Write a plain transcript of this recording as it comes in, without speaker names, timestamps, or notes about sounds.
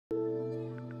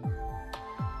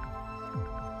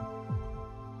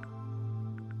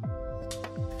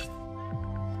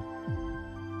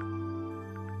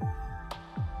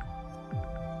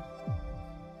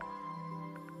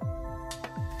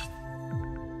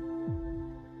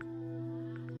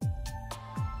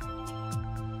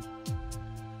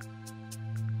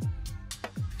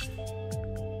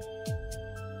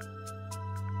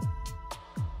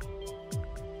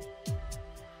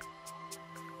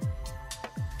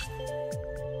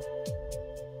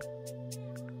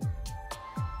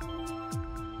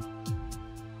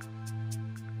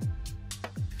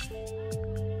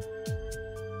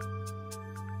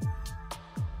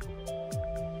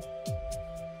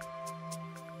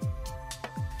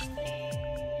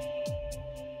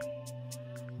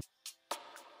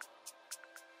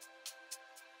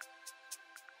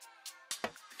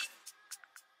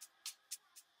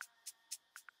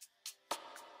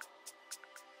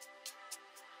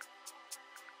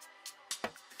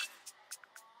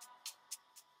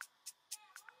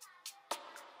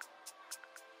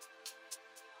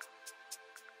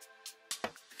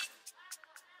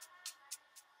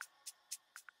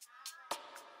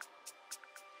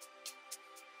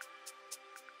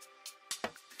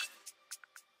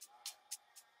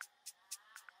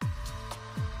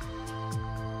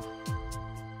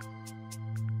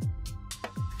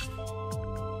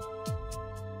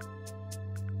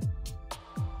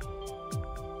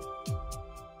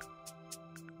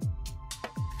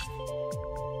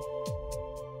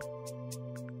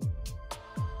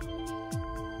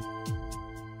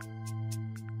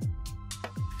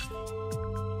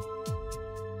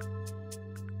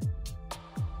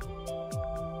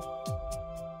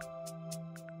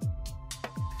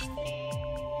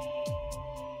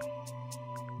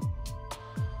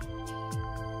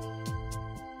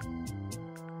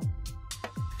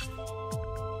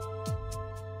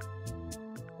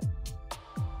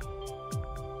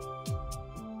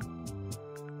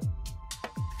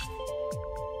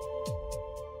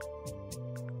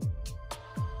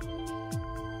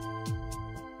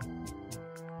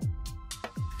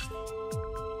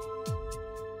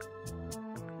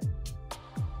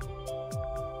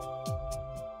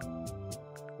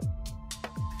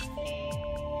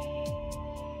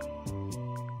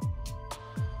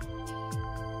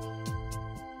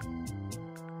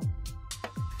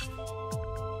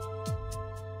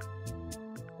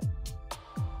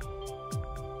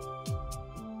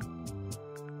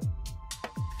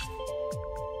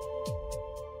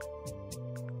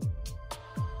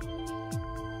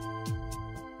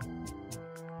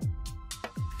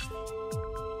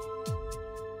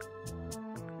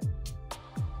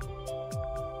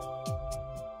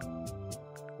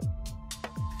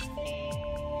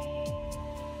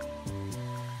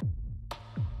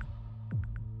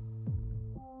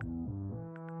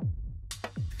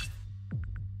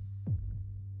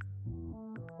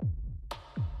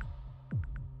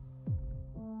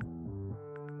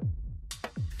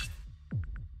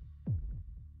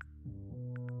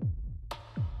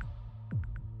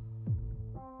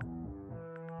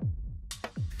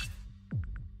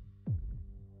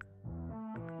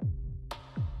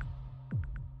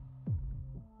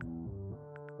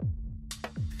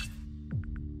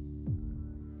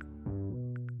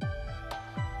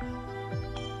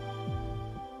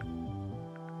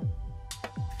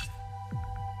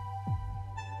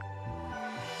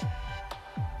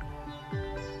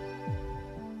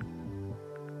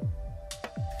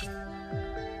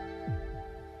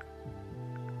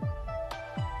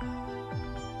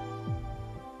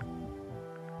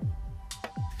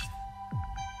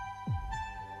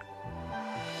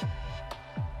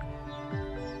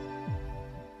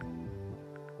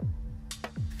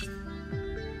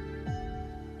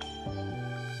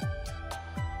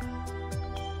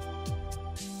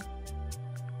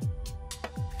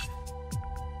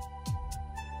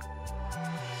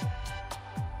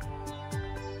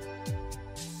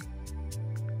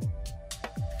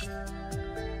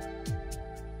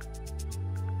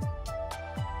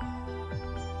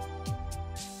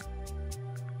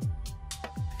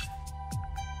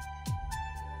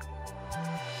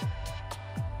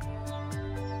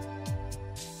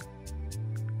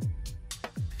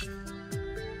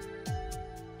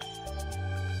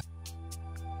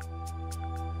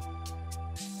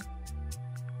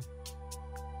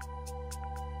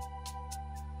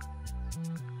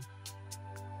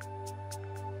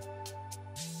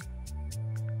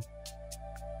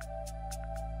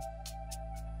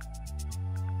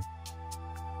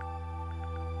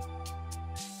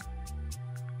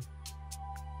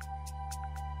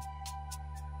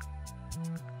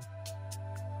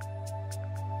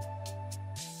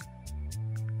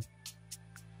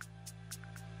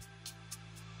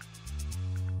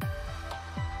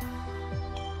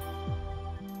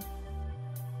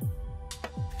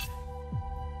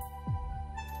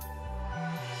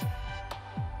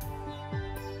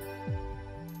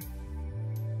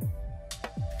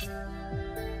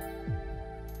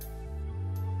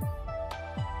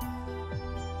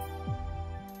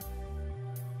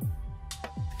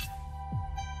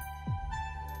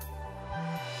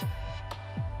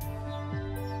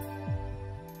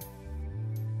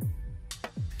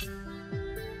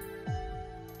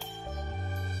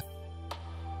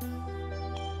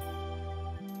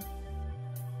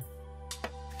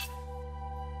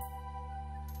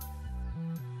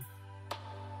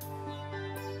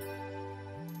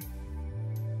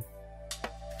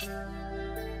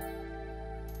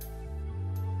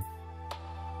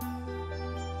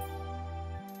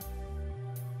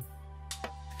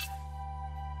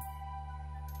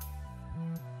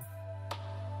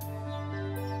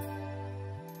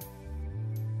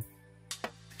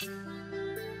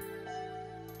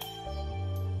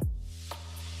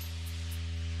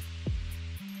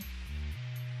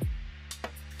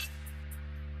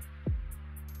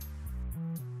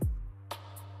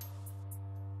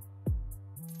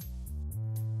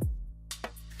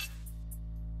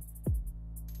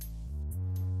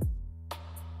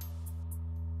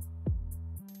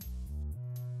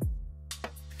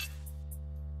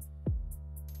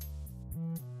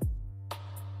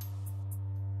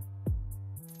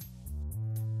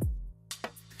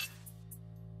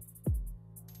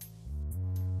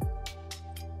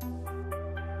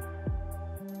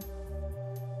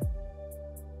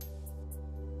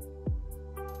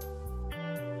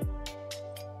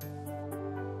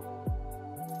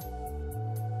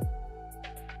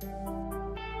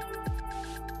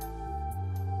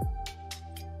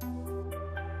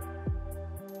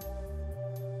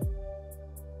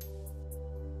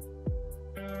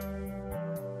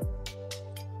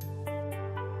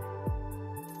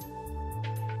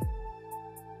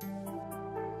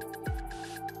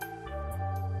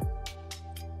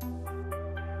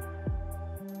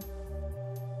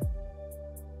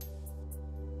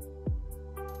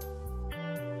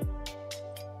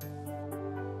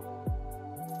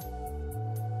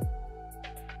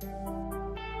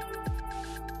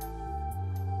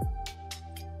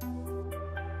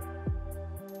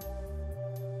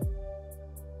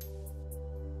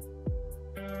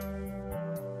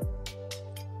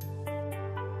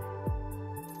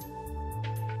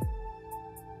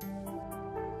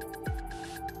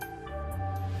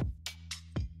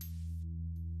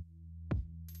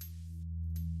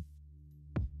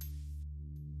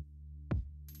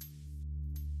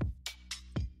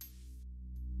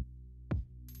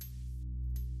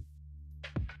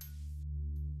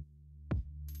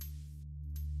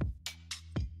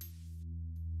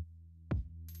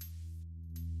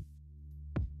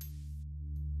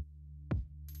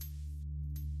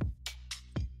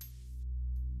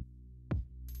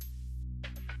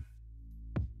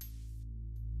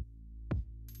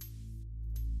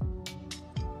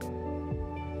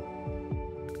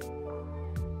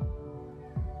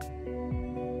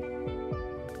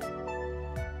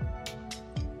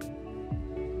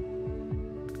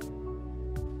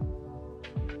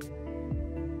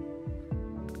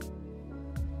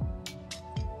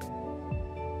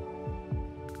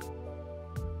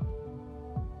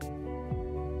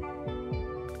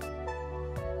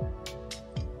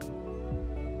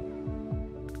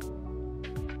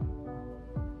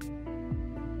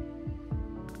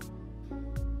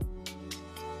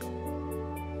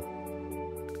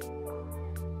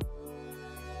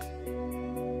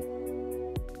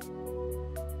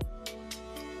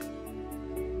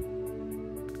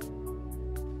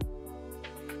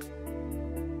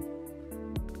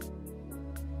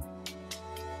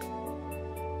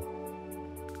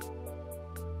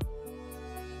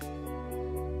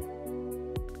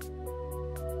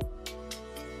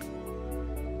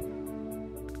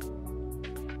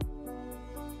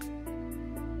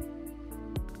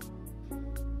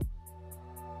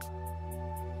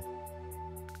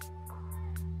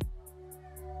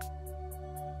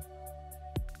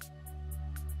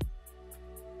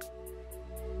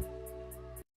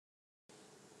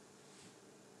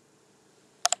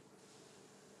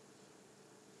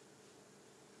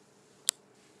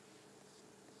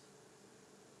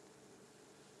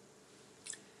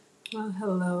Well,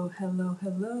 hello, hello,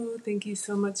 hello. Thank you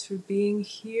so much for being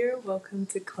here. Welcome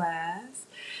to class.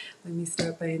 Let me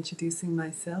start by introducing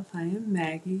myself. I am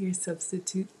Maggie, your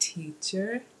substitute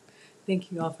teacher. Thank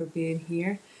you all for being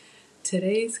here.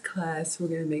 Today's class, we're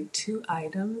going to make two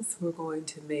items. We're going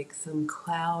to make some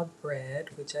cloud bread,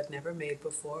 which I've never made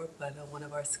before, but one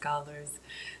of our scholars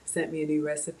sent me a new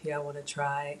recipe I want to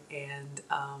try, and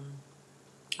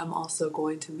I'm also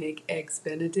going to make eggs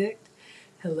Benedict.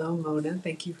 Hello, Mona.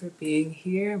 Thank you for being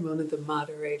here. Mona, the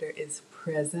moderator, is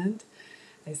present.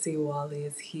 I see Wally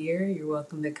is here. You're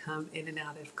welcome to come in and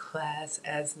out of class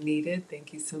as needed.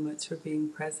 Thank you so much for being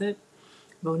present.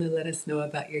 Mona, let us know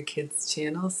about your kids'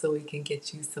 channel so we can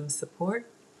get you some support.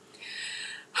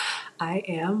 I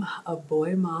am a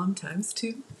boy mom times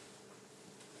two.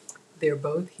 They're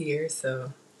both here,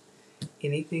 so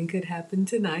anything could happen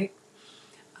tonight.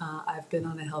 I've been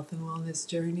on a health and wellness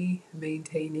journey,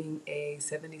 maintaining a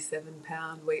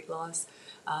 77-pound weight loss.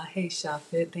 Hey,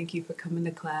 Shafit, thank you for coming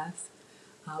to class.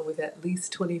 With at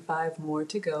least 25 more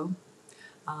to go.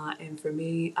 And for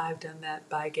me, I've done that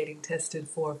by getting tested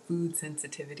for food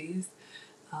sensitivities.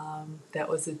 That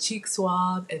was a cheek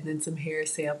swab and then some hair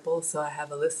samples. So I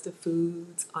have a list of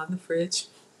foods on the fridge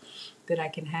that I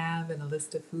can have and a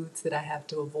list of foods that I have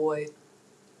to avoid.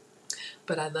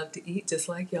 But I love to eat just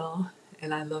like y'all,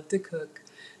 and I love to cook.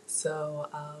 So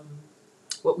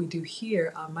what we do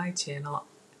here on my channel,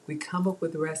 we come up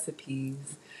with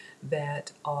recipes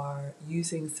that are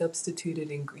using substituted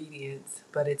ingredients,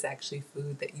 but it's actually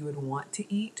food that you would want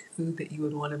to eat, food that you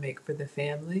would want to make for the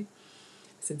family.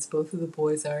 Since both of the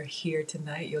boys are here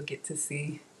tonight, you'll get to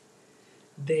see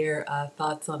their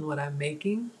thoughts on what I'm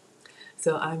making.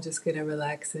 So I'm just going to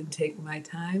relax and take my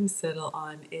time, settle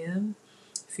on in.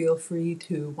 Feel free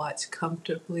to watch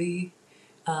comfortably,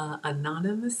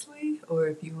 anonymously, or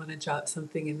if you want to drop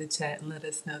something in the chat and let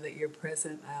us know that you're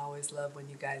present. I always love when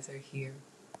you guys are here.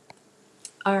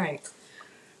 All right,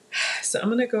 so I'm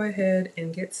going to go ahead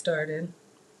and get started.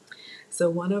 So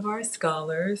one of our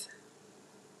scholars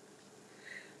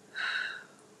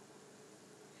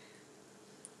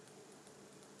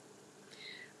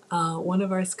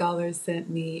sent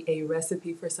me a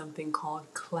recipe for something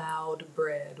called cloud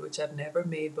bread, which I've never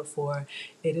made before.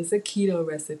 It is a keto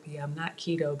recipe. I'm not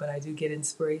keto, but I do get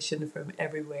inspiration from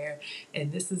everywhere.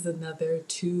 And this is another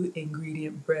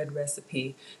 2-ingredient bread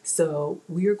recipe. So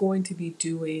we're going to be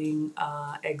doing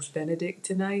eggs Benedict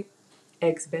tonight.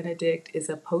 Eggs Benedict is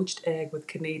a poached egg with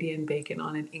Canadian bacon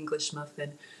on an English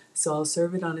muffin. So I'll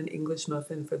serve it on an English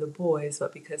muffin for the boys,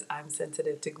 but because I'm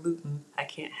sensitive to gluten, I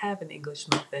can't have an English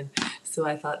muffin. So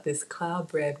I thought this cloud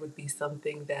bread would be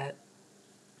something that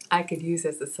I could use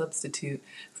as a substitute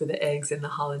for the eggs and the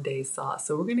hollandaise sauce.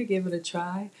 So we're going to give it a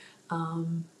try.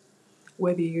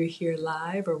 Whether you're here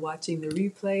live or watching the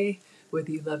replay,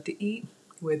 whether you love to eat,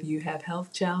 whether you have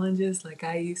health challenges like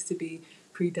I used to be,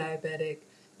 pre-diabetic,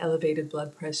 elevated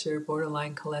blood pressure,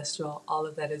 borderline cholesterol, all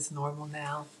of that is normal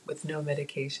now with no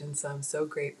medication, so I'm so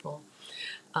grateful.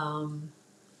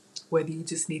 Whether you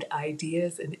just need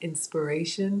ideas and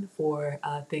inspiration for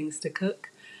things to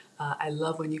cook, I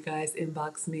love when you guys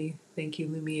inbox me. Thank you,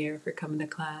 Lumiere, for coming to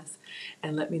class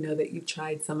and let me know that you've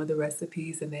tried some of the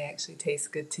recipes and they actually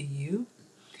taste good to you.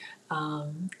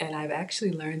 And I've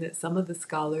actually learned that some of the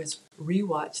scholars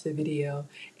rewatch the video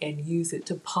and use it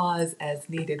to pause as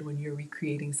needed when you're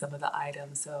recreating some of the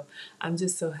items. So I'm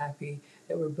just so happy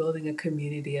that we're building a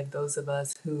community of those of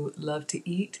us who love to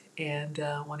eat and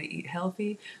want to eat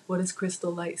healthy. What does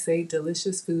Crystal Light say?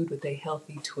 Delicious food with a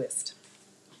healthy twist.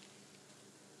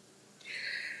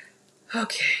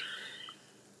 Okay.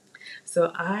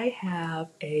 So I have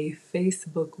a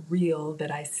Facebook reel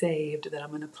that I saved that I'm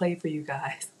going to play for you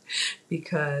guys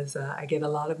because I get a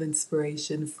lot of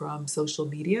inspiration from social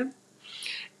media.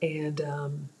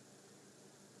 And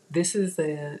this is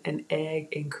an egg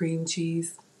and cream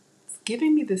cheese. It's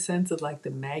giving me the sense of like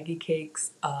the Maggie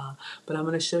cakes, but I'm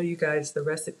going to show you guys the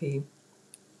recipe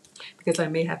because I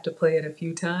may have to play it a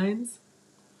few times.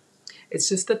 It's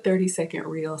just a 30-second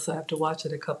reel, so I have to watch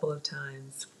it a couple of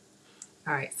times.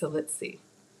 All right, so let's see.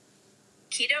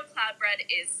 Keto cloud bread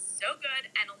is so good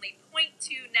and only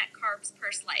 0.2 net carbs per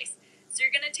slice. So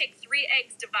you're going to take 3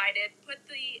 eggs divided, put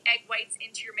the egg whites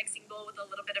into your mixing bowl with a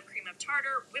little bit of cream of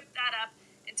tartar, whip that up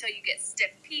until you get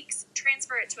stiff peaks,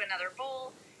 transfer it to another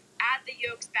bowl, add the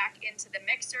yolks back into the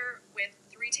mixer with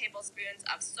 3 tablespoons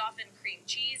of softened cream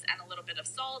cheese and a little bit of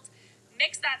salt.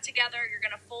 Mix that together. You're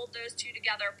going to fold those two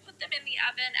together, put them in the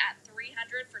oven at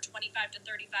 300 for 25 to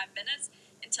 35 minutes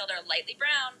until they're lightly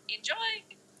brown. Enjoy!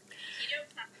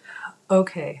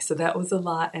 Okay, so that was a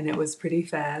lot and it was pretty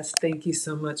fast. Thank you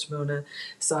so much, Mona.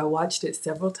 So I watched it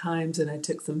several times and I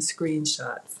took some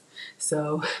screenshots.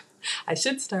 So I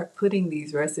should start putting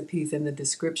these recipes in the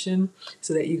description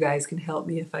so that you guys can help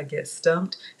me if I get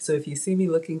stumped. So if you see me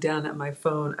looking down at my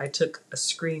phone, I took a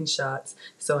screenshots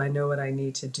so I know what I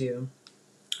need to do.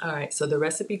 All right, so the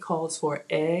recipe calls for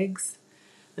eggs.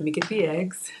 Let me get the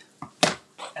eggs.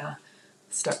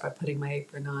 Start by putting my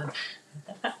apron on.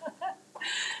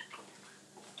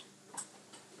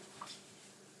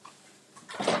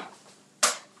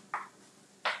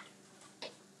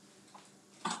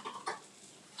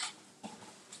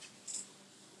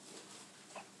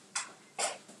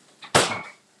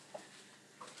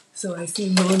 So I see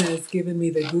Mona has given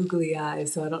me the googly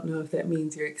eyes, so I don't know if that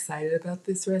means you're excited about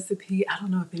this recipe. I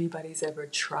don't know if anybody's ever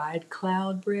tried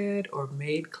cloud bread or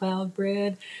made cloud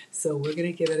bread, so we're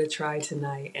going to give it a try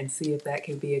tonight and see if that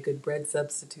can be a good bread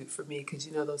substitute for me, because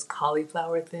you know those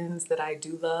cauliflower thins that I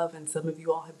do love and some of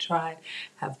you all have tried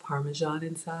have Parmesan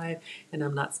inside, and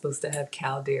I'm not supposed to have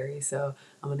cow dairy, so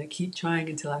I'm going to keep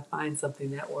trying until I find something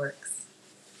that works.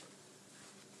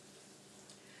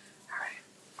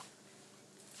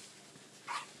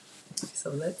 So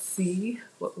let's see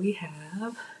what we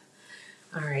have.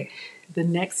 All right, the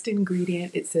next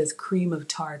ingredient, it says cream of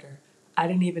tartar. I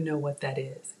didn't even know what that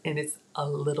is, and it's a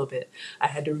little bit. I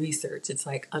had to research. It's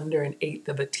like under 1/8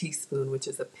 of a teaspoon, which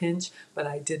is a pinch, but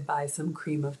I did buy some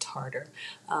cream of tartar.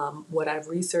 What I've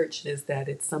researched is that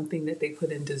it's something that they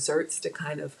put in desserts to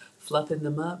kind of fluffen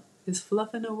them up. Is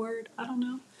fluffing a word? I don't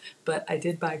know. But I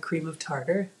did buy cream of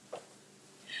tartar.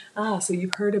 Ah, so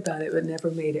you've heard about it but never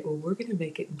made it. Well, we're going to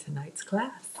make it in tonight's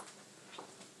class.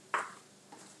 All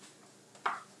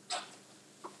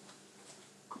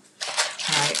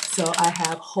right, so I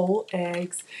have whole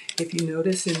eggs. If you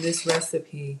notice in this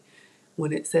recipe,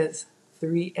 when it says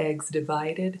 3 eggs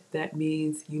divided, that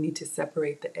means you need to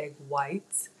separate the egg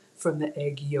whites from the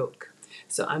egg yolk.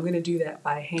 So I'm going to do that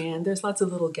by hand. There's lots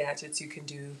of little gadgets you can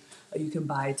do, you can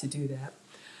buy to do that.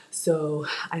 So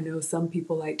I know some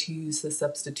people like to use the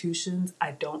substitutions.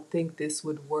 I don't think this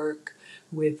would work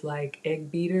with like egg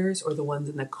beaters or the ones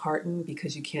in the carton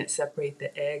because you can't separate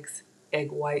the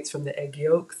egg whites from the egg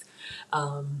yolks.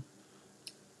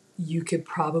 You could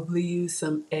probably use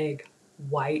some egg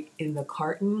white in the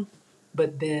carton,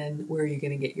 but then where are you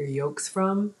going to get your yolks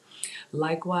from?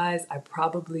 Likewise, I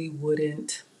probably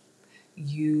wouldn't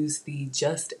use the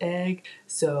just egg.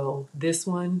 So this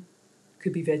one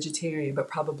could be vegetarian, but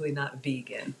probably not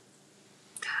vegan.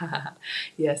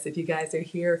 Yes, if you guys are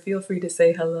here, feel free to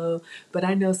say hello. But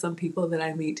I know some people that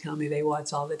I meet tell me they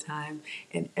watch all the time,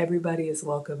 and everybody is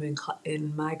welcome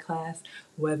in my class,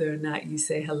 whether or not you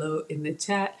say hello in the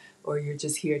chat or you're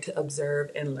just here to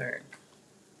observe and learn.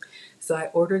 So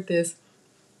I ordered this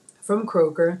from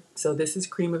Kroger. So this is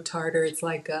cream of tartar. It's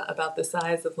like about the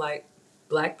size of like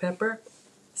black pepper.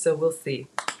 So we'll see.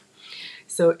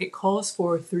 So it calls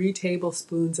for 3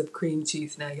 tablespoons of cream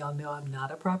cheese. Now y'all know I'm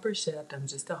not a proper chef. I'm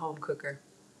just a home cooker.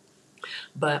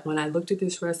 But when I looked at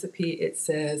this recipe, it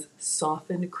says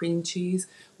softened cream cheese,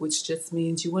 which just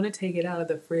means you want to take it out of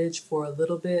the fridge for a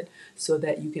little bit so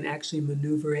that you can actually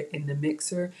maneuver it in the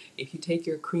mixer. If you take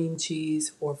your cream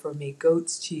cheese, or for me,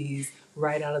 goat's cheese,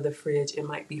 right out of the fridge, it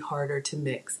might be harder to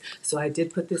mix. So I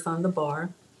did put this on the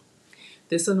bar.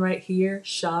 This one right here,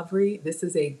 Chavry, this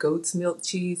is a goat's milk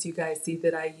cheese you guys see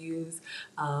that I use.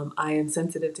 I am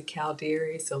sensitive to cow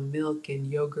dairy, so milk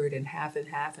and yogurt and half,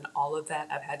 and all of that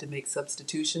I've had to make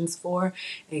substitutions for,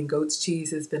 and goat's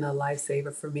cheese has been a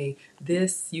lifesaver for me.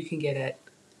 This you can get at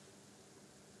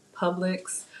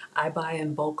Publix. I buy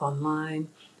in bulk online.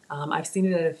 I've seen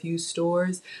it at a few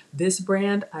stores. This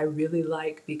brand I really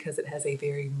like because it has a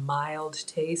very mild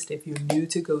taste. If you're new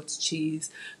to goat's cheese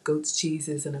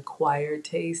is an acquired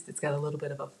taste. It's got a little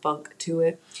bit of a funk to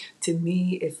it. To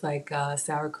me, it's like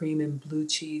sour cream and blue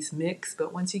cheese mix,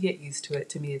 but once you get used to it,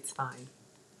 to me it's fine.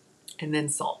 And then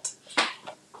salt.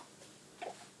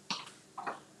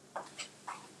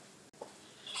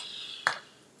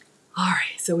 All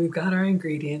right, so we've got our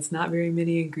ingredients, not very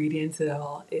many ingredients at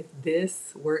all. If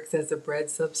this works as a bread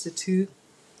substitute,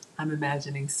 I'm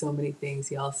imagining so many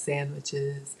things, y'all.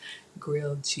 Sandwiches,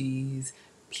 grilled cheese,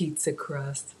 pizza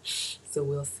crust. So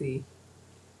we'll see.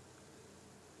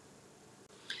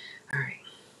 All right.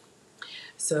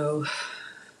 So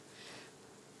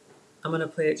I'm going to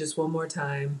play it just one more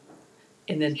time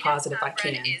and then pause it if I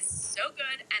can. Bread is so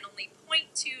good and only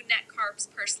 0.2 net carbs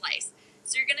per slice.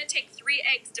 So you're going to take 3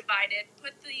 eggs divided,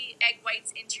 put the egg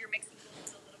whites into your mixing bowl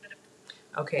with a little bit of...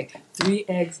 Okay, 3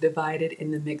 eggs divided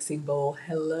in the mixing bowl.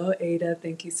 Hello, Ada.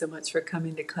 Thank you so much for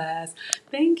coming to class.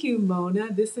 Thank you,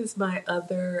 Mona. This is my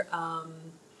other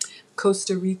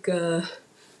Costa Rica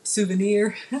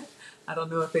souvenir. I don't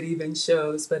know if it even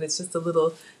shows, but it's just a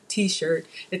little t-shirt.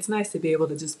 It's nice to be able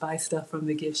to just buy stuff from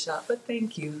the gift shop, but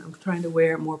thank you. I'm trying to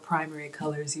wear more primary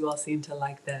colors. You all seem to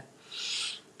like that.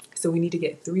 So we need to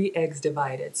get 3 eggs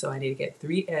divided. So I need to get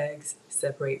 3 eggs,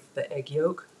 separate the egg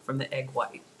yolk from the egg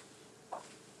white.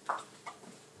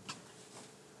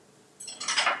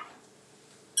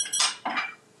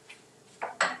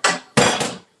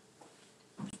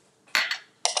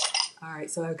 All right,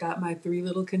 so I've got my 3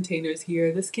 little containers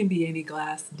here. This can be any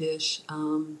glass dish.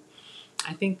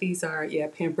 I think these are, yeah,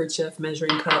 Pampered Chef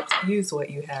measuring cups. Use what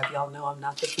you have. Y'all know I'm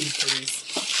not the food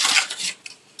police.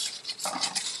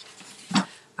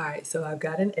 All right, so I've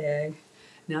got an egg.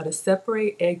 Now to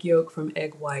separate egg yolk from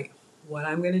egg white, what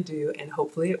I'm going to do, and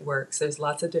hopefully it works, there's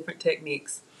lots of different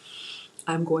techniques.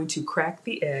 I'm going to crack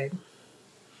the egg,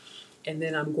 and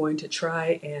then I'm going to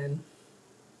try and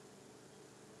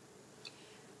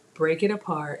break it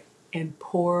apart and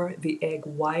pour the egg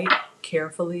white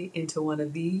carefully into one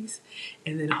of these,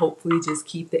 and then hopefully just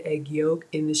keep the egg yolk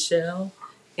in the shell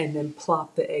and then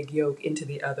plop the egg yolk into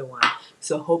the other one.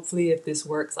 So hopefully if this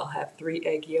works, I'll have 3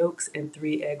 egg yolks and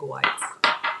 3 egg whites.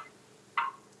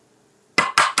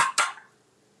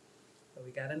 So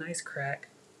we got a nice crack.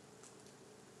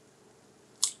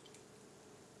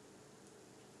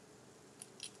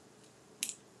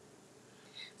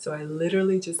 So I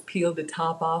literally just peeled the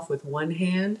top off with one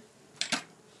hand.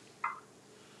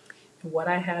 And what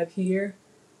I have here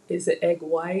is the egg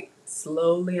white.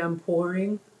 Slowly I'm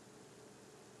pouring.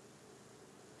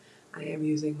 I am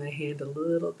using my hand a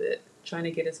little bit, trying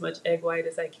to get as much egg white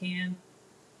as I can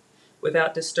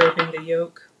without disturbing the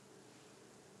yolk.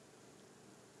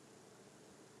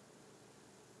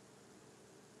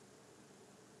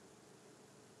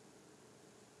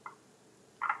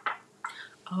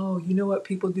 Oh, you know what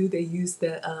people do? They use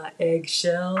the egg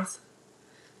shells.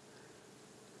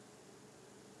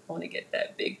 I want to get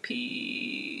that big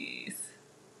piece.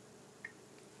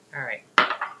 All right.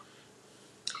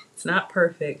 It's not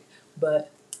perfect, but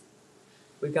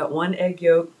we've got 1 egg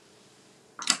yolk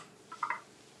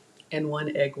and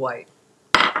 1 egg white.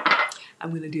 I'm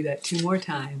going to do that 2 more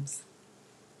times.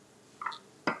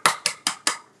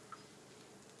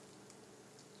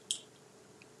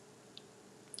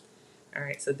 All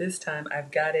right, so this time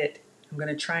I've got it. I'm going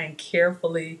to try and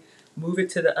carefully move it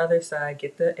to the other side,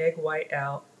 get the egg white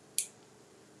out.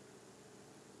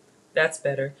 That's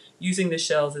better. Using the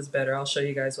shells is better. I'll show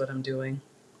you guys what I'm doing.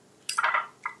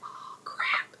 Oh,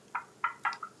 crap.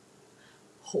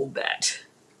 Hold that.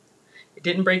 It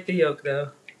didn't break the yolk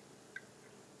though.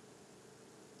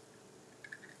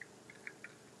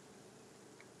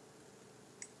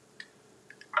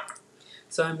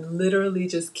 So I'm literally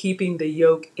just keeping the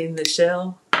yolk in the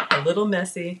shell. A little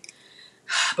messy,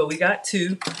 but we got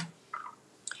 2.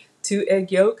 2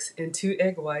 egg yolks and 2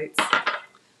 egg whites.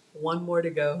 1 more to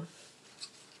go.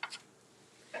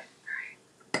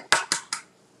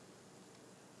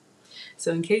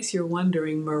 So in case you're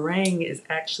wondering, meringue is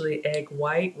actually egg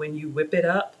white. When you whip it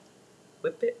up,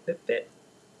 whip it,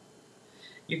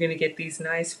 you're going to get these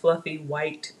nice fluffy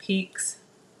white peaks.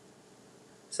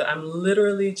 So I'm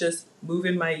literally just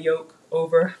moving my yolk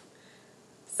over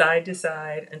side to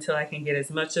side until I can get as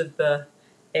much of the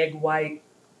egg white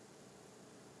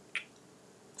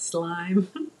slime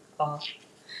off.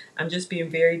 I'm just being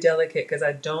very delicate because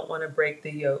I don't want to break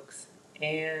the yolks.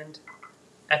 And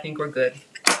I think we're good.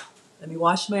 Let me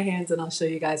wash my hands and I'll show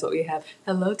you guys what we have.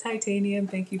 Hello, Titanium.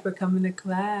 Thank you for coming to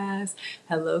class.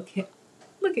 Hello,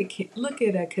 look at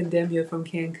Condemnia from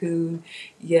Cancun.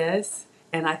 Yes,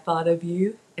 and I thought of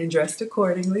you and dressed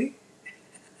accordingly.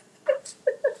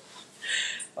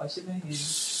 Washing my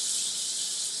hands.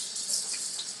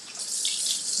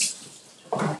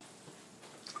 All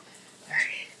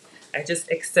right, I just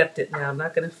accept it now. I'm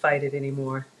not going to fight it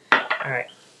anymore. All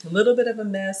right, a little bit of a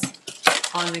mess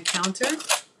on the counter,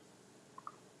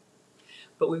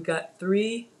 but we've got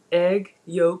 3 egg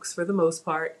yolks for the most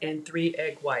part and 3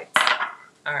 egg whites.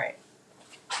 All right.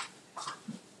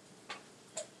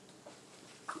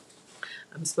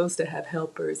 I'm supposed to have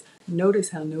helpers. Notice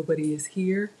how nobody is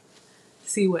here.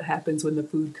 See what happens when the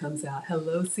food comes out.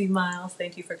 Hello, C. Miles.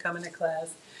 Thank you for coming to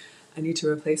class. I need to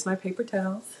replace my paper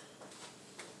towels.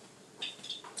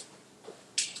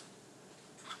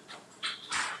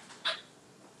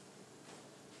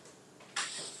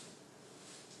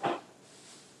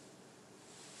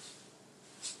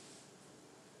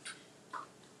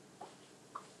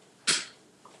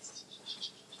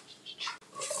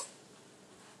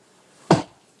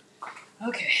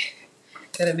 Okay,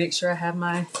 gotta make sure I have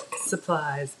my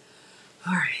supplies.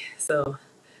 All right, so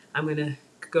I'm gonna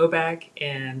go back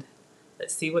and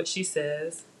let's see what she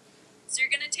says. So you're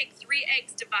going to take 3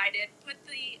 eggs divided, put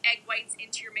the egg whites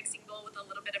into your mixing bowl with a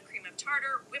little bit of cream of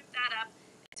tartar, whip that up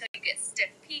until you get stiff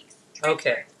peaks.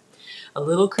 Okay, a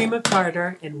little cream of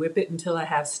tartar and whip it until I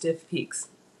have stiff peaks.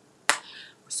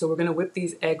 So we're gonna whip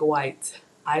these egg whites.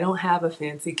 I don't have a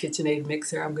fancy KitchenAid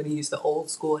mixer. I'm gonna use the old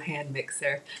school hand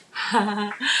mixer.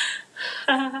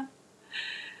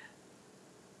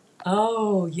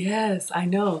 Oh, yes, I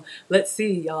know. Let's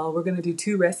see, y'all. We're going to do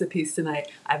 2 recipes tonight.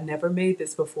 I've never made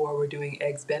this before. We're doing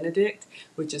eggs Benedict,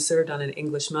 which is served on an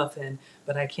English muffin,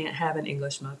 but I can't have an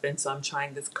English muffin, so I'm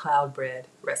trying this cloud bread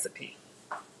recipe.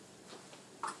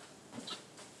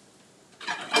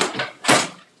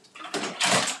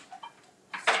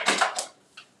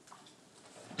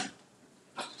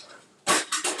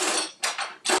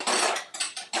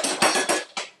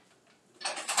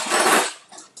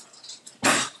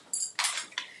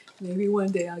 Maybe one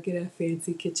day I'll get a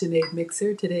fancy KitchenAid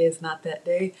mixer. Today is not that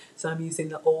day, so I'm using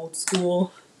the old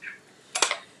school,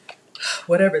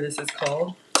 whatever this is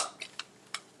called.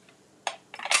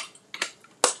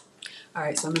 All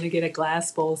right, so I'm going to get a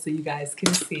glass bowl so you guys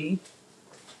can see.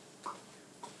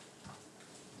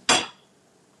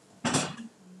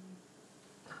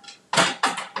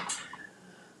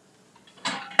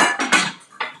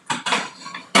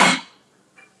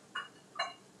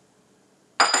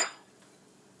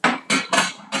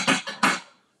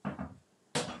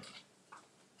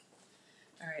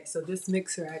 All right, so this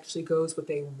mixer actually goes with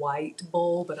a white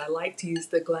bowl, but I like to use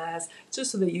the glass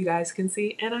just so that you guys can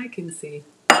see and I can see.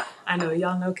 I know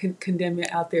y'all know Condemn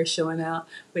out there showing out,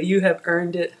 but you have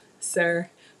earned it, sir.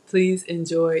 Please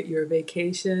enjoy your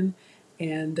vacation.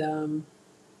 And,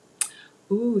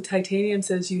 ooh, Titanium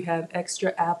says you have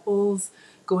extra apples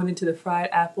going into the fried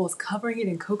apples, covering it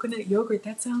in coconut yogurt.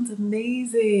 That sounds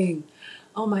amazing.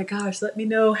 Oh my gosh, let me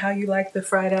know how you like the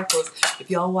fried apples. If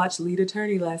y'all watched Lead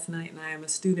Attorney last night, and I am a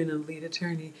student of Lead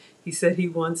Attorney, he said he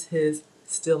wants his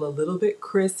still a little bit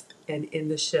crisp and in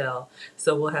the shell.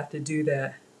 So we'll have to do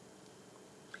that.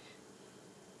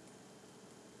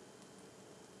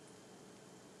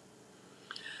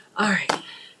 All right.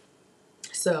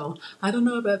 So I don't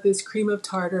know about this cream of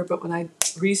tartar, but when I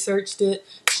researched it,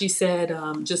 she said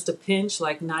just a pinch,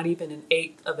 like not even an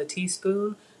eighth of a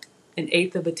teaspoon. An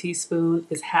eighth of a teaspoon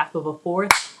is half of a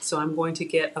fourth. So I'm going to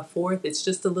get a fourth. It's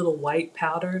just a little white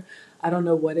powder. I don't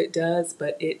know what it does,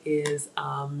 but it is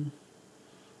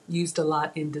used a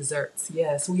lot in desserts.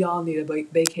 Yes, we all need a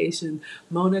vacation.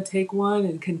 Mona, take one,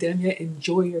 and Condemnia,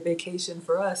 enjoy your vacation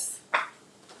for us.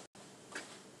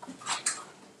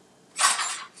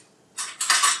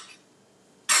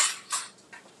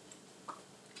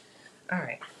 All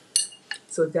right,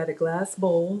 so we've got a glass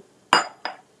bowl.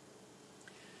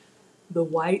 The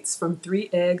whites from 3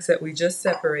 eggs that we just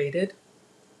separated.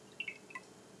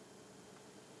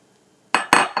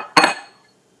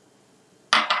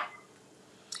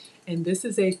 And this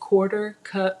is a 1/4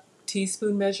 cup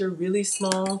teaspoon measure, really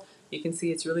small. You can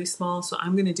see it's really small, so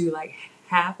I'm gonna do like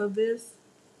half of this.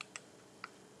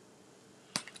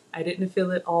 I didn't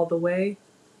fill it all the way.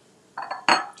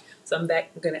 So I'm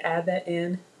gonna add that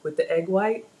in with the egg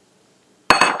white.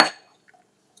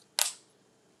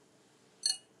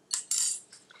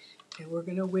 And we're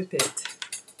gonna whip it.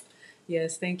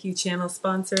 Yes, thank you channel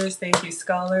sponsors, thank you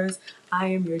scholars. I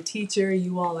am your teacher,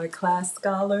 you all are class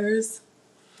scholars.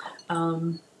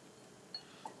 The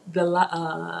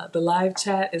live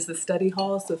chat is the study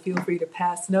hall, so feel free to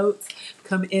pass notes,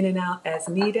 come in and out as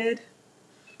needed,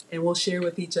 and we'll share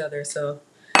with each other. So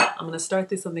I'm going to start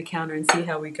this on the counter and see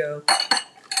how we go.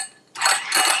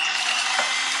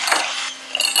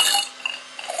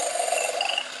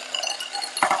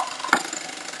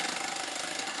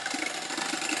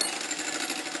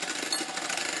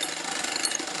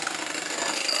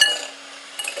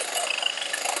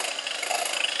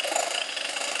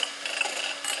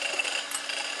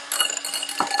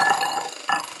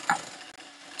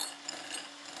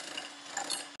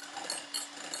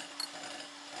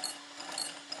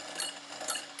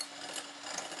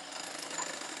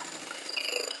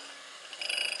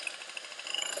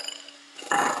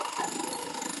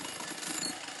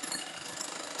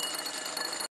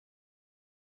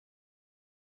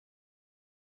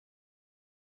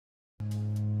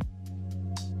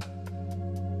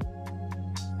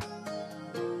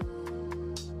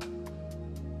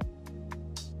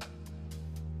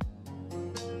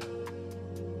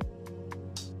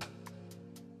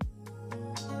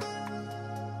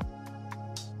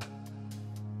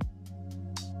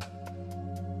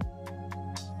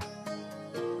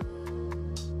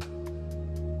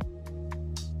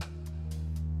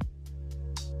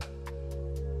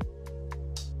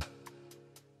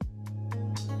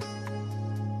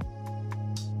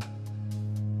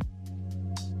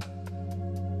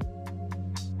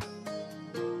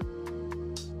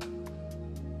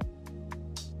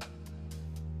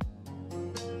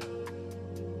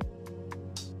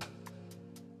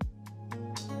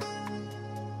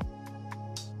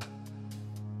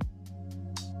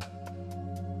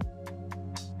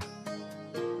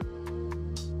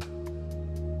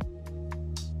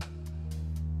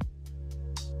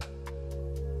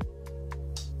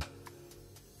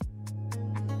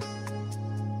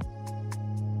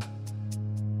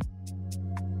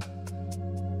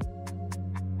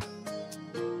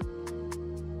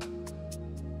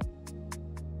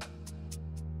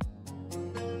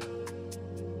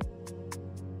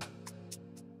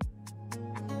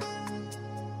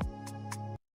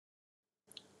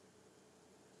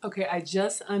 Okay, I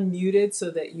just unmuted so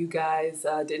that you guys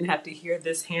didn't have to hear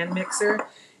this hand mixer.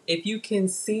 If you can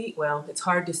see, well, it's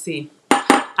hard to see.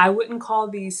 I wouldn't call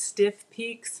these stiff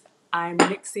peaks. I'm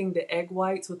mixing the egg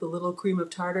whites with a little cream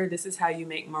of tartar. This is how you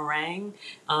make meringue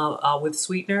with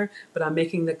sweetener, but I'm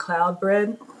making the cloud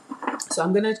bread. So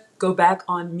I'm gonna go back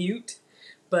on mute,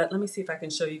 but let me see if I can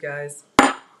show you guys.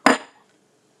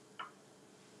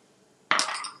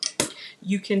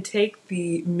 You can take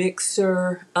the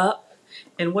mixer up,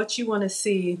 and what you want to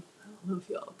see, I don't know if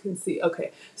y'all can see.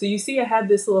 Okay, so you see I have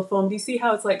this little foam. Do you see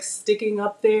how it's like sticking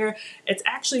up there? It's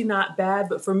actually not bad,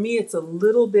 but for me it's a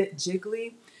little bit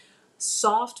jiggly.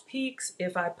 Soft peaks,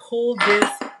 if I pull this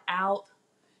out,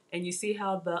 and you see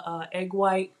how the egg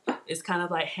white is kind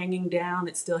of like hanging down,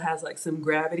 it still has like some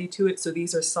gravity to it. So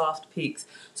these are soft peaks.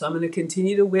 So I'm going to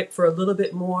continue to whip for a little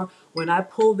bit more. When I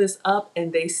pull this up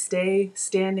and they stay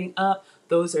standing up,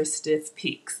 those are stiff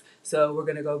peaks. So we're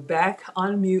going to go back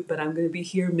on mute, but I'm going to be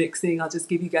here mixing. I'll just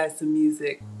give you guys some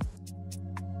music.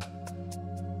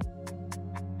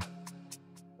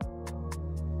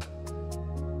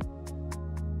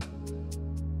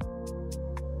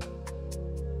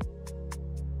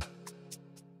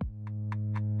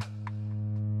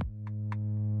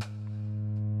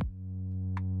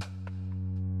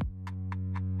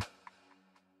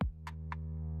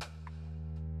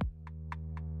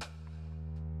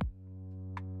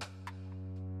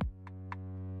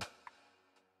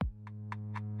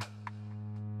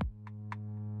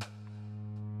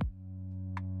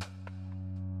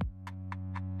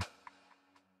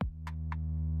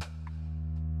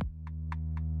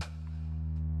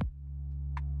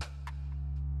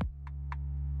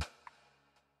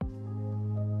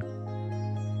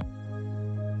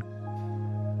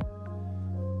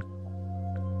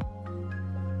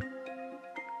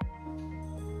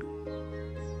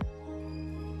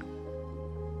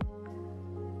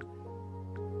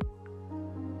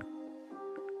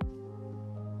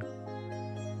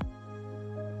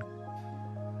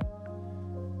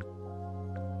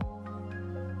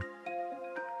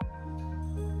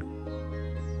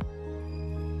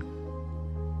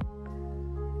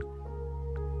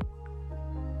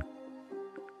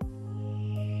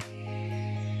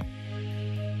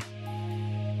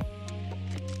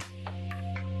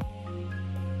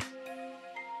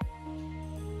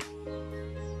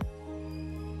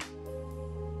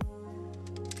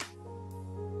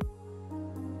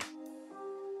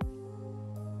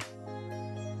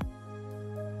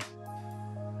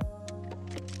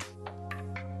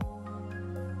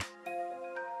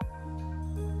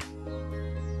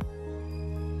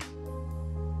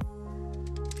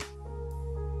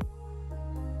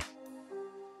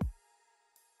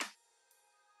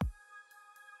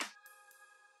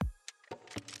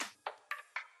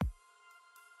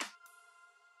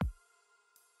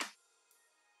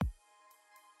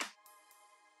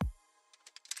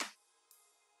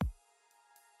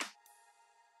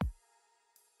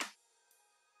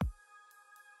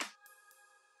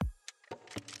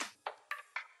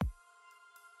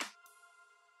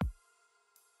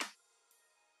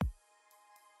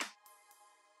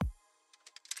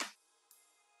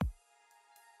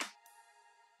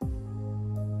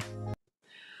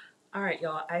 All right,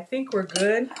 y'all, I think we're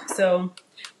good. So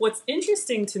what's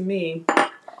interesting to me,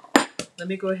 let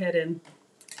me go ahead and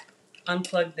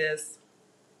unplug this.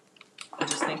 I'm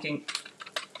just thinking.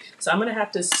 So I'm gonna have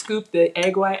to scoop the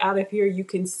egg white out of here. You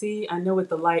can see, I know with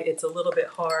the light it's a little bit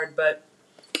hard, but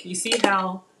you see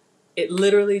how it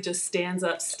literally just stands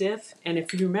up stiff? And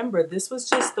if you remember, this was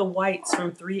just the whites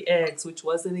from 3 eggs, which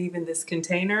wasn't even this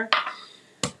container,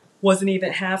 wasn't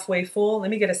even halfway full. Let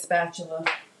me get a spatula.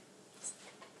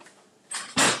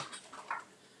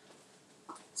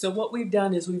 So what we've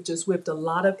done is we've just whipped a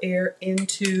lot of air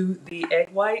into the egg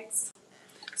whites.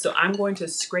 So I'm going to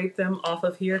scrape them off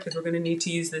of here because we're going to need to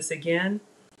use this again.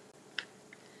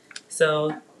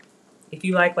 So if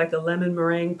you like a lemon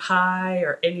meringue pie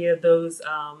or any of those,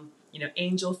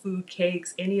 angel food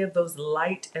cakes, any of those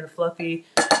light and fluffy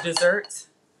desserts,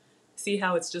 see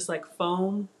how it's just like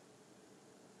foam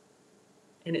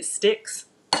and it sticks?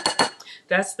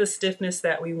 That's the stiffness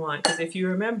that we want. Because if you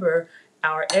remember,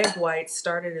 our egg whites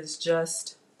started as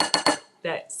just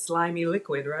that slimy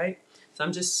liquid, right? So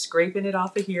I'm just scraping it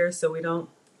off of here so we don't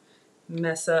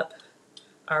mess up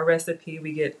our recipe.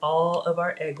 We get all of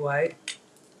our egg white.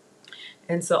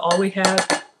 And so all we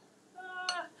have,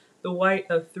 the white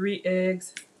of 3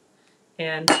 eggs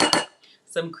and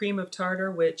some cream of tartar,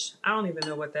 which I don't even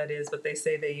know what that is, but they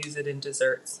say they use it in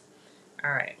desserts.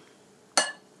 All right,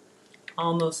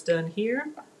 almost done here.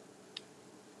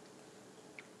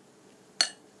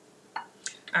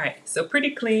 All right, so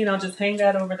pretty clean. I'll just hang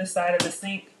that over the side of the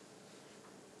sink.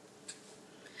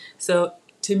 So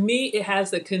to me, it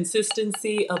has the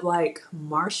consistency of like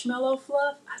marshmallow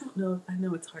fluff. I don't know. I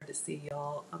know it's hard to see,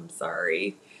 y'all. I'm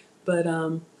sorry. But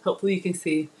hopefully you can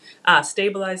see.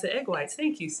 Stabilize the egg whites.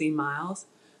 Thank you, C. Miles.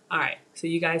 All right, so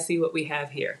you guys see what we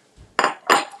have here.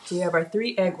 So we have our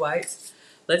 3 egg whites.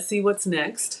 Let's see what's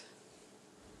next.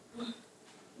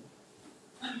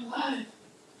 I'm alive.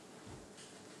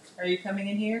 Are you coming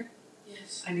in here?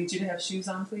 Yes. I need you to have shoes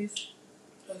on, please.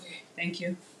 Okay. Thank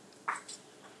you.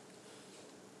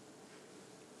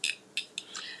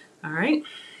 All right.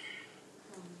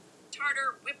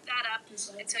 Tartar, whip that up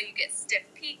until you get stiff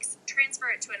peaks. Transfer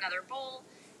it to another bowl.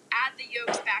 Add the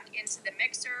yolks back into the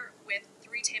mixer with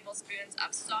 3 tablespoons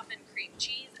of softened cream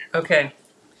cheese. And Okay.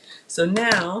 So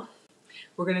now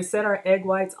we're going to set our egg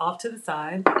whites off to the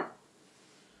side.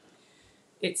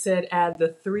 It said add the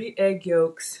 3 egg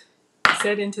yolks. It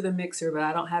said into the mixer, but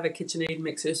I don't have a KitchenAid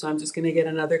mixer, so I'm just going to get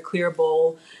another clear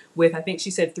bowl with, I think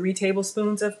she said 3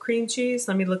 tablespoons of cream cheese.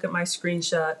 Let me look at my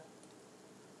screenshot.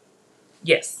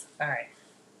 Yes. All right.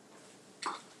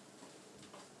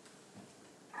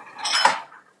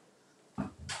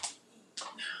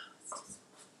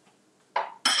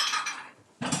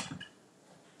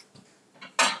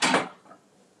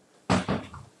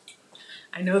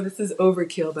 I know this is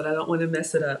overkill, but I don't want to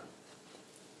mess it up.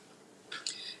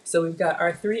 So we've got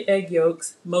our 3 egg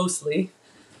yolks, mostly.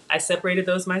 I separated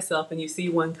those myself, and you see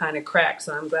one kind of cracked,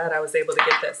 so I'm glad I was able to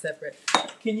get that separate.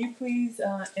 Can you please,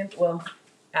 well,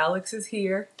 Alex is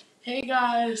here. Hey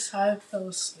guys, I fell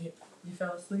asleep. You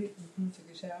fell asleep? Took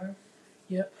a shower?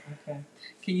 Yep. Okay.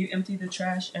 Can you empty the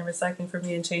trash and recycling for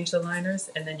me and change the liners,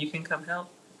 and then you can come help?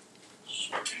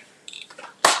 Sure.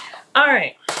 All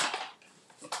right.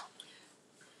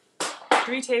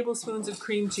 3 tablespoons of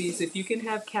cream cheese. If you can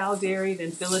have cow dairy,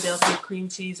 then Philadelphia cream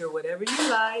cheese or whatever you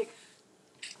like.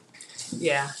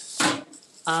 Yeah.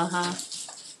 Uh-huh.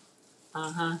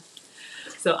 Uh-huh.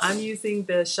 So I'm using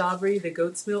the Chablis, the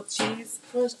goat's milk cheese.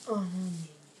 What's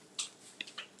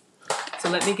So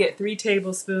let me get 3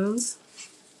 tablespoons.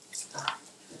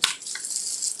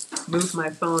 Move my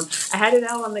phone. I had it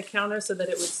out on the counter so that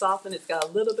it would soften. It's got a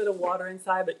little bit of water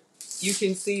inside, but you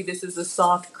can see this is a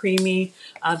soft, creamy.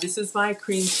 This is my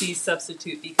cream cheese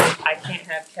substitute because I can't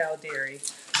have cow dairy.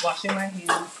 Washing my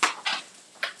hands.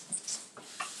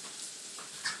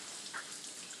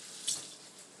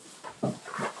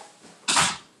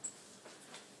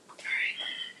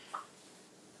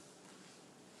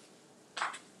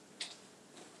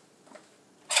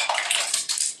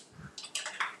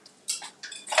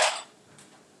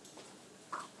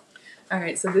 All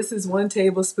right, so this is 1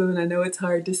 tablespoon. I know it's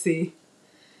hard to see.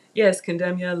 Yes,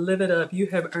 Condemnia, live it up. You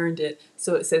have earned it.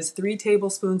 So it says 3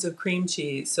 tablespoons of cream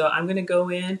cheese. So I'm going to go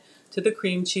in to the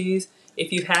cream cheese.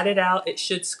 If you had it out, it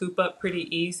should scoop up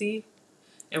pretty easy.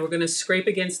 And we're going to scrape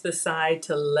against the side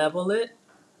to level it.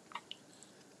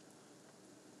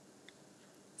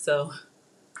 So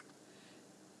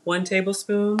 1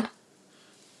 tablespoon.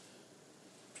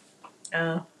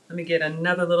 Let me get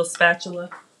another little spatula.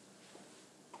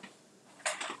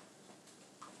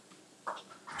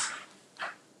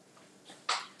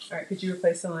 All right, could you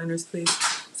replace the liners, please?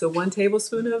 So 1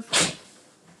 tablespoon of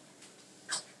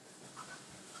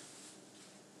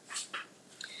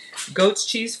goat's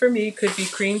cheese for me, could be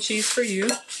cream cheese for you.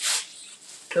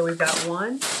 So we've got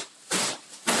 1.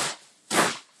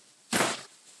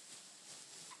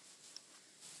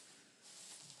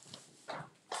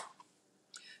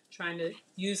 Trying to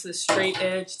use the straight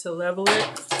edge to level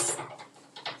it.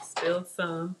 Spilled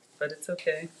some, but it's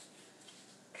okay.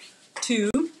 2.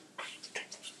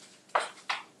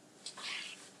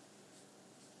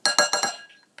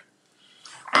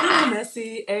 A little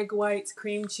messy, egg whites,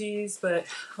 cream cheese, but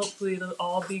hopefully it'll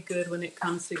all be good when it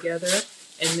comes together.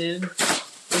 And then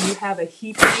when you have a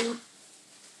heaping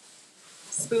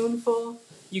spoonful,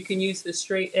 you can use the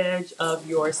straight edge of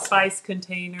your spice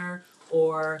container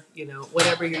or, you know,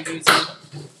 whatever you're using.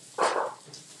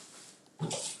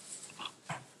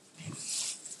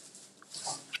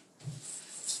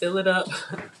 Fill it up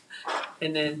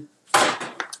and then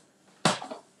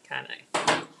kind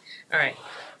of. All right,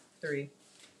 3.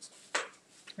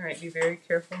 All right, be very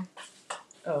careful.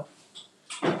 Oh.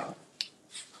 All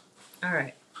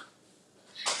right.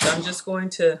 So I'm just going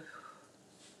to.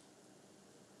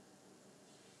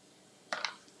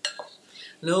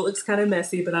 I know it looks kind of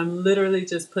messy, but I'm literally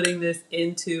just putting this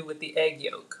into with the egg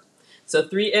yolk. So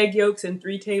 3 egg yolks and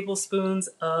 3 tablespoons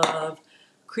of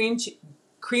cream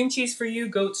cheese for you,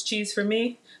 goat's cheese for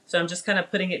me. So I'm just kind of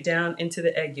putting it down into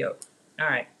the egg yolk. All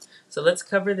right, so let's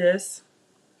cover this.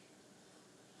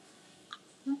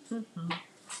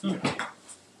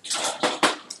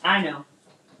 I know.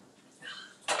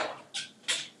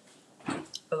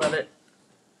 I love it.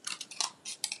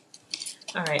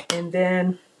 All right, and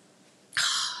then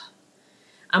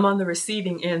I'm on the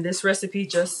receiving end. This recipe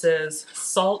just says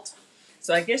salt.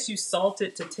 So I guess you salt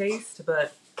it to taste,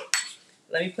 but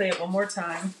let me play it one more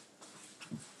time.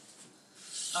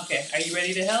 Okay, are you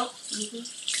ready to help?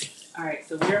 All right,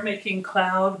 so we're making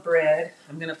cloud bread.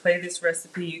 I'm gonna play this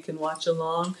recipe. You can watch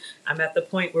along. I'm at the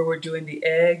point where we're doing the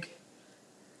egg,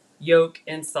 yolk,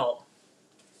 and salt.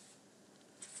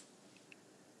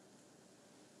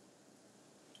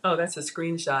 Oh, that's a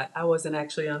screenshot. I wasn't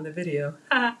actually on the video.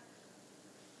 Bit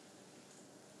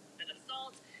of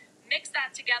salt. Mix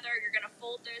that together. You're going to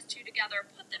fold those two together.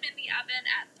 Put them in the oven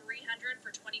at 300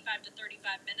 for 25 to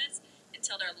 35 minutes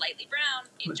until they're lightly brown.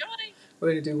 Enjoy.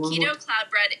 We're gonna do one more. Keto cloud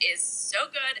bread is so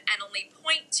good and only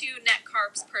 0.2 net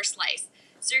carbs per slice.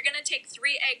 So you're going to take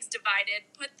 3 eggs divided,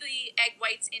 put the egg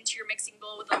whites into your mixing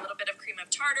bowl with a little bit of cream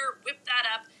of tartar, whip that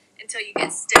up until you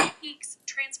get stiff peaks,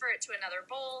 transfer it to another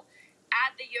bowl,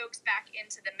 add the yolks back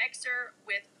into the mixer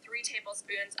with 3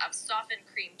 tablespoons of softened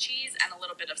cream cheese and a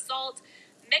little bit of salt.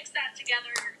 Mix that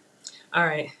together. All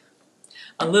right,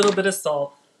 a little bit of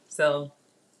salt. So,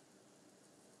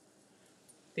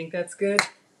 think that's good?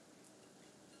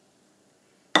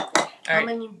 All How right.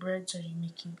 many breads are you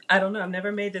making? I don't know. I've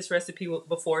never made this recipe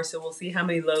before, so we'll see how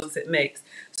many loaves it makes.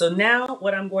 So now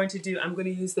what I'm going to do, I'm going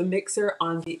to use the mixer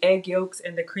on the egg yolks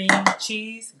and the cream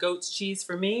cheese, goat's cheese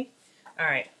for me. All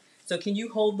right. So can you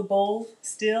hold the bowl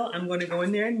still? I'm going to go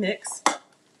in there and mix.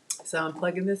 So I'm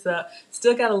plugging this up.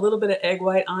 Still got a little bit of egg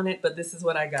white on it, but this is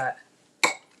what I got.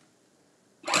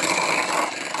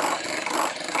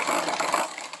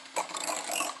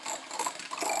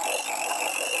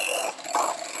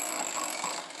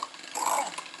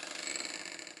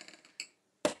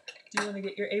 Do you want to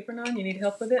get your apron on? You need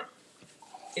help with it?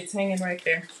 It's hanging right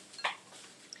there.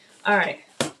 All right.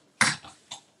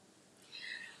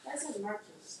 That's a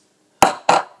Marcus.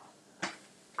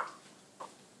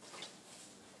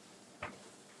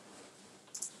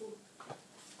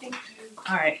 Thank you.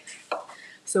 All right.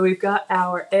 So we've got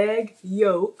our egg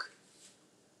yolk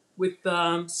with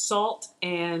salt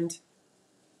and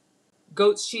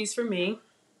goat's cheese for me.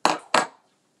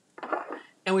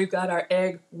 And we've got our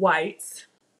egg whites.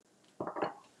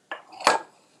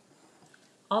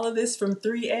 All of this from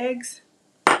 3 eggs.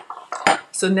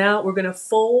 So now we're gonna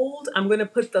fold. I'm gonna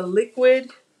put the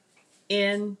liquid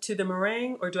into the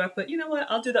meringue, or do I put, you know what?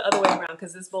 I'll do the other way around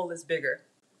because this bowl is bigger.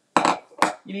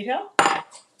 You need help? All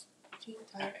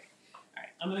right.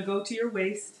 I'm gonna go to your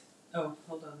waist. Oh,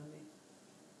 hold on,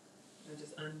 I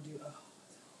just undo. Oh.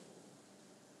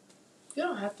 You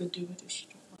don't have to do it if you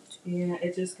don't want to. Yeah,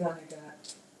 it just kind of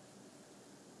got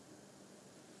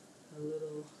a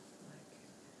little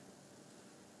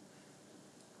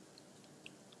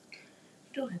like.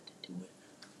 You don't have to do it.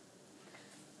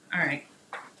 All right.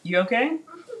 You okay?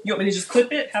 You want me to just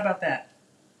clip it? How about that?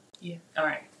 Yeah. All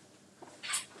right.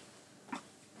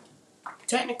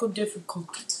 Technical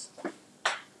difficulties.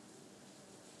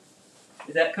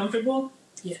 Is that comfortable?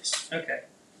 Yes. Okay.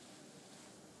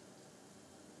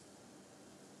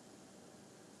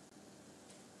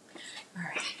 All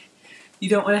right. You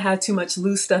don't want to have too much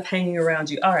loose stuff hanging around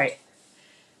you. All right.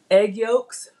 Egg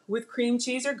yolks with cream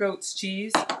cheese or goat's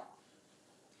cheese.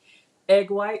 Egg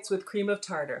whites with cream of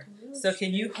tartar. So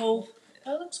can you hold?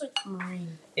 That looks like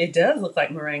meringue. It does look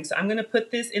like meringue. So I'm going to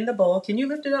put this in the bowl. Can you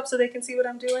lift it up so they can see what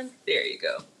I'm doing? There you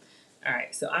go. All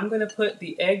right. So I'm going to put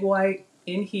the egg white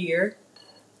in here.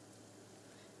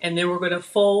 And then we're going to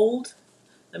fold.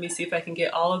 Let me see if I can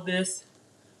get all of this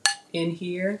in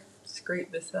here.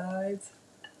 Scrape the sides.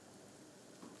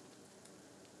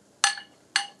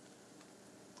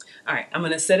 All right, I'm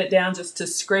going to set it down just to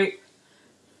scrape.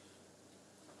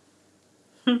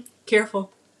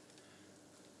 Careful.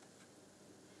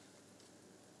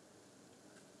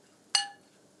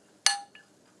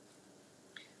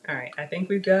 All right, I think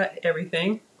we've got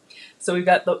everything. So we've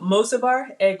got most of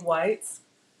our egg whites.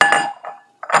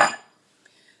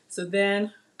 So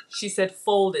then she said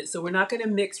fold it. So we're not going to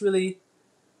mix really.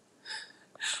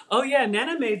 Oh yeah,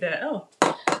 Nana made that. Oh,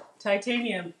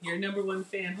 Titanium, your #1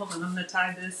 fan. Hold on, I'm going to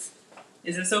tie this.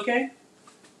 Is this okay?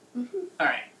 Mm-hmm. All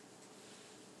right.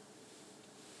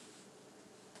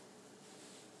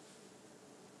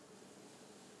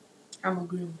 I'm a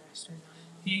grill master now.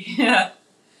 Yeah.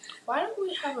 Why don't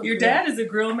we have a Your grill? dad is a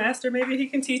grill master. Maybe he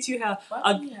can teach you how.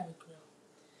 Why don't we have a grill?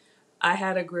 I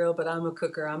had a grill, but I'm a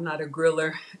cooker. I'm not a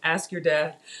griller. Ask your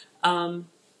dad.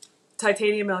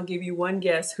 Titanium, I'll give you one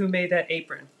guess. Who made that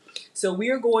apron? So we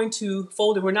are going to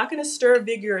fold it. We're not going to stir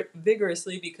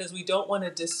vigorously because we don't want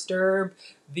to disturb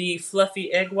the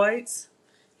fluffy egg whites,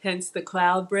 hence the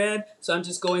cloud bread. So I'm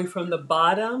just going from the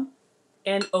bottom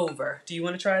and over. Do you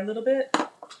want to try a little bit?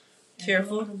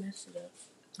 Careful. I don't want to mess it up.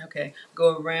 Okay,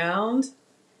 go around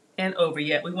and over.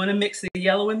 Yeah, we want to mix the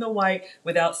yellow and the white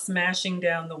without smashing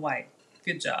down the white.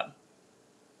 Good job.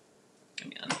 Let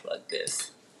me unplug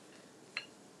this.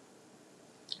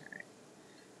 All right.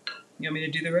 You want me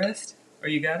to do the rest? Or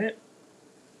you got it?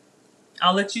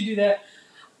 I'll let you do that.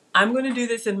 I'm going to do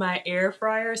this in my air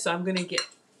fryer, so I'm going to get...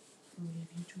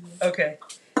 Okay.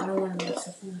 I don't want to mess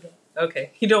the food up.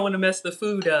 Okay, you don't want to mess the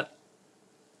food up.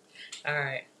 All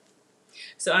right.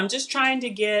 So I'm just trying to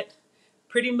get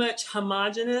pretty much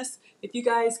homogeneous. If you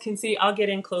guys can see, I'll get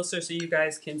in closer so you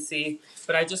guys can see.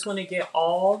 But I just want to get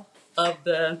all of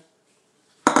the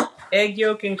egg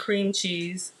yolk and cream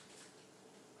cheese.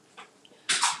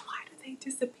 Why do they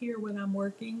disappear when I'm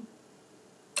working?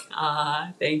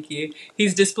 Ah, thank you.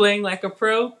 He's displaying like a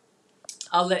pro.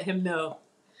 I'll let him know.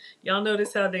 Y'all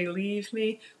notice how they leave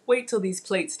me? Wait till these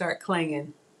plates start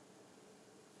clanging.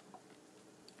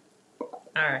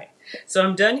 All right, so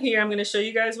I'm done here. I'm going to show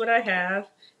you guys what I have.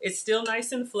 It's still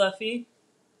nice and fluffy.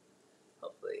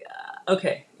 Hopefully,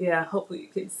 okay, yeah, hopefully you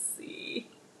can see.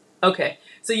 Okay,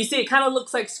 so you see it kind of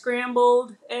looks like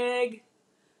scrambled egg.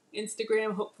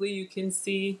 Instagram, hopefully you can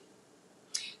see.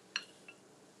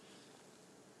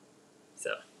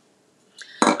 So,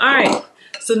 all right.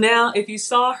 So now if you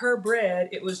saw her bread,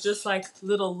 it was just like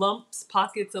little lumps,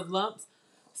 pockets of lumps.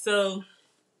 So,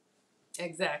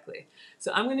 exactly.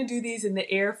 So I'm going to do these in the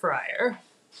air fryer.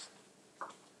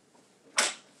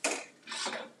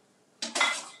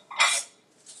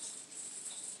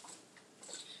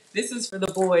 This is for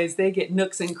the boys. They get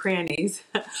nooks and crannies.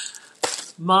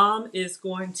 Mom is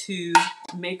going to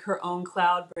make her own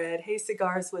cloud bread. Hey,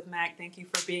 Cigars with Mac, thank you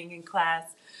for being in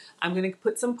class. I'm going to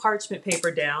put some parchment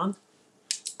paper down.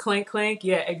 Clank, clank.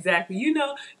 Yeah, exactly. You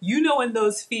know when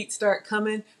those feet start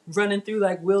coming, running through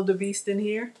like wildebeest in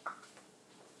here.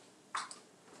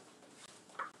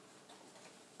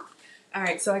 All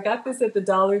right, so I got this at the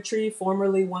Dollar Tree,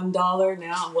 formerly $1,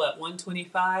 now what,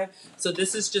 $1.25? So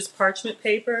this is just parchment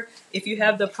paper. If you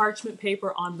have the parchment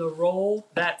paper on the roll,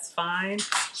 that's fine.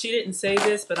 She didn't say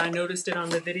this, but I noticed it on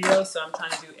the video, so I'm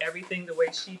trying to do everything the way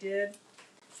she did.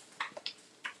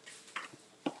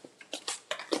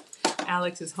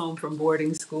 Alex is home from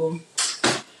boarding school.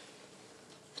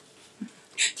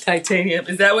 Titanium,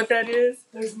 is that what that is?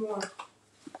 There's more.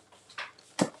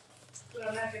 But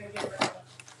I'm not going to get rid of it.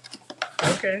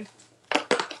 Okay.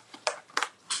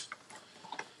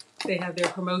 They have their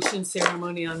promotion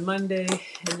ceremony on Monday,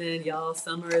 and then y'all,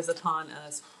 summer is upon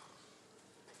us.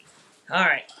 All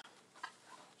right.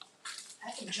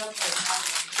 I can jump right now.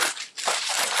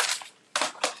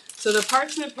 So the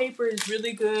parchment paper is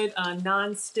really good,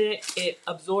 non-stick. It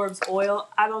absorbs oil.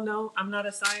 I don't know. I'm not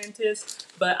a scientist,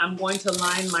 but I'm going to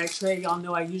line my tray. Y'all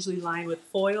know I usually line with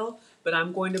foil, but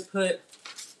I'm going to put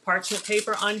parchment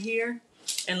paper on here.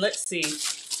 And let's see.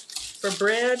 For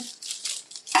bread,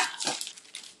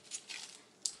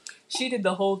 she did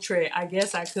the whole tray. I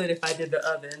guess I could if I did the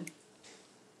oven.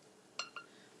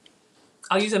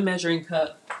 I'll use a measuring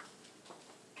cup.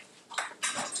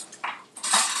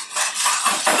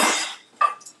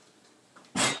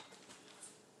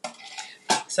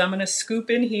 So I'm going to scoop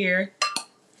in here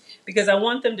because I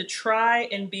want them to try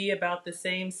and be about the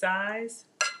same size.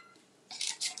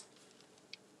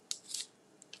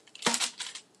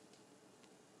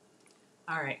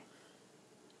 All right.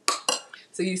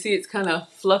 So you see it's kind of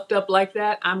fluffed up like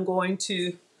that. I'm going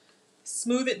to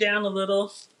smooth it down a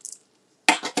little.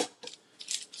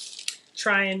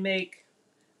 Try and make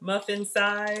muffin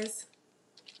size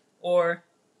or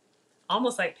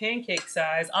almost like pancake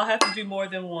size. I'll have to do more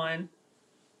than one.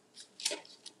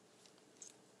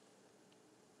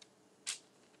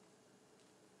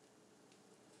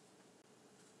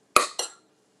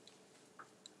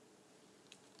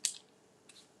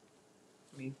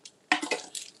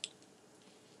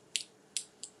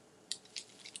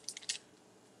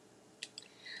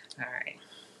 All right.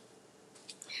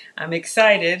 I'm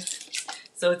excited.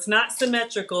 So it's not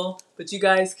symmetrical, but you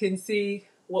guys can see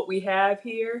what we have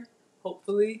here,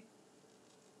 hopefully.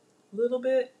 A little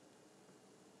bit.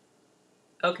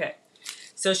 Okay.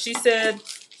 So she said,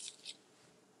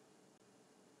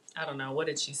 I don't know, what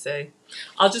did she say?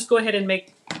 I'll just go ahead and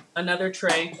make another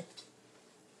tray.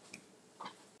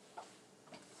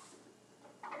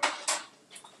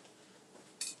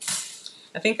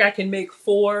 I think I can make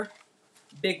 4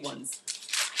 big ones.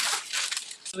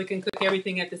 So we can cook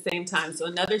everything at the same time. So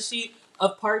another sheet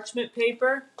of parchment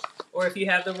paper. or if you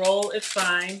have the roll, it's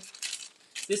fine.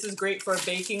 This is great for a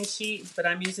baking sheet, but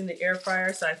I'm using the air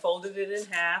fryer, so I folded it in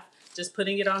half, just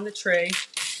putting it on the tray.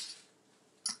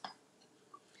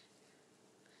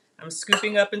 I'm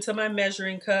scooping up into my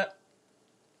measuring cup.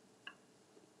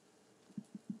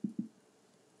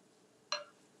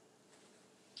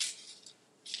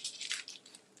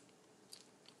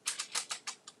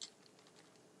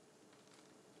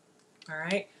 All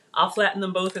right, I'll flatten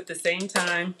them both at the same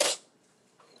time.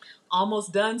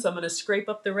 Almost done, so I'm going to scrape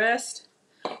up the rest.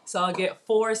 So I'll get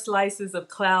 4 slices of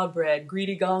cloud bread.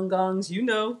 Greedy gong gongs, you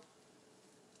know.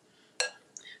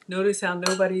 Notice how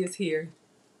nobody is here.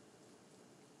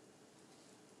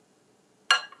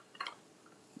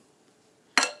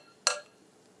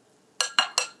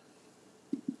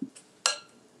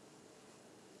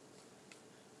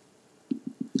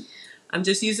 I'm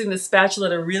just using the spatula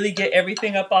to really get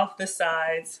everything up off the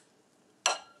sides.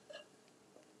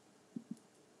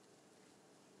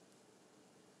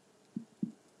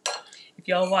 If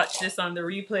y'all watch this on the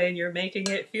replay and you're making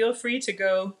it, feel free to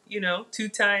go, 2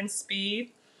 times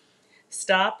speed.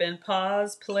 Stop and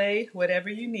pause, play, whatever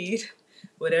you need,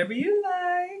 whatever you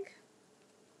like.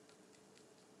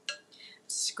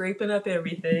 Scraping up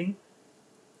everything.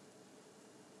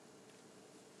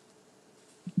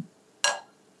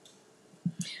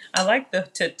 I like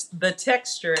the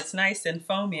texture. It's nice and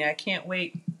foamy. I can't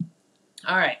wait.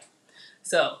 All right,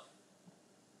 so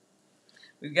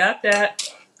we've got that.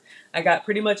 I got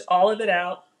pretty much all of it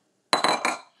out.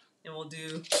 And we'll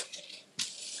do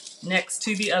next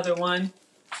to the other one.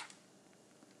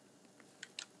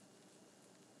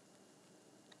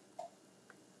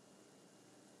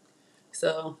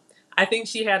 So I think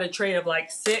she had a tray of like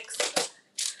 6.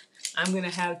 I'm gonna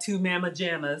have 2 Mama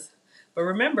Jammas. But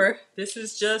remember, this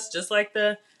is just like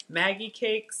the Maggie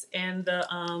cakes and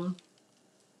the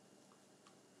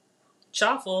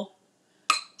chaffle,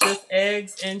 just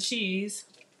eggs and cheese.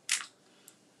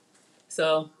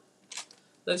 So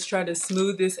let's try to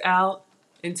smooth this out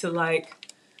into like,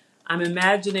 I'm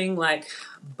imagining like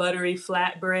buttery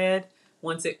flatbread.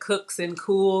 Once it cooks and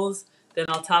cools, then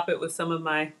I'll top it with some of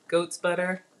my goat's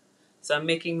butter. So I'm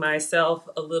making myself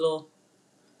a little,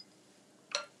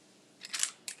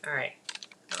 all right,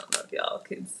 I don't know if y'all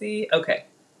can see. Okay,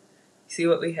 see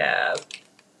what we have.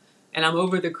 And I'm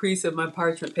over the crease of my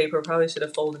parchment paper. Probably should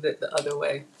have folded it the other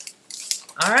way.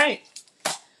 All right,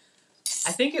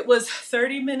 I think it was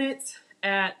 30 minutes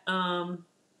at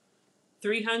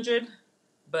 300,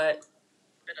 but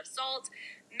bit of salt.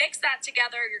 Mix that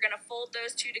together. You're going to fold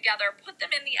those 2 together. Put them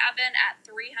in the oven at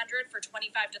 300 for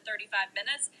 25 to 35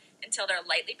 minutes until they're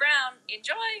lightly brown.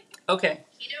 Enjoy. Okay.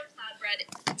 Keto cloud bread.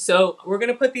 So we're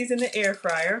going to put these in the air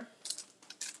fryer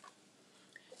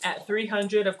at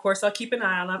 300. Of course, I'll keep an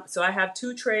eye on them. So I have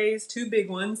 2 trays, 2 big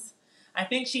ones. I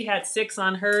think she had 6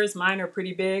 on hers. Mine are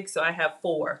pretty big, so I have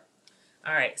 4.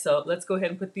 All right, so let's go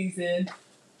ahead and put these in.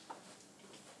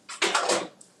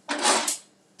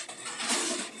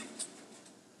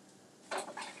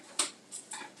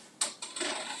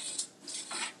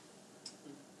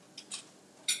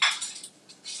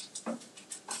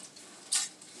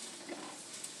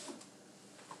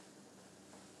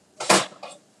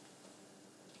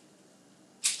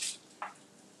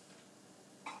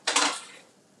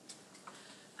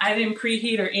 I didn't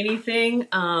preheat or anything.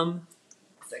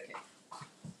 Second.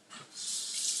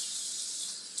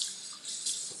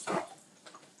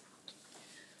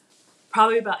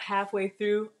 Probably about halfway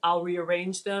through, I'll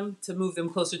rearrange them to move them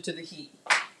closer to the heat.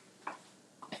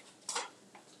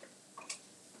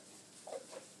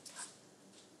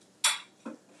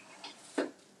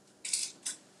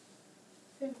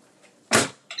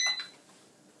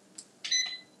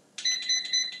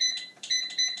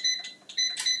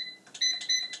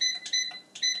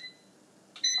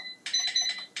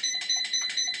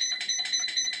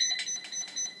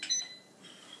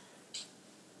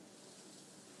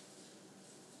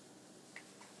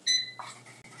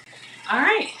 All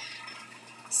right,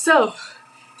 so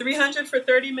 300 for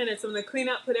 30 minutes. I'm gonna clean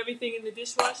up, put everything in the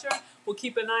dishwasher. We'll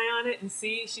keep an eye on it and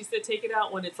see. She said take it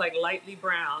out when it's like lightly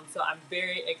brown. So I'm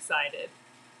very excited.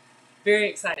 Very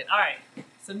excited. All right,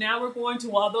 so now we're going to,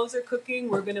 while those are cooking,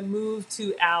 we're gonna move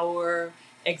to our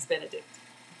Eggs Benedict.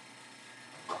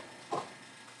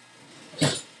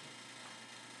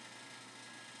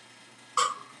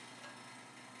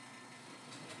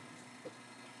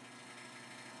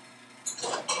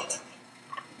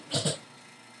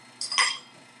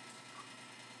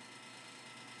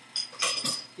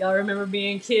 Y'all remember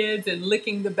being kids and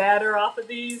licking the batter off of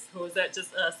these? Or was that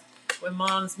just us when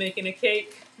mom's making a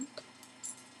cake?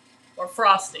 Or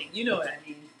frosting, you know what I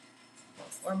mean.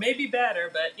 Or maybe batter,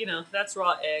 but you know, that's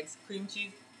raw eggs. Cream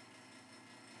cheese.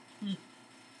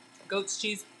 Goat's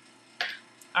cheese.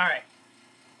 All right.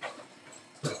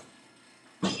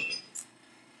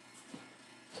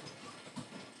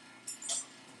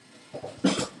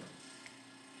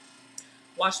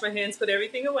 Wash my hands, put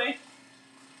everything away.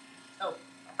 Oh,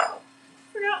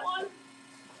 forgot one.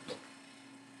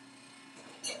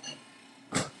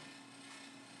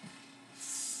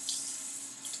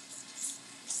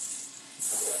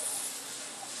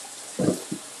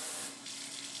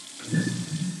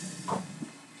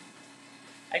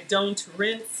 I don't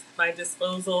rinse my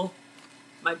disposal.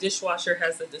 My dishwasher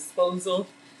has a disposal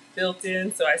built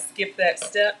in, so I skip that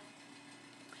step.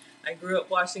 I grew up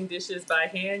washing dishes by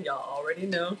hand, y'all already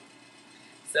know.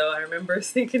 So I remember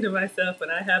thinking to myself,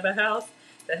 when I have a house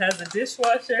that has a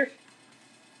dishwasher,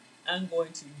 I'm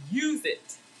going to use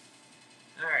it.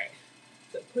 All right,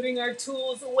 so putting our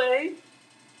tools away.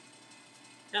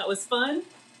 That was fun.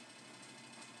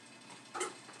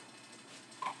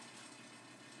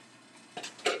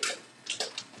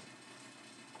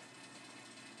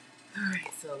 All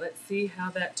right, so let's see how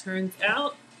that turns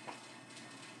out.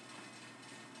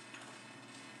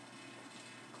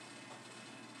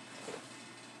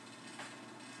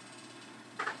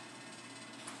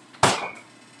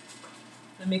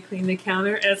 Let me clean the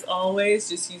counter as always,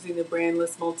 just using the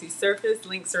Brandless multi-surface.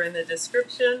 Links are in the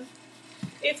description.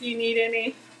 If you need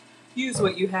any, use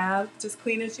what you have. Just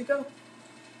clean as you go.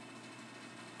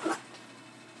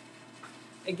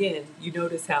 Again, you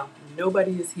notice how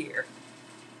nobody is here.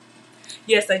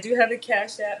 Yes, I do have a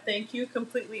Cash App. Thank you.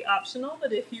 Completely optional,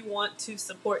 but if you want to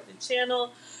support the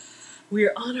channel,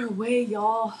 we're on our way,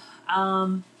 y'all.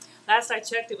 Last I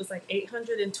checked, it was like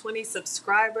 820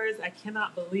 subscribers. I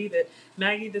cannot believe it.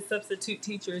 Maggie, the substitute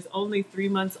teacher, is only 3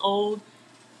 months old.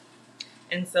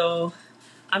 And so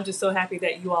I'm just so happy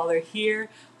that you all are here.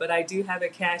 But I do have a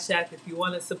Cash App. If you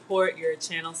want to support, you're a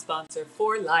channel sponsor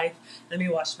for life. Let me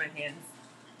wash my hands.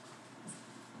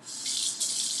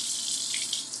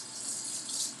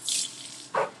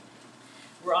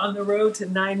 We're on the road to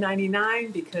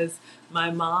 $9.99 because my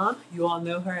mom, you all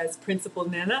know her as Principal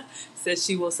Nana, says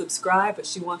she will subscribe, but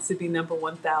she wants to be number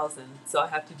 1,000. So I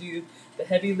have to do the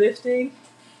heavy lifting,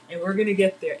 and we're going to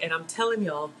get there. And I'm telling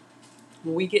y'all,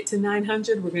 when we get to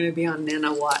 900, we're going to be on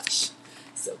Nana Watch.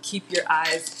 So keep your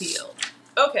eyes peeled.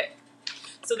 Okay,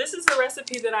 so this is the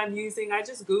recipe that I'm using. I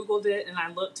just Googled it, and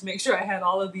I looked to make sure I had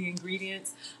all of the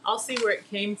ingredients. I'll see where it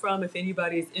came from if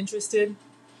anybody's interested.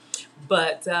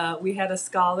 But we had a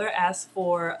scholar ask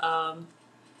for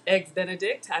eggs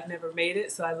Benedict. I've never made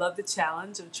it, so I love the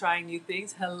challenge of trying new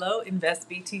things. Hello, Invest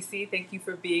BTC. Thank you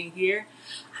for being here.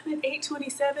 I'm at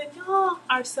 827. Y'all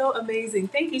are so amazing.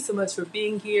 Thank you so much for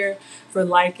being here, for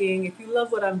liking. If you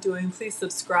love what I'm doing, please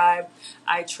subscribe.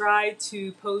 I try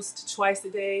to post twice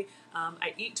a day.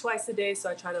 I eat twice a day,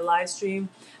 so I try to live stream.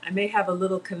 I may have a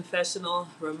little confessional.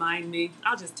 Remind me.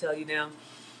 I'll just tell you now.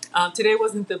 Today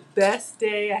wasn't the best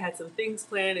day. I had some things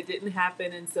planned. It didn't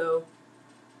happen. And so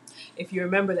if you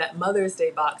remember that Mother's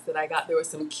Day box that I got, there was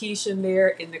some quiche in there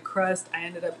in the crust. I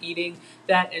ended up eating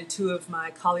that and 2 of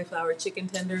my cauliflower chicken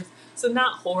tenders. So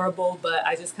not horrible, but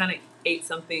I just kind of ate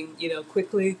something,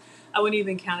 quickly. I wouldn't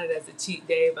even count it as a cheat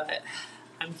day, but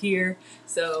I'm here.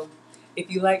 So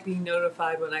if you like being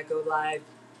notified when I go live,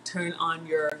 turn on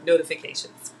your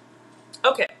notifications.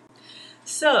 Okay,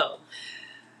 so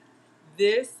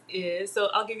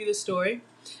I'll give you the story.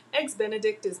 Eggs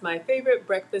Benedict is my favorite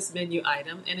breakfast menu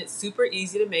item, and it's super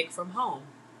easy to make from home.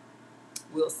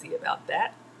 We'll see about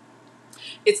that.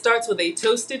 It starts with a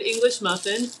toasted English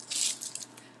muffin,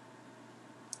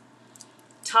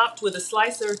 topped with a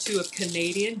slice or 2 of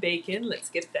Canadian bacon. Let's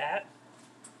get that.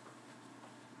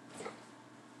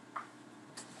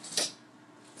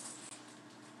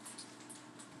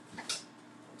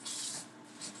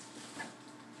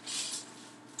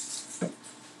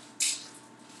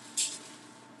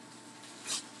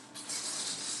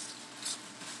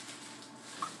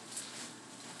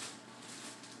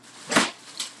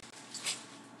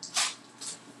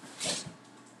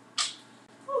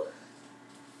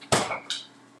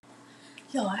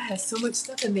 Yo, I had so much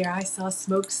stuff in there. I saw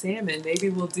smoked salmon. Maybe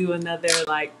we'll do another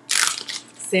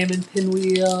salmon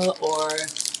pinwheel or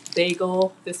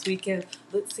bagel this weekend.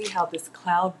 Let's see how this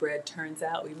cloud bread turns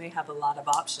out. We may have a lot of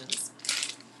options.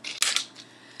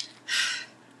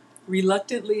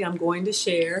 Reluctantly, I'm going to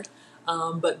share,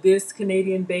 but this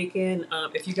Canadian bacon,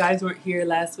 if you guys weren't here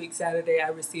last week, Saturday, I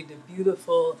received a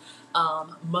beautiful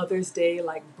Mother's Day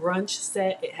brunch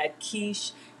set. It had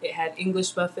quiche, it had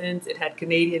English muffins, it had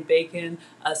Canadian bacon,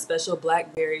 a special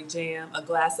blackberry jam, a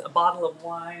bottle of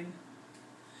wine,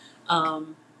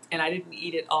 and I didn't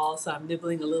eat it all, so I'm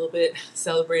nibbling a little bit,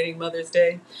 celebrating Mother's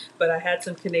Day. But I had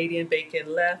some Canadian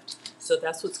bacon left, so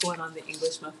that's what's going on the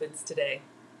English muffins today.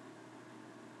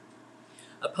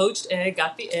 A poached egg,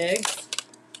 got the eggs,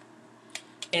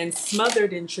 and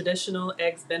smothered in traditional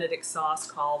eggs Benedict sauce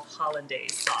called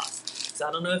hollandaise sauce. So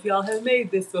I don't know if y'all have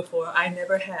made this before. I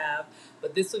never have,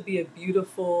 but this would be a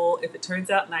beautiful, if it turns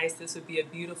out nice, this would be a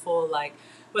beautiful, like,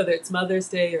 whether it's Mother's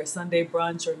Day or Sunday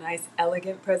brunch or nice,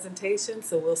 elegant presentation.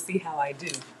 So we'll see how I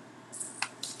do.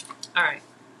 All right,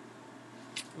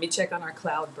 let me check on our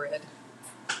cloud bread.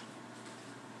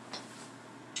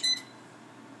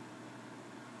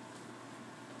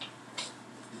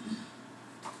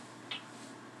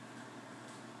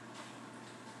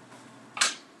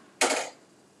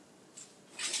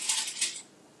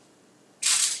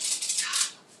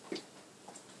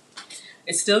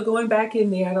 It's still going back in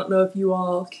there. I don't know if you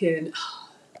all can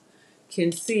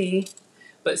see,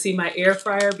 but see my air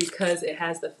fryer, because it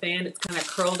has the fan, it's kind of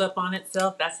curled up on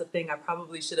itself. That's the thing. I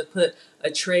probably should have put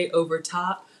a tray over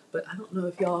top, but I don't know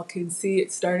if y'all can see.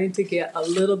 It's starting to get a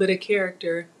little bit of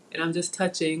character, and I'm just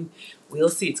touching. We'll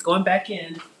see. It's going back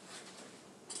in.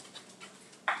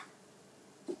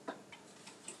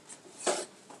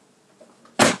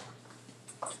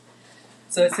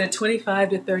 So it said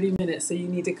 25 to 30 minutes, so you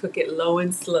need to cook it low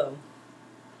and slow.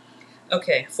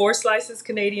 Okay, 4 slices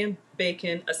Canadian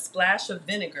bacon, a splash of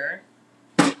vinegar.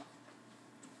 I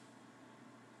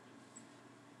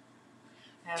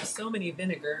have so many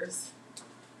vinegars.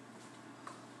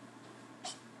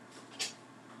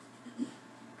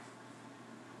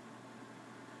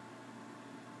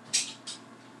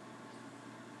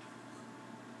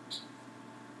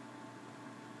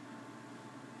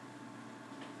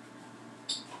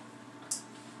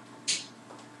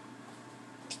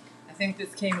 I think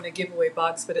this came in a giveaway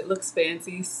box, but it looks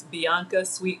fancy. Bianca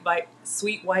sweet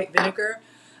white vinegar.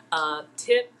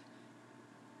 Tip,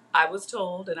 I was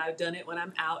told, and I've done it when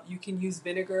I'm out, you can use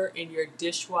vinegar in your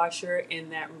dishwasher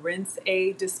in that rinse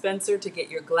aid dispenser to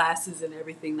get your glasses and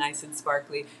everything nice and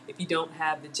sparkly if you don't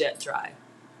have the jet dry.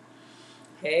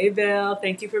 Hey Val,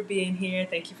 thank you for being here.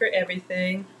 Thank you for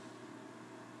everything.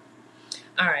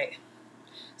 All right,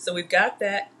 so we've got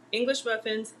that. English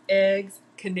muffins, eggs,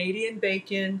 Canadian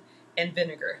bacon, and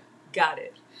vinegar. Got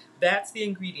it. That's the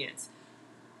ingredients.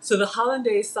 So the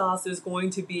hollandaise sauce is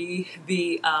going to be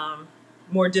the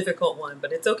more difficult one,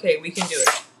 but it's okay. We can do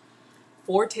it.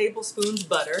 4 tablespoons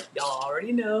butter. Y'all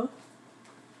already know.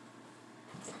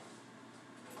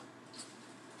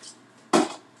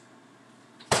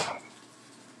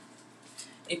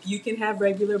 If you can have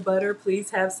regular butter,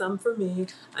 please have some for me.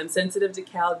 I'm sensitive to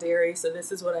cow dairy, so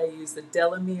this is what I use. The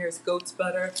Delamere's goat's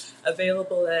butter,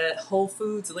 available at Whole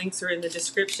Foods. Links are in the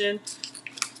description.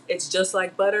 It's just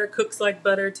like butter, cooks like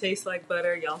butter, tastes like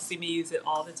butter. Y'all see me use it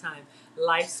all the time.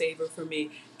 Lifesaver for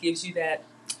me. Gives you that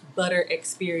butter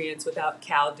experience without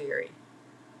cow dairy.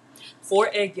 4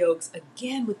 egg yolks.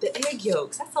 Again with the egg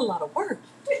yolks. That's a lot of work.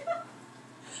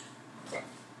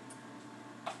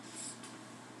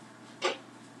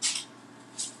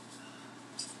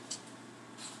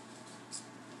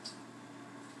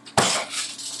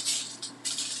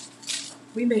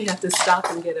 We may have to stop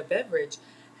and get a beverage.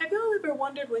 Have y'all ever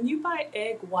wondered, when you buy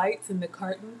egg whites in the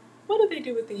carton, what do they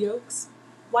do with the yolks?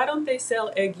 Why don't they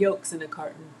sell egg yolks in a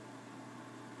carton?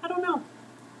 I don't know.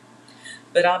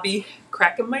 But I'll be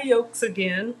cracking my yolks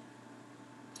again.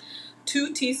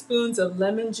 2 teaspoons of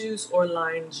lemon juice or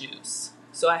lime juice.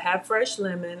 So I have fresh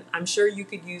lemon. I'm sure you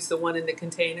could use the one in the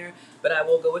container, but I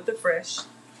will go with the fresh.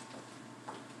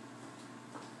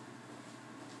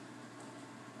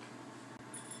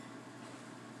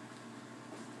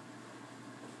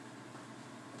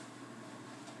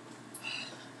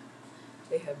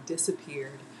 They have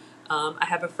disappeared. I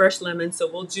have a fresh lemon, so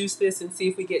we'll juice this and see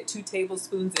if we get 2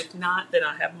 tablespoons. If not, then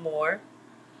I'll have more.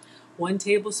 1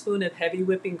 tablespoon of heavy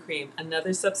whipping cream,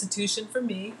 another substitution for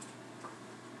me.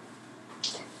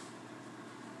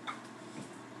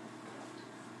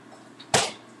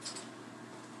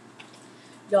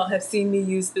 Y'all have seen me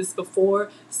use this before.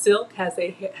 Silk has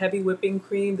a heavy whipping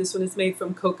cream. This one is made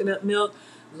from coconut milk.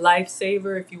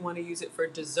 Lifesaver if you want to use it for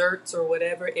desserts or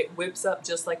whatever. It whips up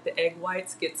just like the egg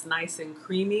whites, gets nice and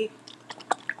creamy.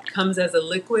 Comes as a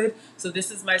liquid. So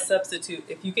this is my substitute.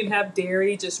 If you can have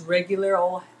dairy, just regular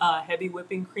old heavy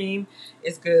whipping cream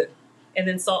is good. And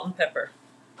then salt and pepper.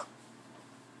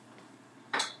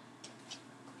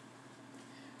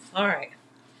 All right.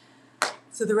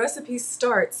 So the recipe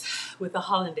starts with the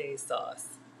hollandaise sauce.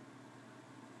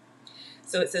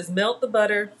 So it says melt the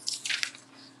butter.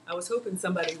 I was hoping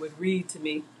somebody would read to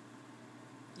me.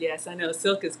 Yes, I know,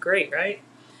 Silk is great, right?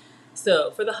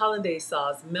 So for the hollandaise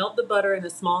sauce, melt the butter in a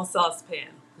small saucepan.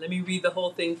 Let me read the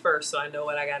whole thing first so I know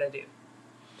what I gotta do.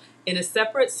 In a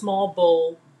separate small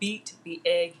bowl, beat the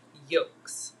egg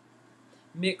yolks.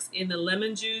 Mix in the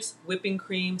lemon juice, whipping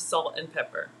cream, salt, and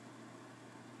pepper.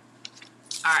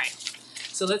 All right,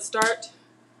 so let's start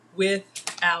with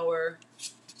our,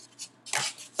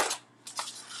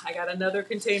 I got another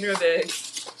container of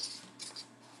eggs.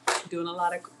 Doing a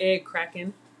lot of egg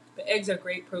cracking. The eggs are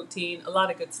great protein, a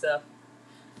lot of good stuff.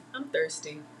 I'm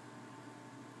thirsty.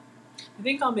 I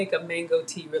think I'll make a mango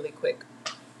tea really quick.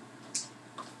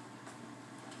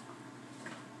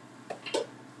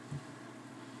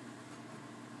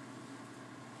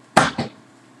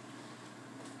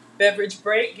 Beverage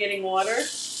break, getting water.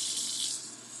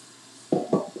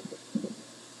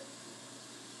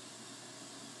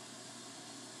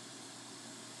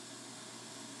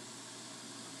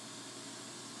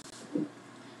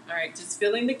 All right, just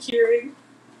filling the Keurig.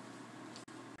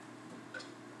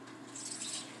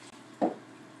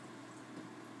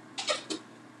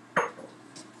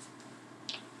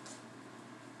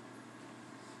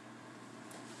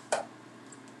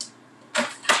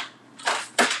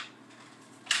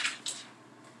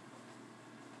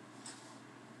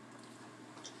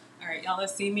 All right, y'all have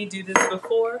seen me do this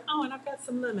before. Oh, and I've got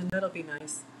some lemon, that'll be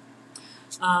nice.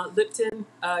 Lipton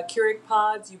Keurig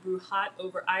pods, you brew hot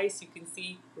over ice. You can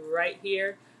see right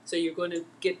here. So you're going to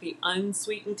get the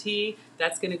unsweetened tea.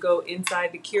 That's going to go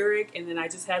inside the Keurig. And then I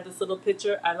just had this little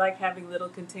pitcher. I like having little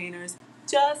containers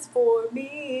just for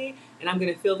me. And I'm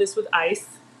going to fill this with ice.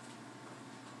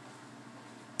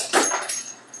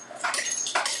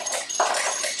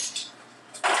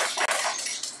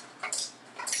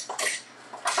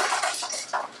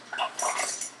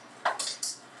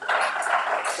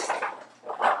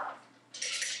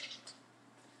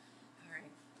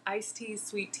 Iced teas,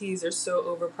 sweet teas are so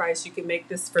overpriced. You can make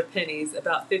this for pennies,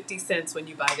 about 50 cents when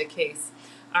you buy the case.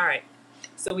 All right,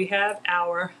 so we have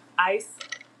our ice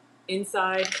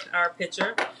inside our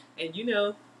pitcher. And you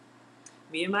know,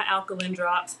 me and my alkaline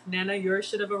drops. Nana, yours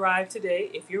should have arrived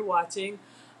today if you're watching.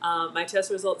 My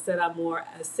test results said I'm more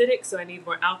acidic, so I need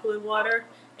more alkaline water.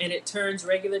 And it turns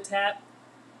regular tap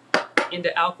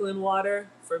into alkaline water.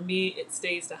 For me, it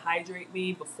stays to hydrate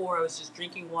me. Before, I was just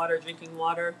drinking water,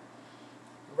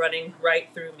 running right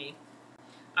through me.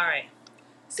 All right,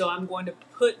 so I'm going to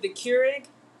put the Keurig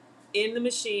in the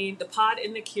machine, the pod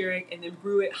in the Keurig, and then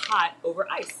brew it hot over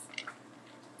ice.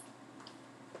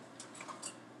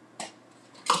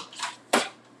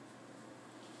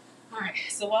 All right,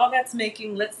 so while that's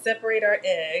making, let's separate our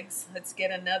eggs. Let's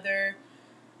get another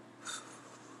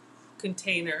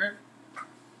container.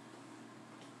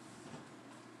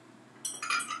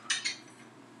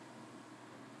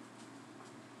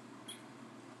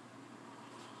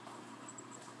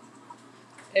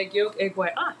 Egg yolk, egg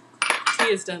white. Tea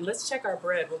is done. Let's check our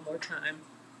bread one more time.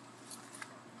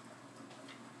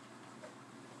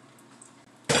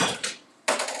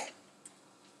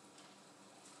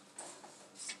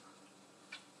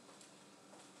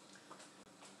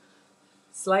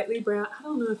 Slightly brown. I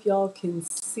don't know if y'all can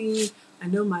see. I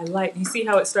know my light. You see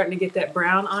how it's starting to get that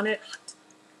brown on it?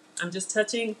 I'm just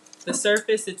touching the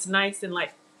surface. It's nice and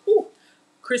like, ooh,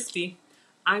 crispy.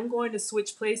 I'm going to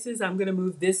switch places. I'm going to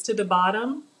move this to the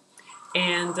bottom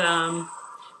and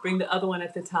bring the other one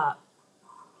at the top.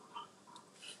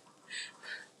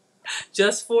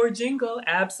 Just for jingle,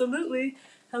 absolutely.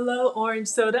 Hello, orange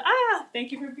soda.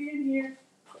 Thank you for being here.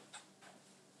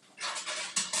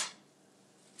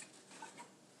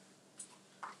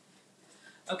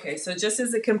 Okay, so just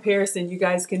as a comparison, you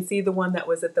guys can see the one that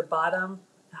was at the bottom.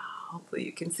 Hopefully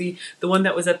you can see the one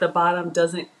that was at the bottom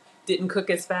didn't cook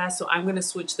as fast, so I'm going to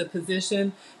switch the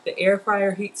position. The air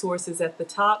fryer heat source is at the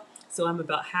top, so I'm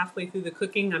about halfway through the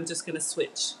cooking. I'm just going to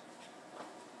switch.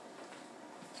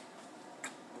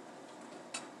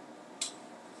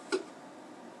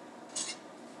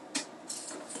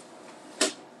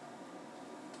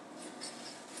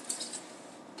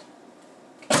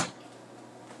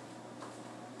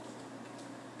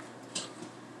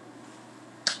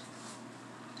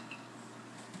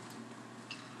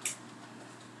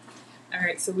 All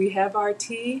right, so we have our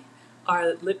tea,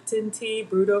 our Lipton tea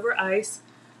brewed over ice.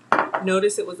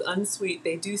 Notice it was unsweet.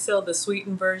 They do sell the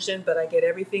sweetened version, but I get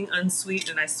everything unsweet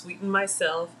and I sweeten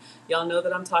myself. Y'all know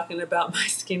that I'm talking about my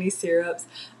skinny syrups.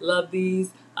 Love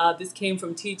these. This came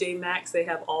from TJ Maxx. They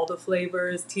have all the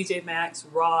flavors. TJ Maxx,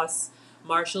 Ross,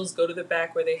 Marshalls. Go to the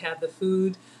back where they have the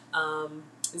food.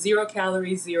 0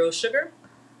 calories, 0 sugar.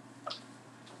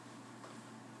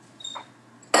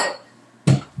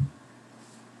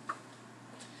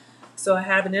 So I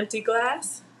have an empty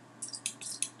glass.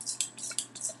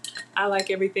 I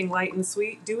like everything light and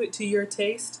sweet. Do it to your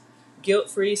taste,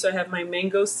 guilt-free. So I have my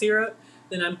mango syrup.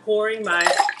 Then I'm pouring my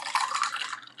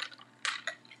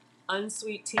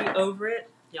unsweet tea over it.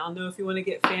 Y'all know if you want to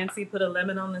get fancy, put a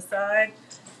lemon on the side.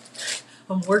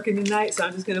 I'm working tonight, so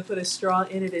I'm just going to put a straw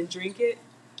in it and drink it.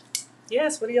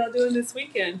 Yes, what are y'all doing this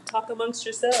weekend? Talk amongst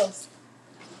yourselves.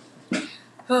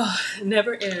 Oh, it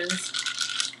never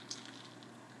ends.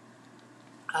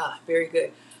 Ah, very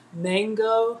good.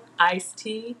 Mango iced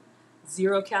tea,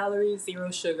 0 calories, 0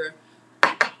 sugar.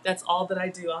 That's all that I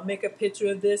do. I'll make a picture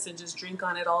of this and just drink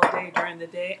on it all day during the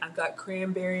day. I've got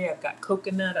cranberry, I've got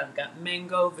coconut, I've got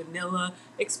mango, vanilla.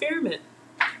 Experiment.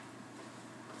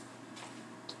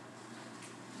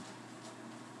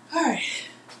 All right.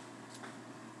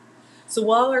 So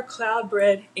while our cloud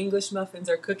bread English muffins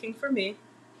are cooking for me,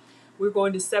 we're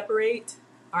going to separate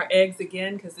our eggs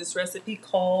again because this recipe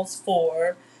calls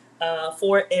for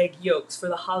 4 egg yolks for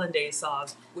the hollandaise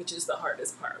sauce, which is the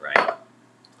hardest part, right?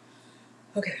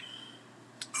 Okay,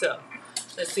 so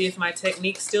let's see if my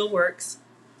technique still works.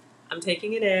 I'm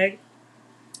taking an egg,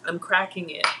 I'm cracking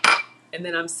it, and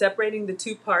then I'm separating the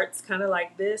 2 parts kind of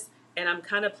like this, and I'm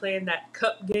kind of playing that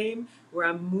cup game where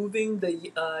I'm moving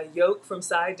the yolk from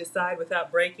side to side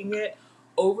without breaking it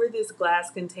over this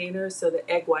glass container so the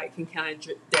egg white can kind of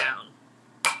drip down.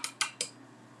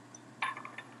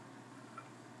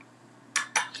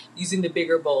 Using the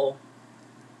bigger bowl.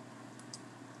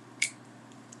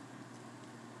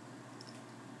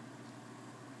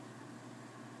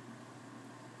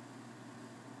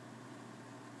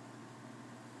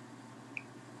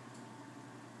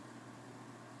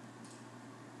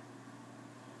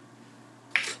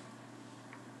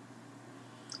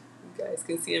 You guys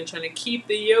can see I'm trying to keep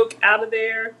the yolk out of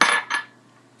there.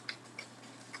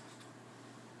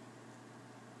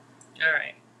 All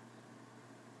right.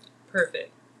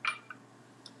 Perfect.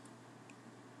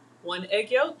 1 egg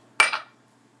yolk. I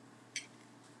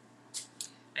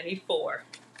need 4.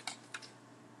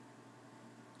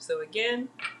 So again,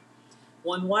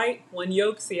 1 white, 1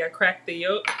 yolk. See, I cracked the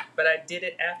yolk, but I did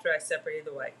it after I separated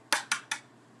the white.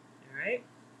 All right.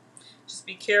 Just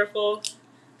be careful.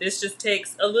 This just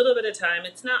takes a little bit of time.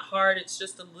 It's not hard. It's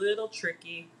just a little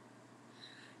tricky.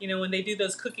 You know, when they do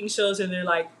those cooking shows and they're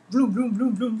like, vroom, vroom,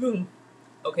 vroom, vroom, vroom.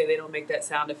 Okay, they don't make that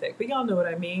sound effect, but y'all know what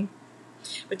I mean.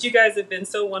 But you guys have been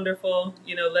so wonderful,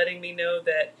 you know, letting me know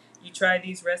that you try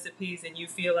these recipes and you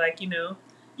feel like, you know,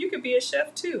 you could be a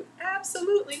chef too.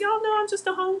 Absolutely. Y'all know I'm just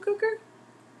a home cooker.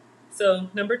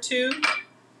 So number 2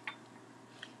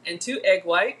 and 2 egg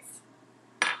whites.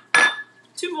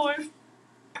 2 more.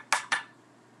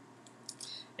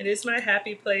 It is my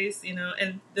happy place, you know,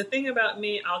 and the thing about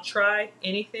me, I'll try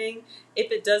anything.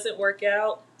 If it doesn't work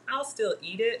out, I'll still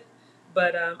eat it.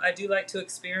 But I do like to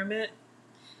experiment.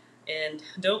 And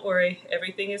don't worry,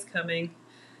 everything is coming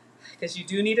because you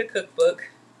do need a cookbook.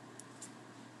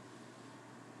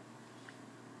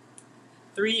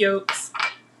 3 yolks.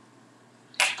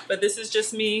 But this is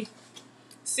just me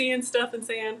seeing stuff and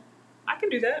saying, I can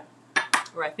do that.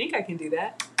 Or I think I can do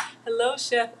that. Hello,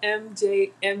 Chef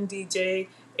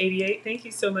MDJ88. Thank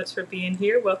you so much for being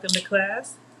here. Welcome to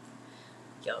class.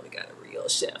 Y'all, we got a real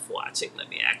chef watching. Let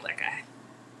me act like I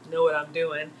know what I'm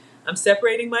doing. I'm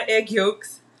separating my egg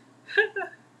yolks.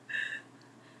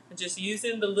 I'm just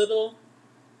using the little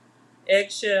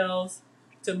egg shells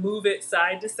to move it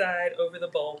side to side over the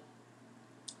bowl.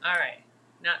 All right,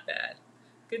 not bad.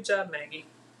 Good job, Maggie.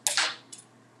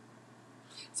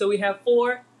 So we have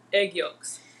 4 egg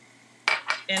yolks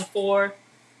and 4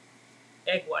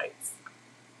 egg whites.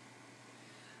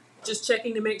 Just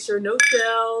checking to make sure no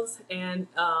cells and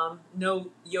no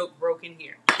yolk broken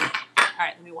here. All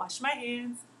right, let me wash my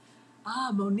hands.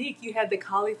 Ah, Monique, you had the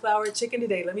cauliflower chicken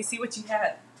today. Let me see what you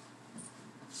had.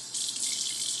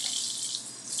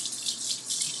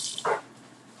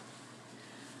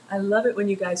 I love it when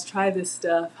you guys try this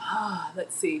stuff.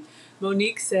 Let's see.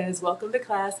 Monique says, welcome to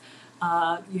class.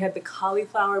 You had the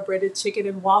cauliflower breaded chicken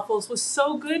and waffles. Was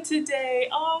so good today.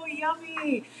 Oh,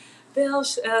 yummy. Bill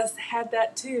had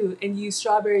that too and used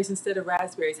strawberries instead of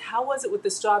raspberries. How was it with the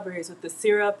strawberries, with the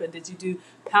syrup, and did you do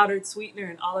powdered sweetener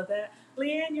and all of that?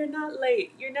 Leanne, you're not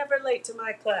late. You're never late to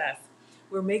my class.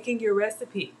 We're making your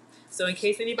recipe. So in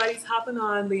case anybody's hopping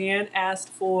on, Leanne asked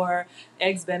for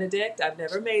eggs Benedict. I've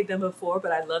never made them before,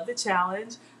 but I love the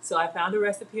challenge. So I found a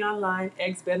recipe online,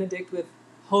 eggs Benedict with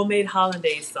homemade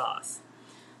hollandaise sauce.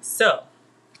 So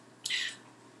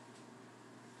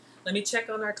let me check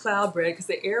on our cloud bread because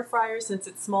the air fryer, since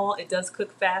it's small, it does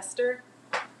cook faster.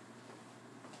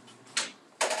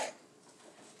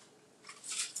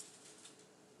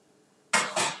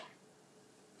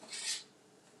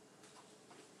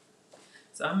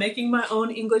 So I'm making my own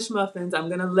English muffins. I'm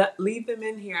gonna leave them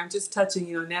in here. I'm just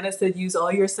touching, Nana said use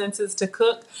all your senses to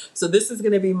cook. So this is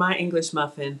gonna be my English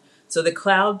muffin. So the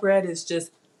cloud bread is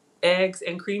just eggs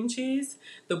and cream cheese.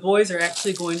 The boys are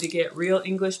actually going to get real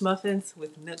English muffins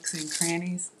with nooks and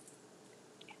crannies.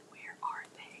 And where are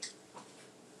they?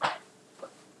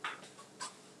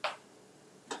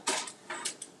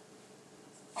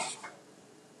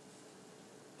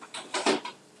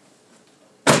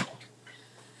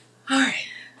 All right,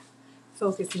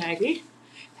 focus, Maggie.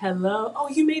 Hello. Oh,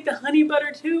 you made the honey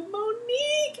butter too,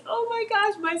 Monique. Oh my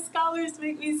gosh, my scholars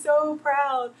make me so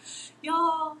proud.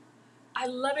 Y'all, I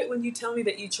love it when you tell me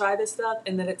that you try this stuff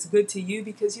and that it's good to you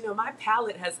because, my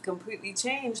palate has completely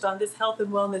changed on this health and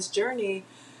wellness journey.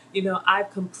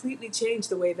 I've completely changed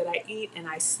the way that I eat and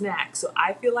I snack. So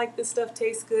I feel like this stuff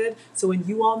tastes good. So when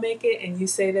you all make it and you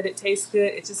say that it tastes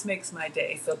good, it just makes my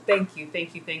day. So thank you,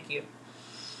 thank you, thank you.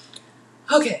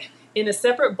 Okay, in a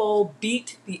separate bowl,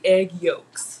 beat the egg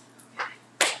yolks.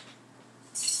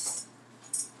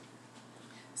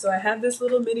 So I have this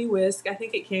little mini whisk. I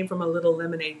think it came from a little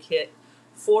lemonade kit.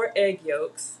 4 egg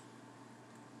yolks.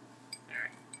 All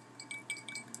right.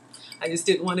 I just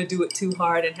didn't want to do it too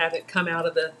hard and have it come out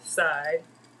of the side.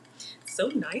 So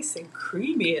nice and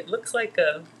creamy. It looks like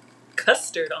a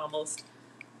custard almost.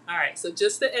 All right, so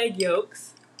just the egg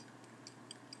yolks.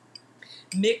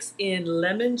 Mix in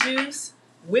lemon juice,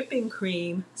 whipping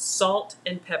cream, salt,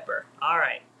 and pepper. All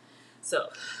right, so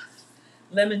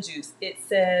lemon juice. It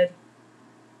said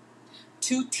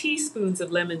 2 teaspoons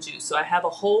of lemon juice. So I have a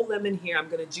whole lemon here. I'm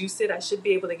going to juice it. I should be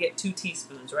able to get 2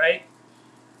 teaspoons, right?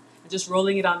 I'm just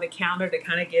rolling it on the counter to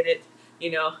kind of get it,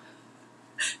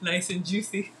 nice and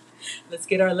juicy. Let's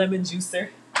get our lemon juicer.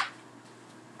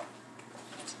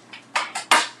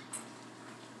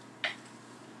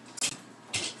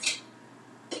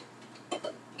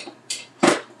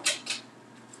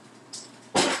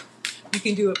 You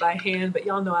can do it by hand, but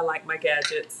y'all know I like my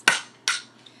gadgets.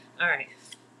 All right.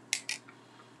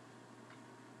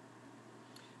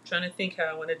 Trying to think how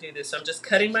I want to do this. So I'm just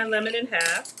cutting my lemon in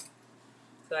half.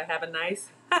 So I have a nice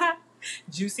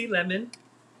juicy lemon.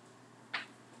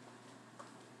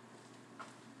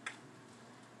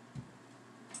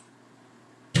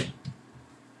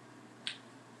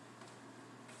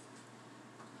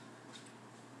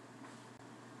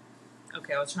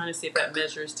 Okay, I was trying to see if that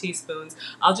measures teaspoons.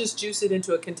 I'll just juice it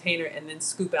into a container and then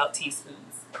scoop out teaspoons.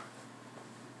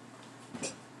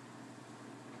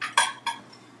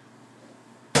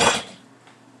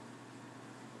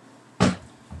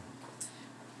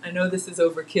 I know this is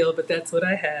overkill, but that's what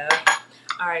I have.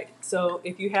 All right, so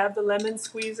if you have the lemon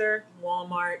squeezer,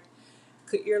 Walmart,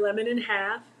 cut your lemon in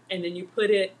half and then you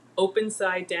put it open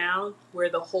side down where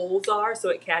the holes are so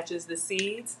it catches the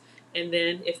seeds. And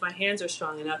then if my hands are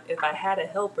strong enough, if I had a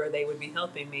helper, they would be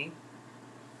helping me.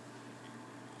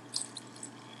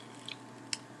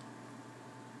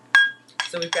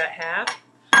 So we've got half.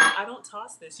 I don't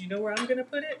toss this. You know where I'm gonna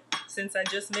put it? Since I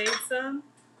just made some.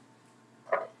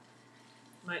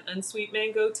 My unsweet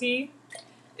mango tea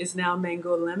is now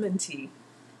mango lemon tea.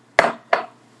 How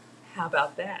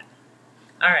about that?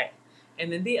 All right,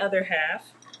 and then the other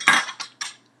half.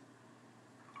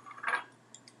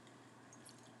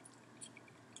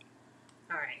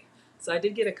 All right, so I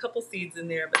did get a couple seeds in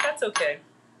there, but that's okay.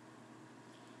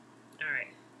 All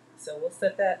right, so we'll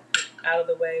set that out of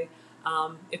the way.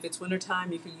 If it's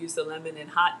wintertime, you can use the lemon in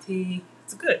hot tea.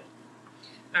 It's good.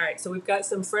 All right, so we've got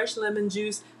some fresh lemon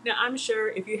juice. Now, I'm sure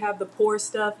if you have the pour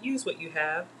stuff, use what you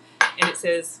have. And it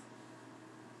says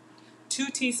 2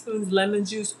 teaspoons lemon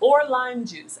juice or lime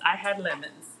juice. I had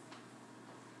lemons.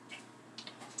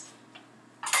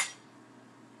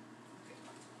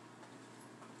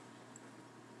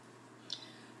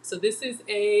 So this is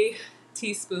a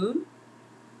teaspoon.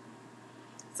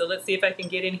 So let's see if I can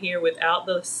get in here without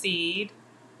the seed.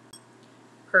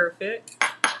 Perfect.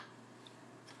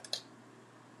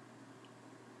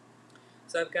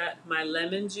 So I've got my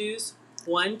lemon juice,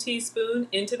 1 teaspoon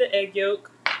into the egg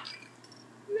yolk.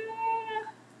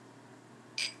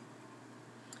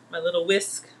 My little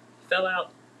whisk fell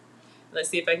out. Let's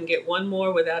see if I can get one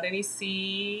more without any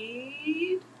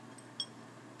seed.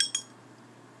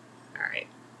 All right.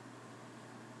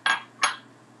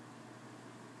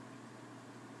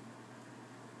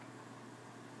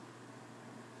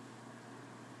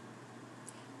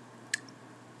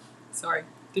 Sorry,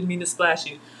 didn't mean to splash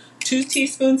you. 2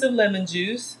 teaspoons of lemon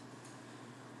juice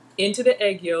into the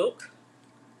egg yolk,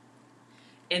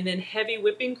 and then heavy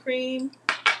whipping cream,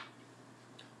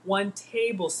 1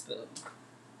 tablespoon.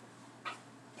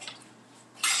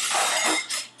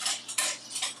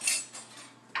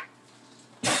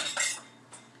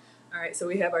 All right, so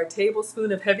we have our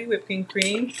tablespoon of heavy whipping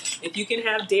cream. If you can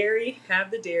have dairy,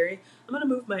 have the dairy. I'm gonna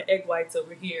move my egg whites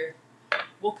over here.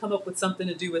 We'll come up with something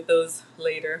to do with those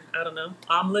later. I don't know,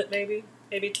 omelet maybe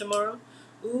tomorrow.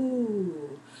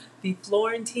 Ooh, the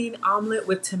Florentine omelet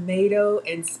with tomato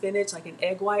and spinach, like an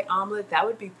egg white omelet. That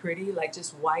would be pretty, like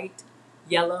just white,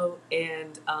 yellow,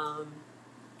 and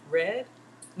red.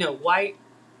 No, white,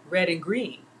 red, and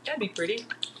green. That'd be pretty.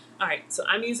 All right, so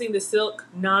I'm using the Silk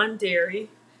non-dairy.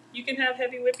 You can have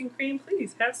heavy whipping cream,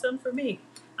 please. Have some for me.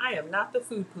 I am not the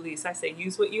food police. I say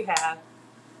use what you have.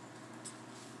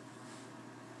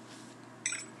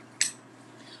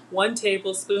 1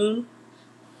 tablespoon.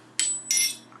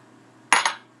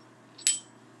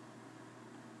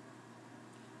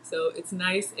 So it's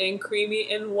nice and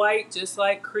creamy and white, just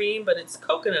like cream, but it's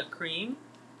coconut cream,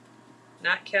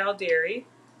 not cow dairy.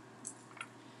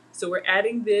 So we're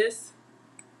adding this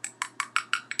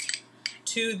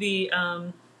to the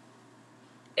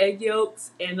egg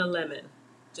yolks and the lemon.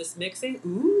 Just mixing.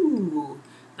 Ooh,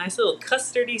 nice little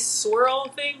custardy swirl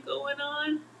thing going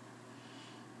on.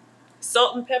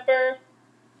 Salt and pepper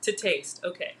to taste.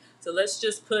 Okay, so let's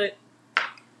just put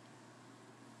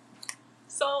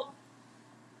salt,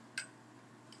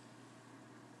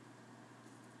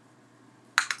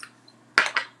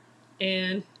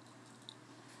 and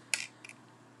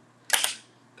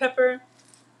pepper.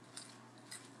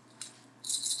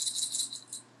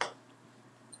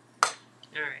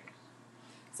 All right,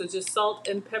 so just salt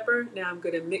and pepper. Now I'm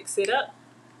going to mix it up,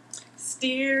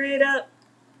 stir it up.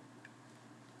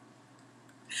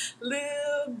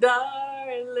 Little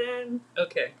darling.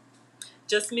 Okay,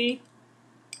 just me.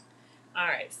 All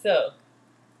right, so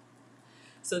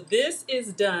this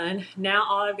is done. Now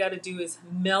all I've got to do is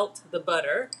melt the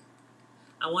butter.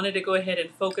 I wanted to go ahead and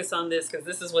focus on this because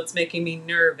this is what's making me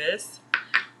nervous.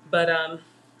 But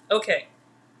okay.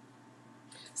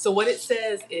 So what it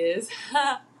says is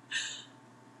add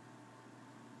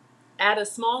a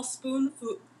small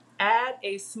spoonful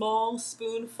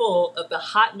of the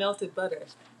hot melted butter.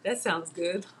 That sounds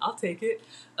good. I'll take it.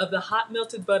 Of the hot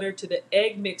melted butter to the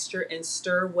egg mixture and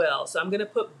stir well. So I'm going to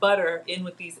put butter in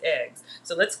with these eggs.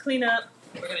 So let's clean up.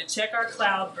 We're going to check our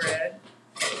cloud bread.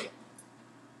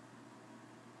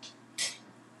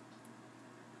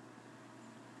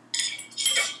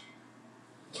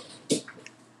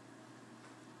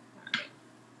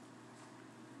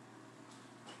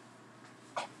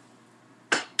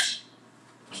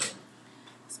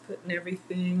 Just putting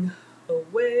everything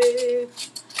away.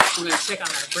 We're going to check on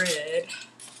our bread.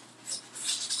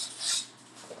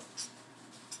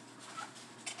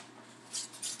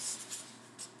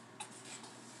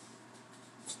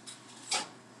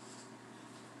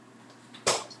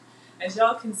 As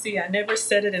y'all can see, I never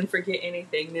set it and forget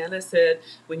anything. Nana said,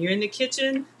 when you're in the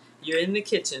kitchen, you're in the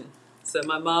kitchen. So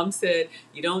my mom said,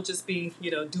 you don't just be,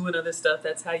 doing other stuff.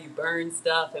 That's how you burn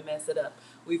stuff and mess it up.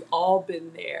 We've all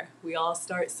been there. We all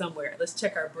start somewhere. Let's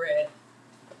check our bread.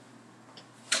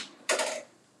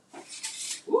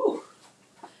 Ooh,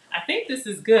 I think this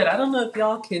is good. I don't know if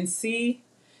y'all can see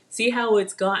how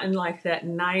it's gotten like that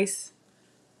nice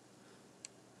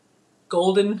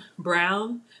golden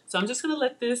brown. So I'm just going to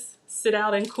let this sit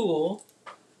out and cool.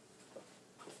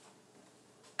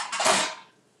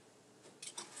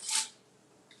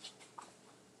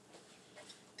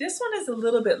 This one is a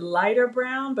little bit lighter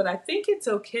brown, but I think it's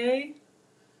okay.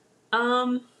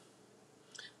 I'll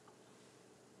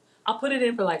put it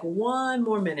in for like 1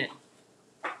 more minute.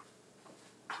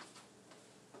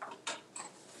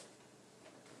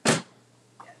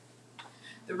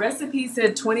 The recipe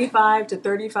said 25 to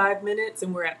 35 minutes,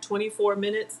 and we're at 24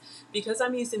 minutes. Because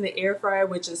I'm using the air fryer,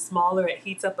 which is smaller, it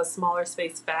heats up a smaller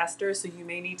space faster, so you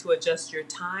may need to adjust your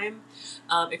time.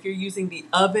 If you're using the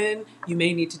oven, you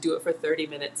may need to do it for 30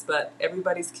 minutes, but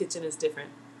everybody's kitchen is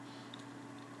different.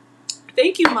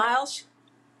 Thank you, Miles.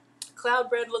 Cloud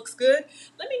bread looks good.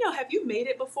 Let me know, have you made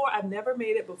it before? I've never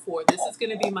made it before. This is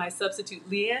going to be my substitute.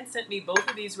 Leanne sent me both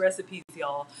of these recipes,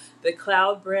 y'all. The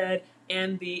cloud bread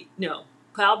and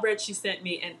cloud bread she sent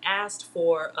me and asked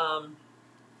for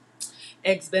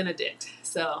eggs Benedict.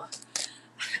 So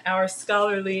our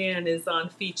scholar Leanne is on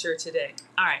feature today.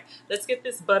 All right, let's get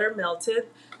this butter melted.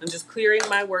 I'm just clearing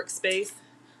my workspace.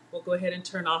 We'll go ahead and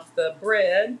turn off the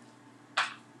bread.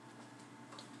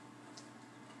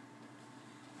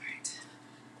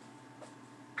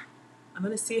 I'm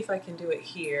going to see if I can do it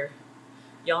here.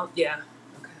 Y'all, yeah.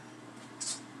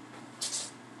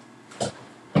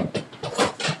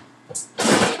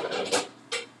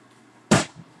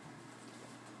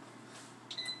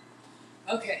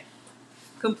 Okay.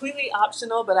 Completely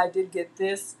optional, but I did get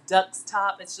this Duck's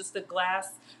top. It's just a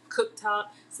glass cooktop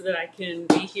so that I can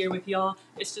be here with y'all.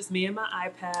 It's just me and my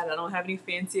iPad. I don't have any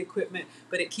fancy equipment,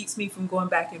 but it keeps me from going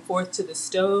back and forth to the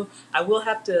stove. I will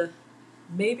have to,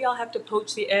 maybe I'll have to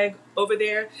poach the egg over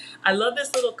there. I love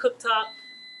this little cooktop.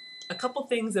 A couple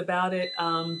things about it.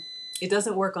 It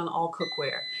doesn't work on all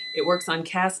cookware. It works on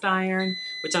cast iron,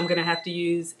 which I'm gonna have to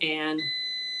use, and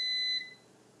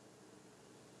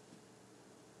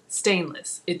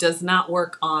stainless. It does not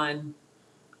work on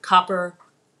copper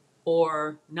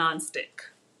or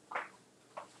nonstick.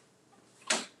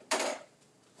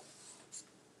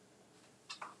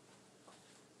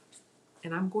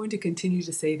 And I'm going to continue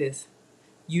to say this.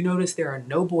 You notice there are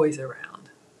no boys around.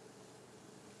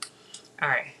 All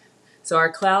right, so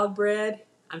our cloud bread,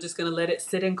 I'm just gonna let it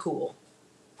sit and cool.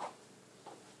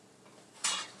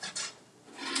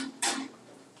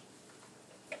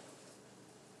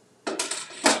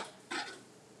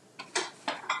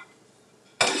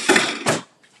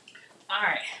 All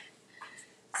right,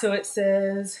 so it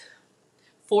says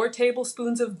 4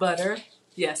 tablespoons of butter.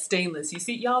 Yes, stainless. You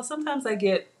see, y'all, sometimes I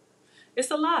get, it's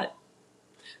a lot,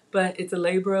 but it's a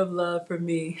labor of love for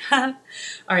me. All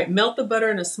right, melt the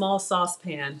butter in a small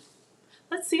saucepan.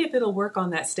 Let's see if it'll work on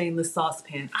that stainless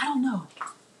saucepan. I don't know.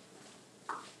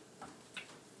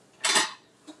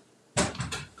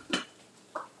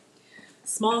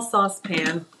 Small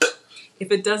saucepan.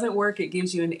 If it doesn't work, it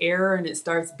gives you an error and it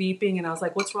starts beeping. And I was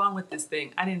like, what's wrong with this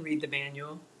thing? I didn't read the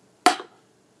manual.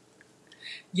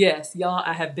 Yes, y'all,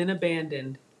 I have been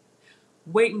abandoned.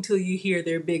 Wait until you hear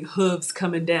their big hooves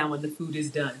coming down when the food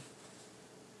is done.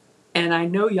 And I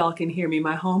know y'all can hear me.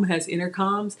 My home has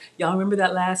intercoms. Y'all remember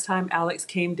that last time Alex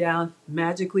came down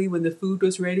magically when the food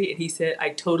was ready and he said, I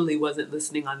totally wasn't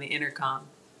listening on the intercom.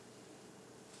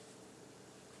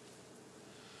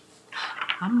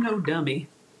 I'm no dummy.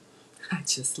 I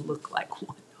just look like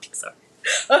one. I'm sorry.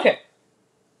 Okay.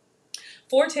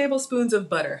 4 tablespoons of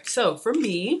butter. So for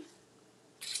me,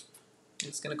 I'm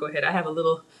just going to go ahead. I have a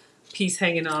little piece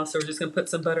hanging off, so we're just going to put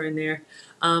some butter in there.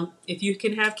 If you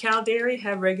can have cow dairy,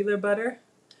 have regular butter.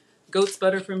 Goat's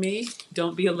butter for me.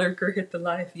 Don't be a lurker, hit the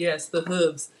life. Yes, the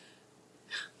hooves.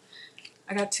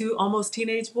 I got 2 almost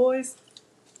teenage boys.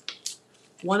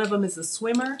 One of them is a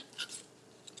swimmer.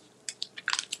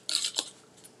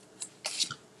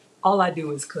 All I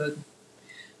do is cook.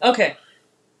 Okay.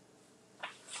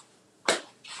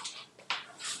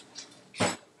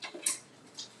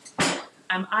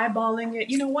 I'm eyeballing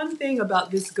it. You know, one thing about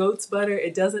this goat's butter,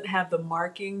 it doesn't have the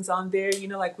markings on there. You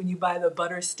know, like when you buy the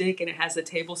butter stick and it has the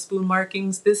tablespoon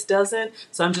markings. This doesn't,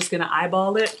 so I'm just going to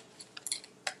eyeball it.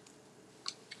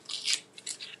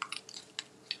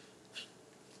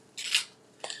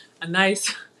 A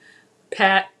nice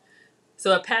pat.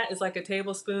 So a pat is like a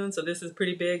tablespoon, so this is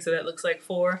pretty big, so that looks like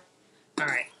 4. All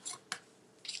right.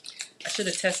 I should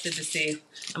have tested to see.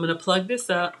 I'm going to plug this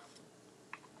up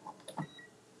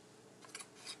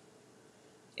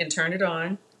and turn it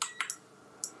on.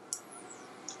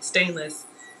 Stainless.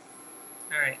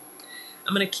 All right.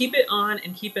 I'm going to keep it on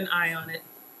and keep an eye on it.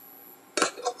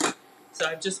 So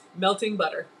I'm just melting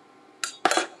butter.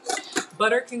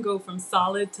 Butter can go from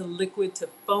solid to liquid to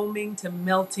foaming to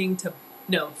melting to,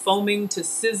 foaming to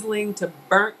sizzling to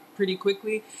burnt pretty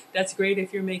quickly. That's great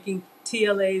if you're making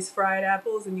TLA's fried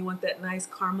apples and you want that nice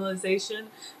caramelization.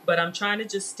 But I'm trying to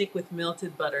just stick with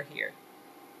melted butter here.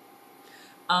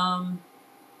 I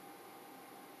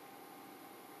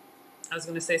was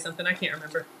going to say something, I can't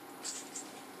remember.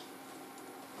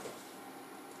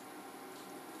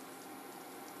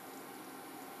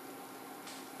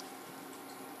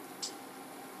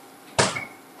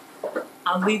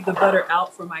 I'll leave the butter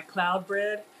out for my cloud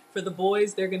bread. For the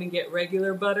boys, they're going to get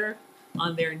regular butter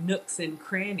on their nooks and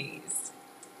crannies.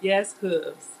 Yes,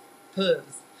 hooves.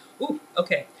 Hooves. Ooh,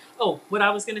 okay. Oh, what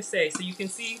I was going to say. So you can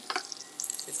see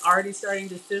it's already starting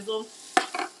to sizzle.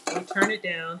 We turn it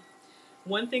down.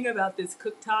 One thing about this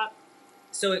cooktop,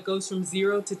 so it goes from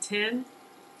 0 to 10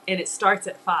 and it starts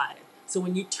at 5. So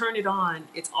when you turn it on,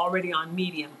 it's already on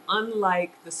medium.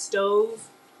 Unlike the stove,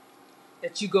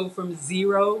 that you go from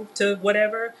 0 to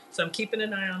whatever. So I'm keeping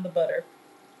an eye on the butter.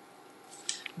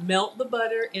 Melt the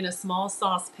butter in a small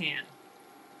saucepan.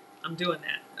 I'm doing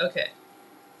that. Okay.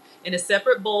 In a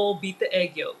separate bowl, beat the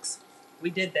egg yolks.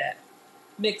 We did that.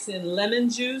 Mix in lemon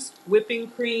juice, whipping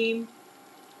cream,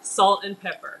 salt, and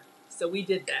pepper. So we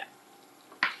did that.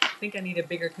 I think I need a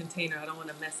bigger container. I don't want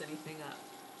to mess anything up.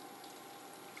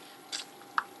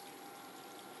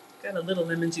 Got a little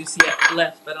lemon juice yet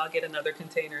left, but I'll get another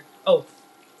container. Oh,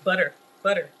 butter.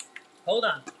 Hold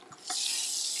on.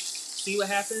 See what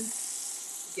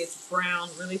happens? It gets brown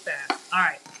really fast. All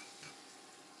right.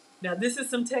 Now this is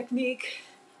some technique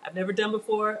I've never done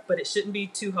before, but it shouldn't be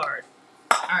too hard.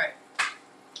 All right.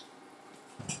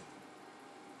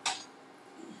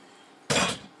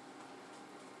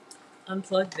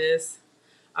 Unplug this.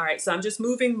 All right, so I'm just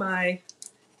moving my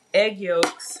egg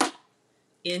yolks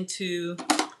into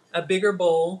a bigger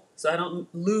bowl so I don't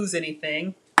lose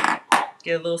anything.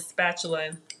 Get a little spatula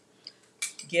and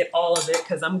get all of it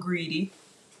because I'm greedy.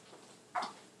 All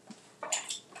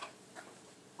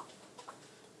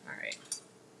right.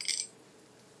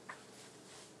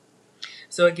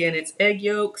 So again, it's egg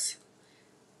yolks,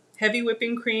 heavy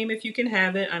whipping cream if you can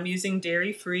have it. I'm using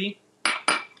dairy-free,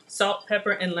 salt,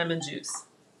 pepper, and lemon juice.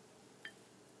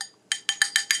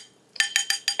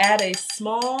 Add a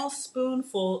small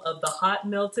spoonful of the hot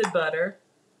melted butter,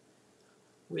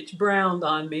 which browned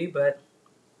on me, but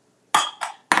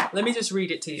let me just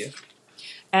read it to you.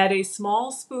 Add a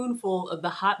small spoonful of the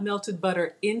hot melted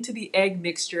butter into the egg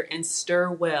mixture and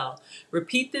stir well.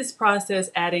 Repeat this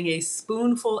process, adding a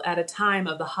spoonful at a time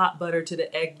of the hot butter to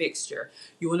the egg mixture.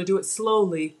 You want to do it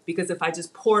slowly because if I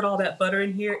just poured all that butter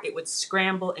in here, it would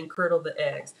scramble and curdle the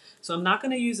eggs. So I'm not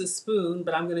going to use a spoon,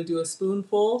 but I'm going to do a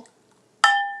spoonful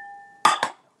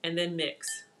and then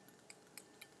mix.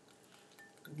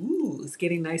 Ooh, it's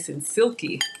getting nice and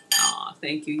silky. Aw,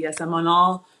 thank you. Yes, I'm on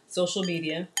all social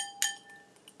media.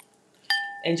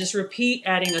 And just repeat,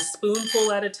 adding a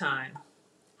spoonful at a time.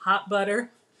 Hot butter,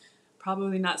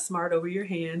 probably not smart over your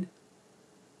hand.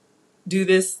 Do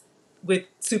this with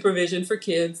supervision for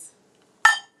kids.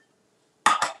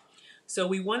 So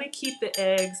we want to keep the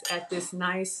eggs at this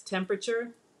nice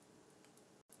temperature.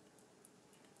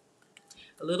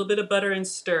 A little bit of butter and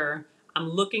stir. I'm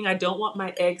looking, I don't want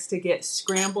my eggs to get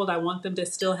scrambled. I want them to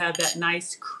still have that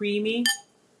nice creamy.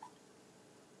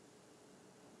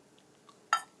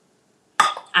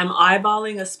 I'm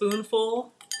eyeballing a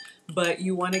spoonful, but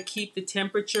you want to keep the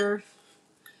temperature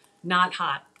not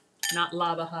hot, not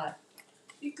lava hot.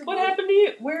 What happened to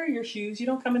you? Where are your shoes? You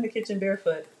don't come in the kitchen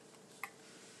barefoot.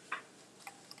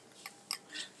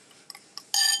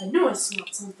 I knew I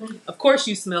smelled something. Of course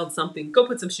you smelled something. Go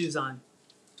put some shoes on.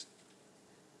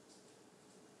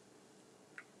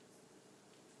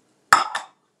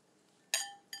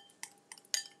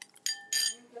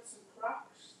 Got some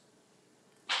Crocs.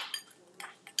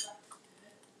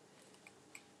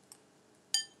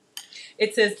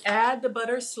 It says add the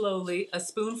butter slowly, a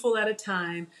spoonful at a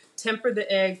time. Temper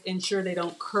the eggs, ensure they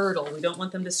don't curdle. We don't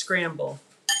want them to scramble.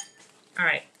 All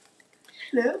right.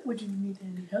 Hello, would you need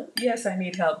any help? Yes, I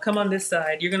need help. Come on this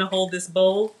side. You're going to hold this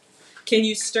bowl. Can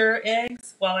you stir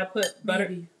eggs while I put butter?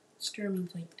 Maybe. Stir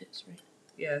means like this, right?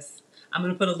 Yes. I'm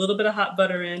going to put a little bit of hot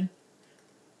butter in.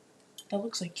 That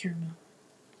looks like caramel.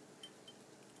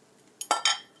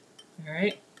 All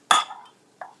right.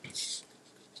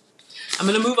 I'm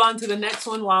going to move on to the next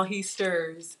one while he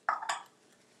stirs.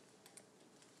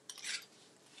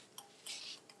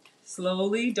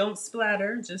 Slowly, don't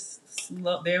splatter, just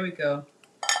slow. There we go.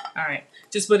 All right,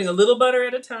 just putting a little butter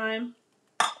at a time.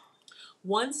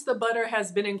 Once the butter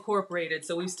has been incorporated,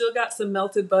 so we've still got some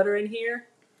melted butter in here.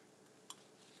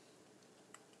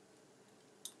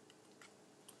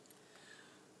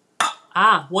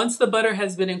 Once the butter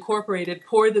has been incorporated,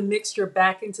 pour the mixture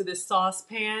back into the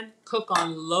saucepan. Cook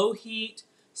on low heat,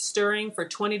 stirring for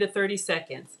 20 to 30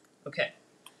 seconds. Okay.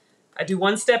 I do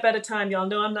one step at a time. Y'all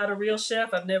know I'm not a real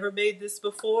chef. I've never made this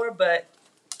before, but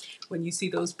when you see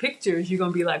those pictures, you're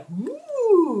going to be like,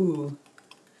 ooh.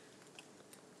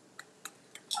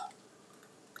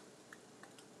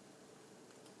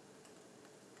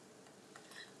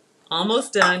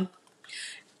 Almost done.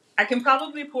 I can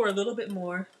probably pour a little bit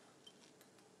more.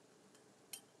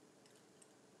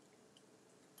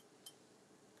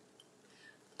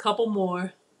 Couple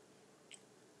more.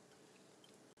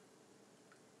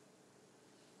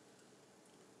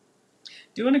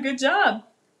 Doing a good job.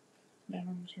 My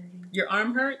arm's hurting. Your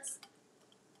arm hurts?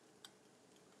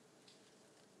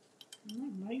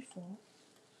 Not my fault.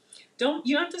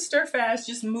 You don't have to stir fast,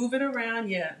 just move it around.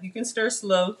 Yeah, you can stir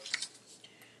slow.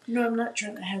 No, I'm not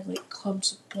trying to have like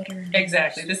clumps of butter.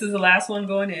 Exactly. This is the last one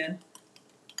going in.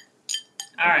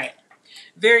 All right.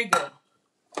 Very good.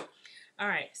 All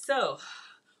right. So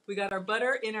we got our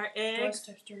butter in our eggs.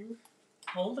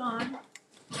 Hold on.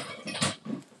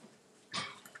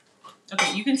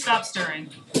 Okay, you can stop stirring.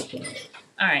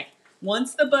 All right.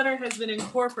 Once the butter has been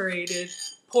incorporated,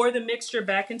 pour the mixture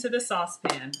back into the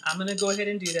saucepan. I'm going to go ahead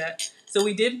and do that. So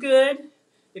we did good.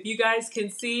 If you guys can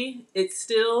see, it's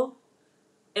still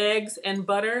eggs and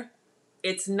butter.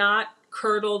 It's not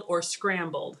curdled or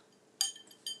scrambled.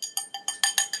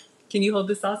 Can you hold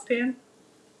the saucepan?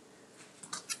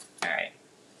 All right.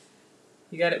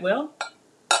 You got it well?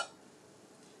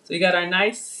 we got our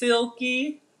nice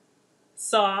silky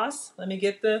sauce. Let me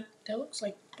get the That looks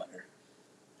like butter.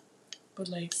 But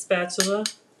like spatula.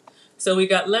 So we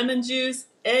got lemon juice,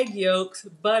 egg yolks,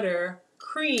 butter,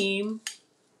 cream,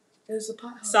 is the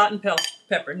pot hot? salt and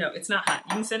pepper. No, it's not hot.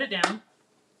 You can set it down.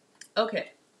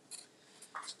 Okay.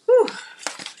 Whew.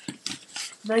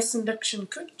 Nice induction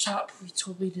cooktop. We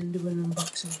totally didn't do an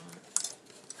unboxing on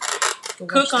it.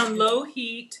 Cook on low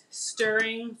heat,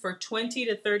 stirring for 20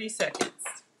 to 30 seconds.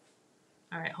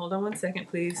 All right, hold on one second,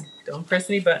 please. Don't press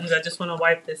any buttons. I just want to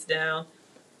wipe this down.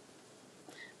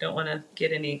 Don't want to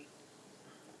get any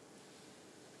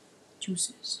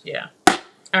juices. Yeah.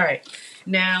 All right.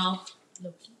 Now,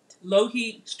 Low heat. Low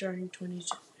heat. Stirring 20.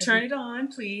 Turn it on,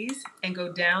 please, and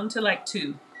go down to like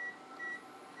 2.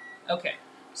 Okay.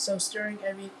 So stirring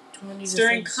every 20.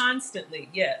 Stirring constantly.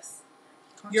 Yes.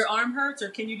 Constant. Your arm hurts, or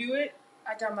can you do it?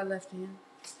 I got my left hand.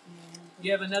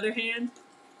 You have another hand?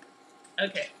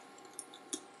 Okay.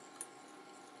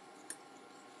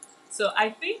 So I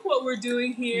think what we're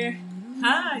doing here,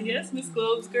 yes, Miss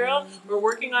Globes girl, we're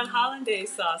working on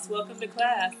hollandaise sauce. Welcome to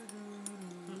class.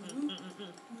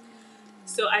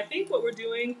 So I think what we're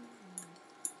doing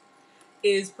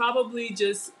is probably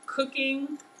just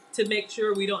cooking to make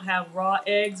sure we don't have raw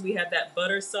eggs. We have that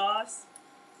butter sauce.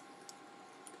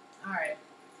 All right.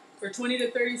 For 20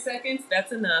 to 30 seconds,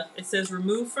 that's enough. It says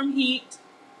remove from heat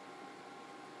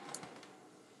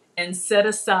and set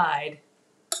aside.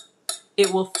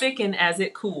 It will thicken as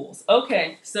it cools.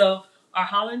 Okay, so our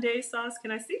hollandaise sauce, can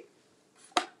I see?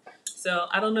 So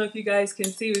I don't know if you guys can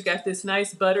see, we've got this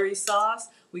nice buttery sauce.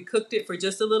 We cooked it for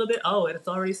just a little bit. Oh, it's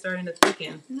already starting to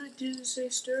thicken. Did it say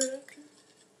stir it after?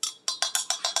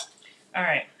 All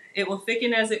right, it will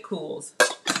thicken as it cools.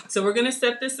 So we're gonna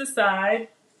set this aside.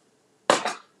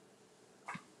 All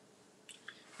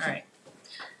right.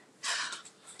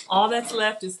 All that's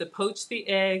left is to poach the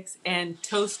eggs and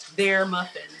toast their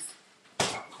muffins.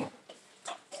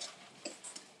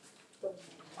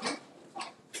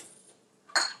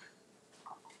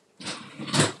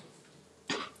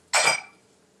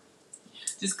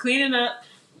 Just clean it up.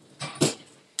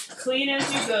 Clean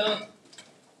as you go.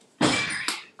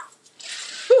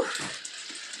 Whew.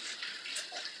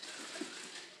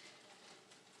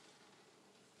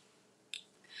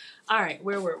 All right,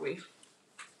 where were we?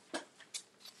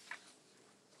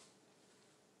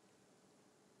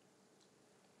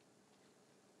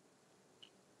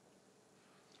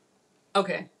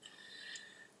 Okay.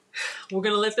 We're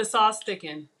gonna let the sauce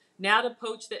thicken. Now to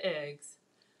poach the eggs.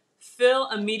 Fill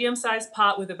a medium-sized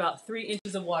pot with about 3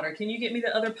 inches of water. Can you get me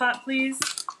the other pot, please?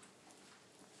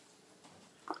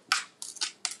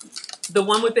 The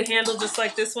one with the handle just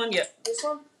like this one? Yep. This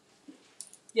one?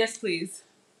 Yes, please.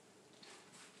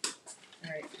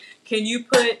 All right. Can you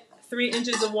put 3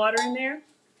 inches of water in there,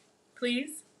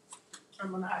 please?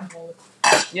 I'm gonna eyeball it.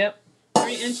 Yep.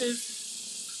 3 inches.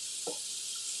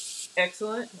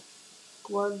 Excellent.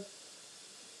 1,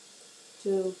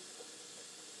 2,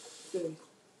 3.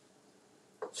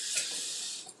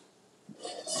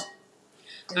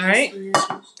 All right.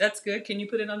 That's good. Can you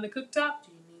put it on the cooktop?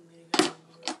 Do you need me to go over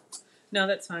it? No,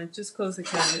 that's fine. Just close the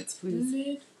cabinets,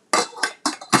 please.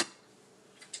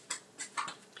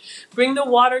 Bring the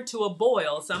water to a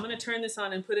boil. So I'm going to turn this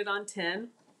on and put it on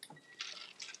 10.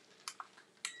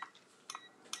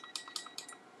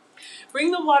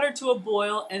 Bring the water to a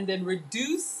boil and then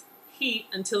reduce heat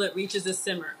until it reaches a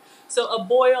simmer. So a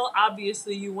boil,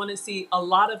 obviously, you want to see a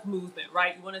lot of movement,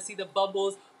 right? You want to see the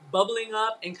bubbles bubbling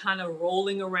up and kind of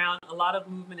rolling around, a lot of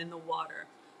movement in the water.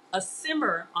 A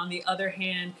simmer, on the other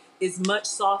hand, is much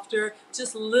softer,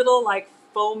 just little like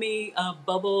foamy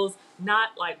bubbles,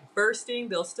 not like bursting.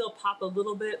 They'll still pop a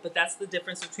little bit, but that's the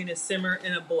difference between a simmer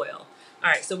and a boil.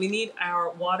 All right, so we need our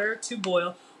water to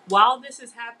boil. While this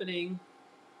is happening,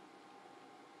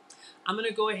 I'm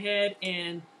gonna go ahead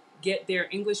and get their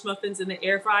English muffins in the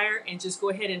air fryer and just go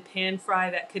ahead and pan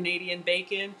fry that Canadian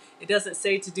bacon. It doesn't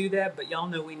say to do that, but y'all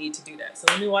know we need to do that. So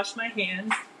let me wash my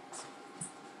hands.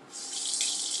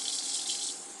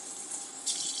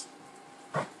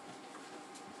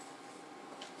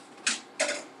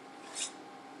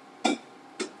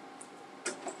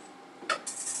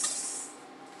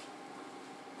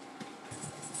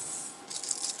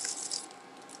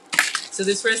 So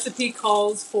this recipe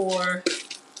calls for,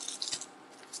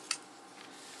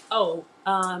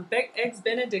 eggs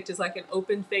Benedict is like an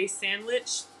open-faced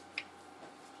sandwich.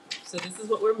 So this is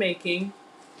what we're making.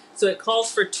 So it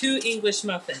calls for 2 English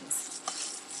muffins.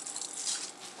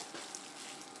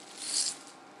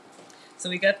 So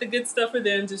we got the good stuff for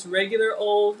them, just regular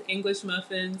old English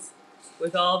muffins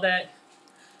with all that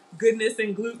goodness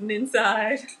and gluten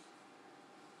inside.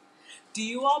 Do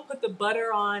you all put the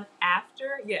butter on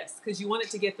after? Yes, because you want it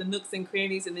to get the nooks and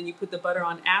crannies and then you put the butter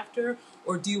on after,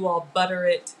 or do you all butter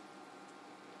it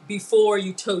before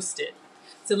you toast it?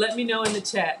 So let me know in the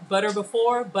chat, butter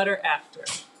before, butter after.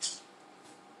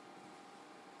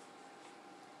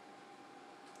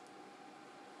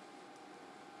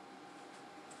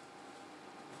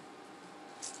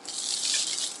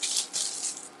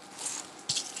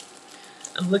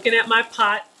 I'm looking at my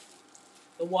pot.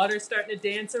 The water's starting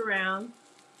to dance around.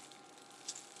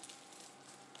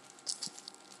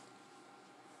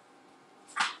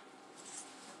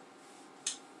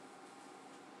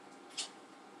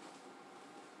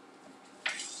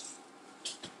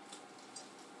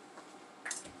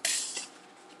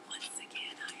 Once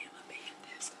again, I am a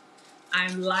bandit.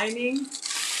 I'm lining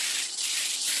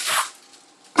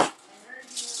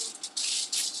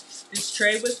this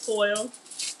tray with foil,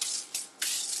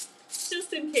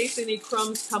 just in case any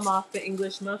crumbs come off the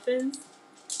English muffins.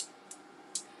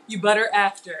 You butter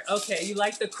after. Okay, you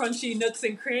like the crunchy nooks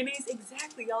and crannies?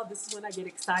 Exactly, y'all. This is when I get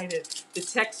excited. The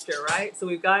texture, right? So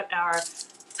we've got our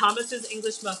Thomas's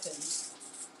English muffins.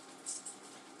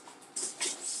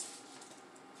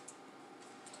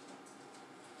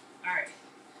 All right,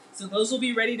 so those will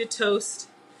be ready to toast.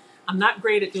 I'm not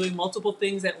great at doing multiple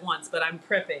things at once, but I'm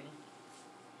prepping.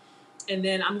 And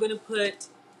then I'm gonna put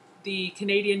the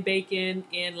Canadian bacon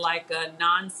in like a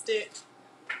non-stick.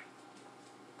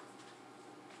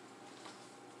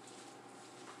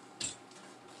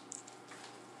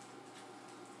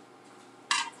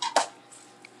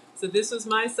 So this was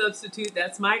my substitute.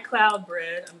 That's my cloud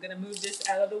bread. I'm gonna move this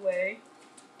out of the way.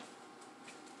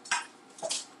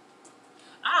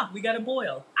 Ah, we got a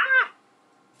boil. Ah!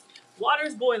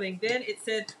 Water's boiling. Then it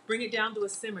said bring it down to a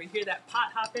simmer. You hear that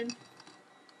pot hopping?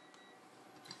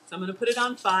 So I'm gonna put it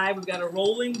on 5. We've got a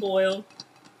rolling boil.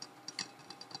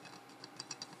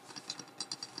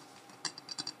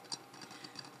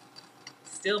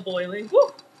 Still boiling.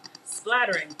 Woo!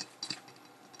 Splattering.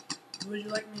 Would you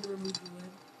like me to remove the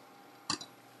lid?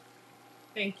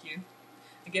 Thank you.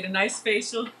 I get a nice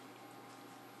facial.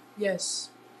 Yes.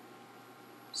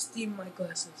 Steam my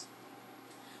glasses.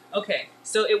 Okay,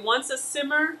 so it wants a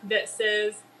simmer that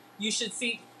says you should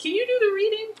see. Can you do the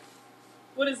reading?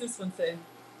 What does this one say?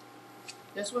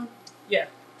 This one? Yeah.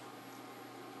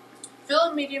 Fill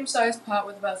a medium-sized pot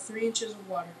with about 3 inches of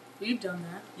water. We've done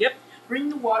that. Yep. Bring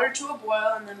the water to a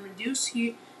boil and then reduce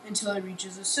heat until it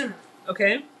reaches a simmer.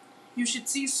 Okay. You should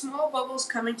see small bubbles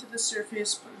coming to the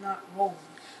surface, but not rolling.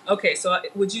 Okay, so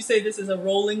would you say this is a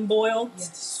rolling boil?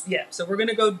 Yes. Yeah, so we're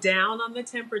gonna go down on the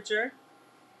temperature.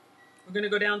 We're gonna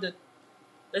go down to,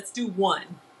 let's do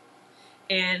 1.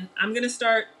 And I'm gonna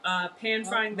start pan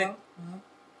frying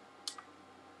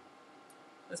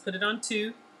let's put it on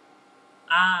 2.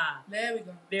 Ah. There we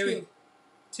go. There we go.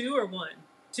 2 or 1?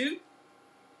 2?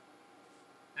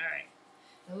 All right.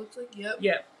 That looks like, yep.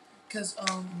 Yep. Because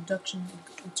induction,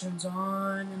 it turns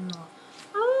on and off.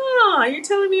 Ah, you're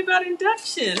telling me about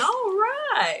induction. All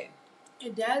right.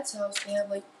 At Dad's house, they have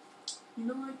like, you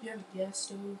know, like you have a gas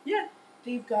stove. Yeah.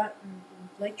 They've got an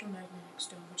electromagnetic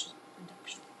stove, which is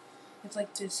induction. It's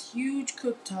like this huge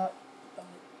cooktop,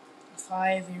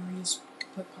 5 areas you can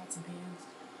put pots and pans,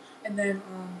 and then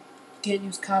you can't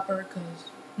use copper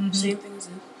because same thing as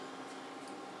this.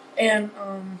 And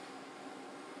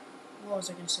what was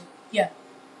I gonna say? Yeah,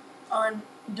 on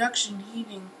induction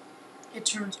heating, it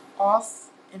turns off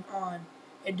and on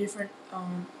at different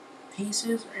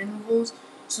paces or intervals,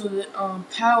 so that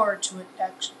power to it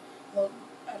actually. Well,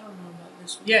 I don't know about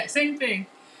this one. Yeah, same thing.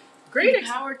 Great. The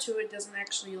power to it doesn't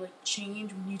actually like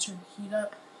change when you turn the heat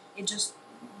up. It just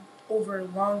over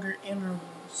longer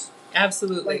intervals.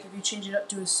 Absolutely. Like if you change it up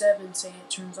to a 7, say it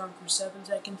turns on for 7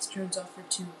 seconds, turns off for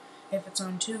 2. If it's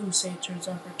on 2, say it turns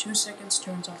on for 2 seconds,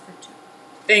 turns off for 2.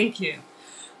 Thank you.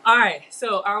 All right,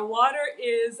 so our water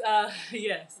is,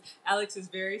 yes, Alex is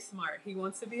very smart. He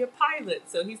wants to be a pilot,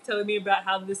 so he's telling me about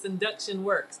how this induction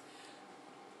works.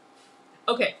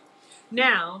 Okay,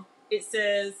 now it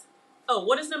says, oh,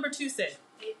 what does number 2 say?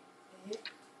 I'm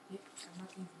not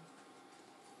even.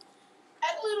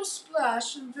 Add a little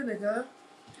splash of vinegar.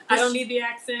 I don't need the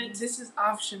accent. This is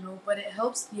optional, but it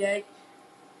helps the egg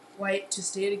white to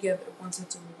stay together once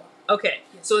it's in the water. Okay,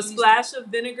 yes, so a splash of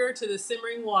vinegar to the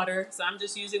simmering water. So I'm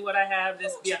just using what I have.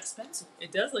 This looks expensive.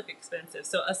 It does look expensive.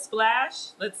 So a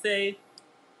splash, let's say.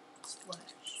 Splash.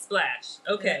 Splash.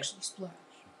 Okay. It actually splashed.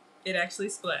 It actually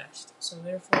splashed. So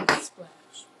therefore it's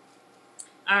splash.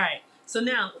 All right. So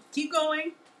now keep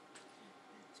going.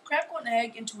 Crack 1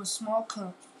 egg into a small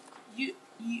cup.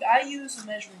 I use a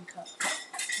measuring cup.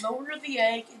 Lower the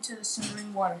egg into the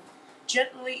simmering water,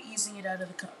 gently easing it out of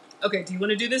the cup. Okay, do you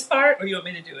want to do this part or you want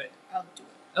me to do it? I'll do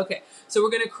it. Okay, so we're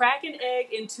going to crack an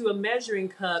egg into a measuring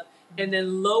cup and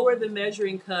then lower the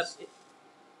measuring cup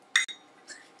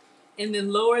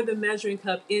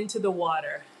into the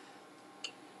water.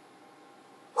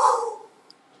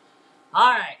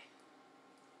 All right.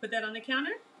 Put that on the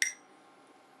counter.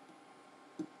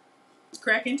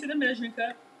 Crack into the measuring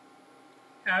cup.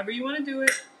 However you want to do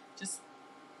it. Just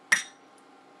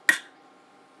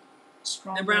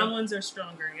stronger. The brown ones are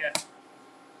stronger, yeah.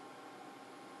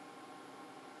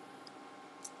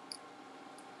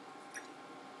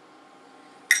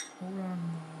 Hold on.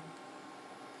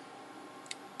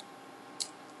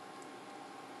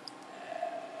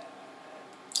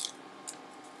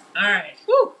 All right.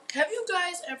 Woo. Have you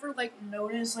guys ever like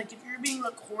noticed, like, if you're being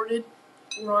recorded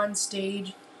or on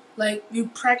stage, like you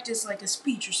practice like a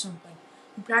speech or something,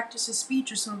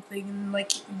 and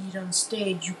like you get on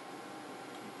stage,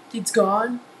 it's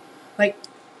gone. Like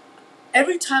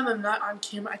every time I'm not on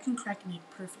camera, I can crack an egg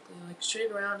perfectly, like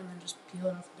straight around, and then just peel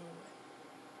it off the doorway.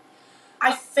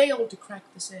 I failed to crack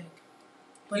this egg.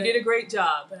 You did a great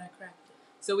job. But I cracked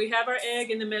it. So we have our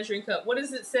egg in the measuring cup. What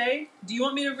does it say? Do you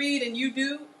want me to read and you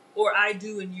do, or I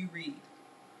do and you read?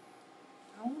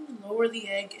 I want to lower the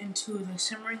egg into the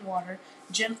simmering water,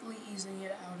 gently easing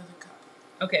it out of the cup.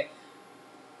 Okay.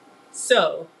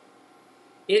 So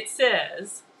it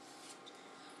says,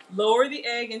 lower the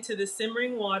egg into the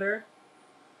simmering water.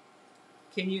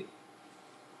 Can you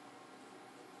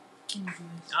do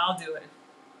this? I'll do it.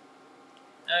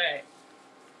 All right.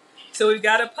 So we've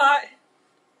got a pot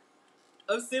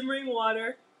of simmering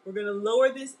water. We're going to lower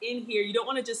this in here. You don't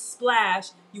want to just splash.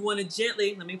 You want to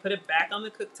gently, let me put it back on the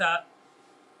cooktop.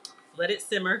 Let it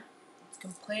simmer. It's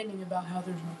complaining about how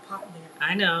there's no pot there.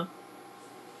 I know.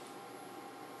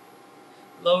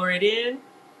 Lower it in.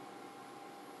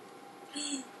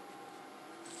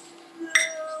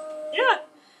 Yeah.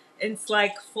 It's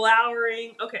like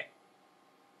flowering. Okay.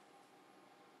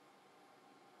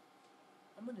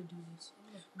 I'm going to do this.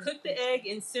 Cook the egg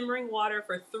in simmering water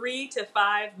for 3 to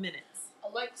 5 minutes.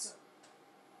 Alexa,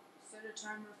 set a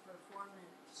timer for 4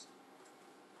 minutes.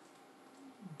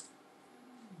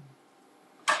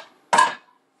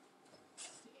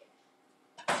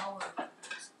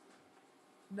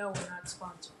 No, we're not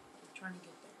sponsored. We're trying to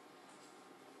get there.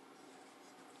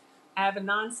 I have a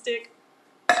nonstick.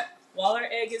 While our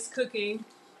egg is cooking,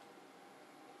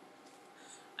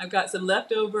 I've got some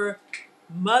leftover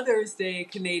Mother's Day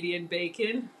Canadian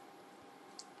bacon.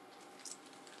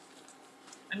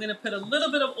 I'm going to put a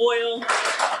little bit of oil.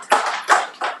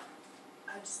 I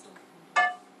just don't.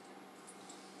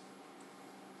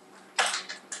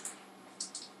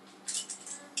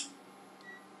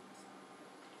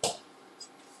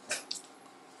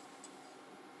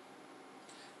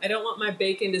 I don't want my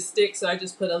bacon to stick, so I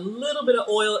just put a little bit of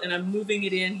oil and I'm moving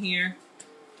it in here.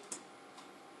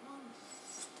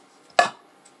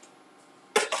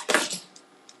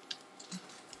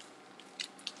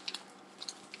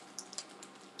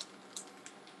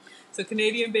 So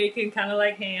Canadian bacon, kind of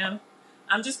like ham.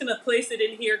 I'm just going to place it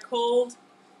in here cold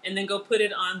and then go put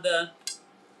it on the...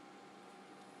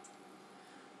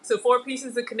 So 4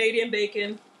 pieces of Canadian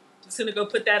bacon. Just going to go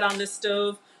put that on the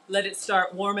stove. Let it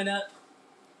start warming up.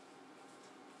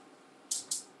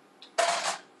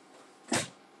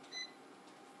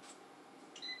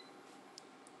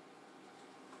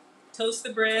 Toast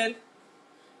the bread.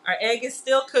 Our egg is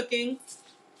still cooking.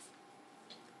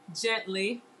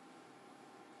 Gently.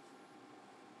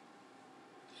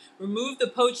 Remove the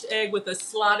poached egg with a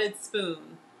slotted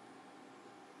spoon.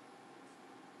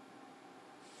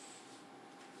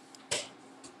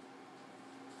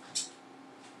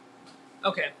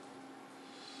 Okay.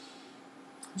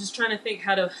 I'm just trying to think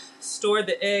how to store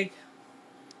the egg.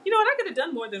 You know what? I could have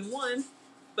done more than one,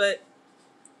 but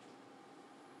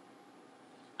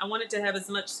I want it to have as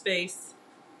much space.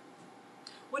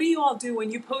 What do you all do when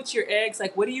you poach your eggs?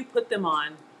 Like, what do you put them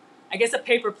on? I guess a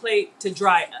paper plate to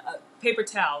dry, a paper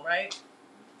towel, right?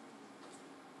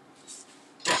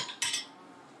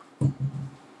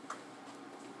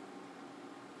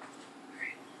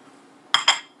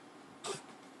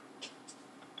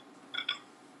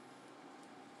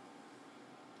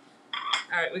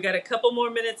 All right, we got a couple more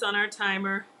minutes on our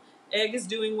timer. Egg is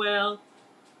doing well.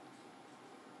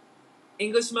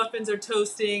 English muffins are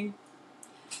toasting.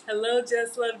 Hello,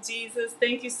 Just Love Jesus.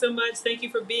 Thank you so much. Thank you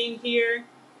for being here.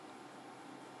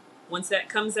 Once that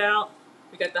comes out,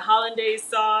 we got the hollandaise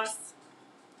sauce.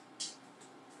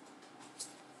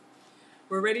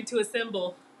 We're ready to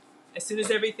assemble as soon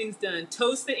as everything's done.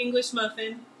 Toast the English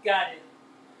muffin. Got it.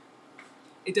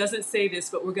 It doesn't say this,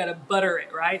 but we're going to butter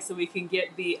it, right? So we can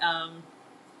get the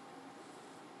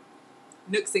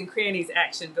nooks and crannies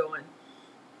action going.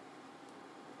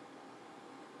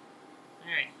 All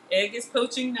right, egg is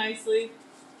poaching nicely.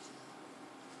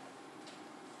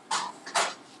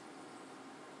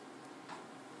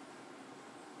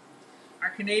 Our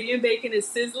Canadian bacon is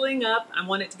sizzling up. I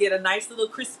want it to get a nice little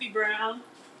crispy brown.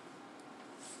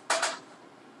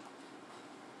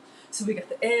 So we got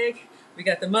the egg, we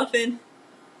got the muffin.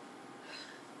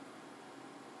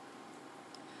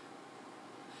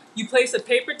 You place a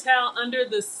paper towel under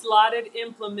the slotted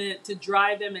implement to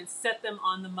dry them and set them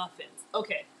on the muffins.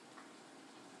 Okay.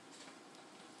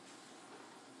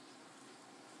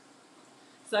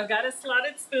 So I've got a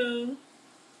slotted spoon,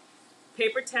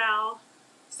 paper towel.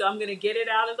 So I'm gonna get it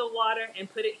out of the water and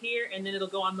put it here, and then it'll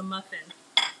go on the muffin.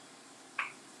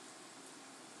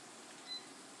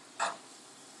 All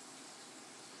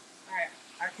right,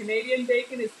 our Canadian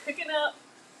bacon is cooking up.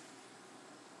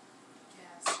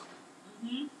 Yes.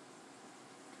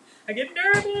 I get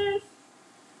nervous.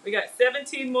 We got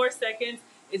 17 more seconds.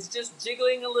 It's just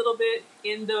jiggling a little bit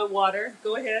in the water.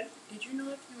 Go ahead. Did you know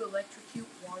if you electrocute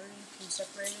water, you can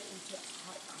separate it into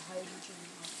hydrogen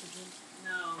and oxygen?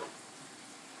 No.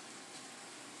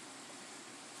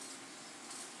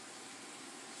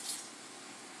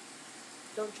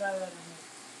 Don't try that at home.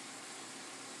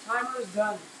 Timer's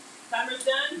done. Timer's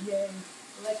done? Yay.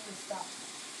 Alexa, stop.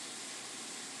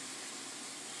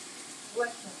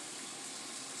 Alexa,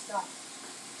 stop.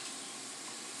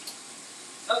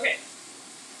 Okay.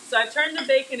 So I turned the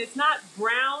bacon. It's not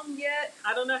brown yet.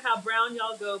 I don't know how brown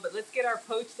y'all go, but let's get our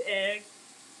poached egg.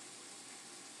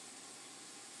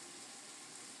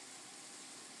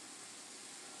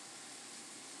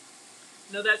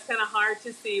 No, that's kind of hard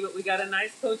to see, but we got a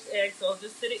nice poached egg, so I'll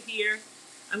just sit it here.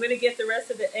 I'm going to get the rest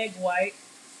of the egg white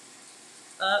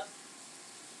up,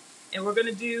 and we're going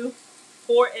to do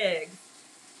 4 eggs.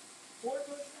 4 poached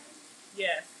eggs?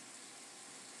 Yes.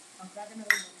 I'll crack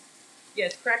another one.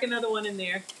 Yes, crack another one in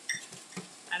there.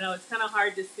 I know, it's kind of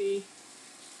hard to see.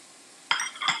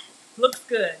 Looks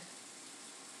good.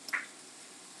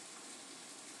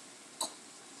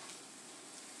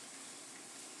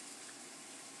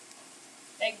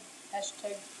 Egg,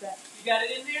 hashtag crack. You got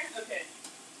it in there? Okay.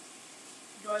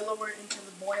 Do I lower it into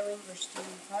the boiling or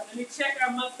steaming pot? Let me check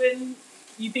our muffin.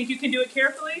 You think you can do it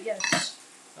carefully? Yes.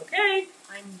 Okay.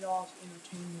 I'm y'all's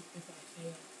entertainment if I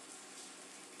fail.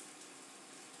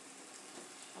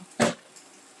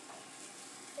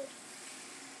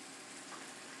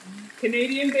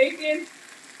 Canadian bacon.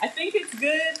 I think it's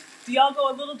good. Do y'all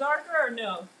go a little darker or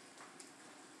no?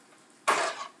 You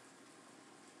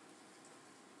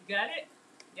got it?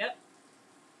 Yep.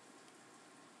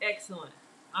 Excellent.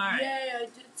 All right. Yay, I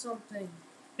did something.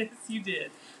 Yes, you did.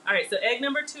 All right, so egg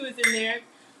number 2 is in there.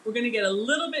 We're going to get a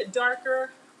little bit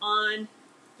darker on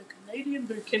The Canadian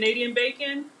bacon. Canadian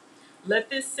bacon. Let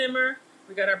this simmer.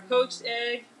 We got our poached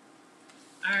egg.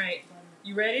 All right. Butter.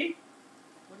 You ready?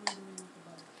 What are you doing with the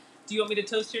butter? Do you want me to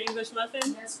toast your English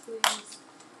muffin? Yes, please.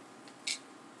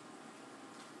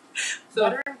 So,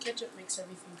 Butter and ketchup makes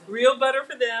everything good. real butter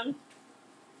for them.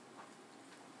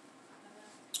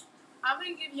 I'm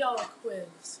gonna give y'all a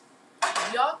quiz.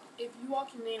 If you all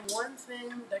can name one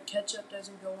thing that ketchup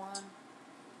doesn't go on,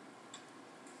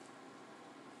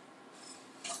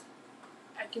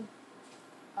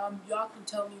 y'all can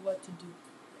tell me what to do.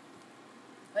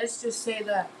 Let's just say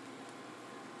that.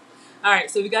 All right,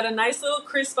 so we got a nice little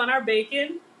crisp on our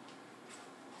bacon.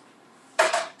 All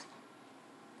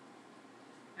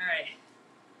right.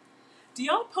 Do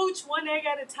y'all poach 1 egg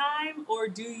at a time, or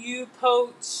do you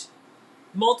poach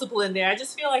multiple in there? I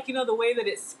just feel like, the way that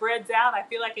it spreads out, I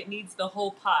feel like it needs the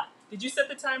whole pot. Did you set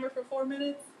the timer for 4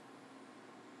 minutes?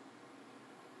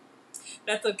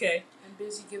 That's okay. I'm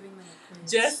busy giving them a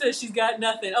quiz. Jess says she's got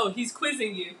nothing. Oh, he's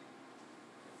quizzing you.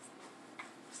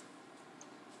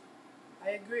 I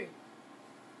agree.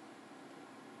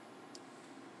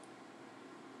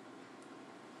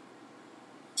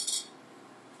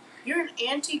 You're an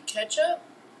anti-ketchup?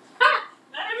 Ha!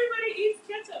 Not everybody eats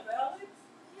ketchup, Alex.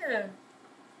 Yeah.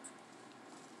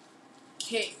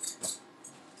 Cake.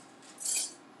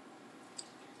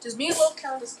 Does meatloaf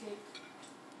count as cake?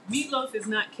 Meatloaf is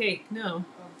not cake, no.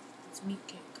 Oh, it's meat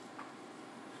cake.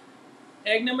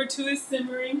 Egg number 2 is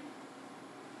simmering.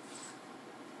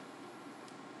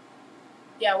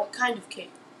 Yeah, what kind of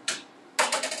cake?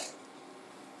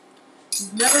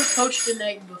 You've never poached an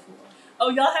egg before. Oh,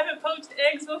 y'all haven't poached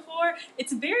eggs before?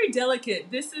 It's very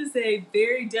delicate. This is a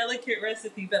very delicate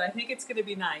recipe, but I think it's going to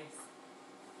be nice.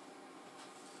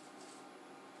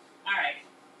 All right.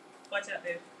 Watch out,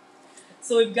 babe.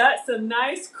 So we've got some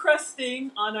nice crusting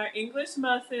on our English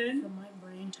muffin. For my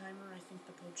brain timer, I think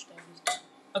the poached egg is done.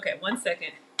 Okay, 1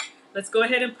 second. Let's go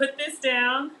ahead and put this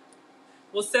down.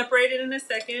 We'll separate it in a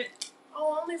second.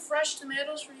 Oh, only fresh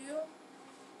tomatoes for you?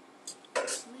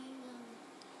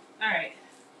 All right.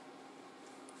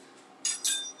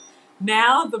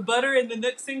 Now the butter in the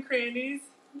nooks and crannies.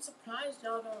 I'm surprised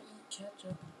y'all don't eat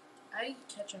ketchup. I eat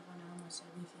ketchup on almost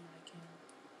everything I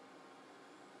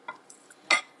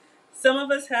can. Some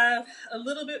of us have a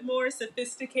little bit more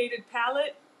sophisticated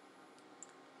palate.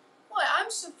 Well, I'm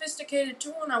sophisticated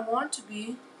too when I want to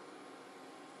be.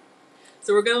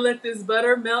 So we're gonna let this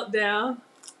butter melt down.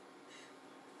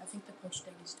 I think the poached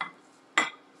egg is done.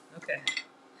 Okay.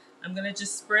 I'm gonna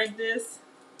just spread this.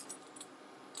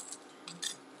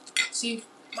 See,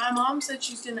 my mom said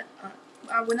she's gonna.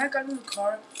 When I got in the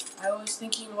car, I was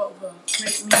thinking about a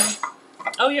great meal.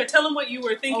 Oh yeah, tell them what you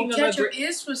were thinking of. Ketchup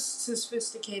is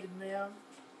sophisticated, ma'am.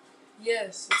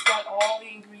 Yes, it's got all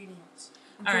the ingredients,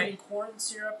 including corn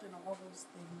syrup and all those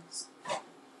things.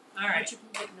 All right. But you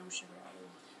can get no sugar out of it.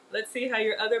 Let's see how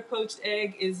your other poached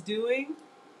egg is doing.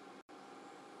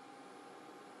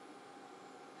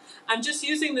 I'm just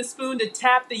using the spoon to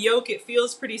tap the yolk. It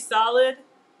feels pretty solid.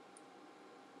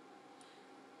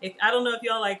 I don't know if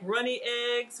y'all like runny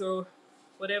eggs or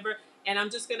whatever. And I'm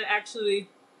just going to actually...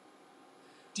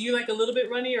 Do you like a little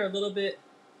bit runny or a little bit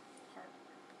Hard.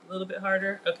 A little bit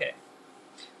harder? Okay.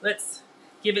 Let's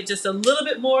give it just a little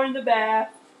bit more in the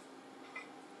bath.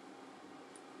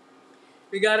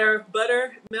 We got our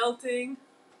butter melting.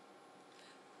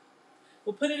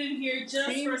 We'll put it in here just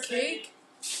Cream for a cake,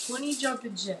 20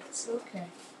 jumping jacks. Okay.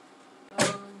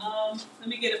 Let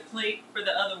me get a plate for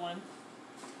the other one.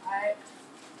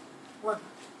 1,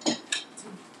 2,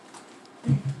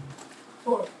 3,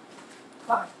 4,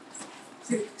 5,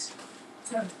 6,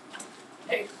 7,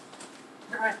 8,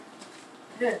 9,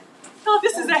 10. Oh,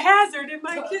 this is a hazard in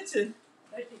my kitchen.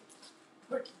 13,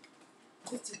 14,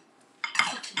 15,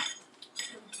 16,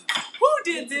 Who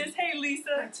did this? Hey,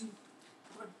 Lisa. 19,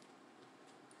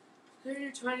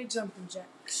 20, 20 jumping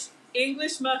jacks.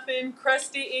 English muffin,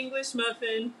 crusty English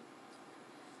muffin.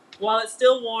 While it's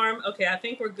still warm. Okay, I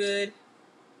think we're good.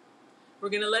 We're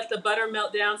going to let the butter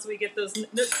melt down so we get those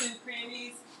nooks and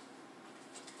crannies.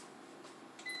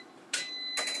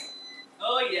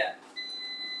 Oh, yeah.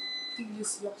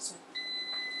 Yes, yes.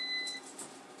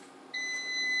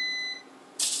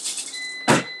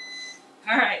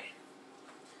 All right.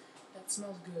 That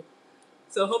smells good.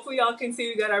 So hopefully y'all can see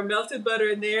we got our melted butter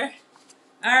in there.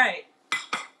 All right.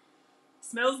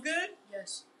 Smells good?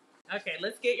 Yes. Okay,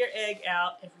 let's get your egg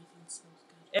out. Everything smells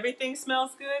good. Everything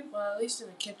smells good? Well, at least in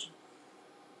the kitchen.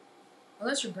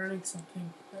 Unless you're burning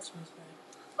something. That smells bad.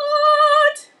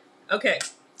 What? Okay,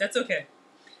 that's okay.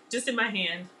 Just in my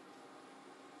hand.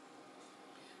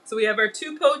 So we have our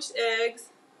 2 poached eggs.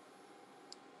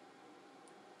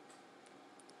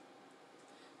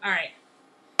 All right.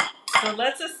 So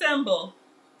let's assemble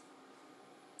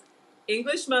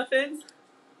English muffins.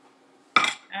 All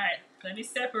right, let me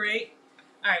separate.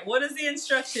 All right, what does the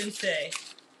instructions say?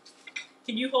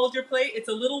 Can you hold your plate? It's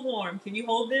a little warm. Can you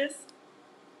hold this?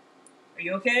 Are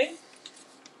you okay?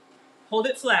 Hold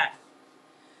it flat.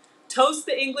 Toast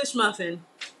the English muffin.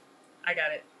 I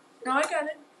got it. No, I got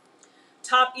it.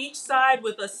 Top each side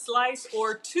with a slice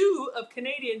or 2 of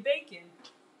Canadian bacon.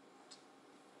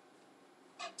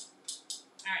 All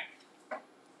right.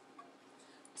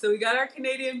 So we got our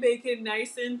Canadian bacon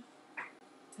nice and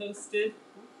toasted.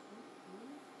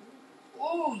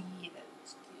 Oh, yeah,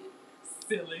 that's good.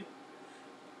 Silly.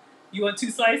 You want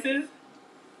 2 slices?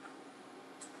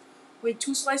 Wait,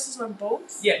 2 slices on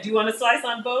both? Yeah, do you want a slice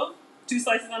on both? 2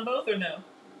 slices on both or no?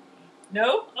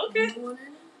 No? Okay. Do you want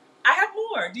any? I have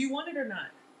more. Do you want it or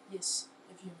not? Yes,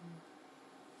 if you have more.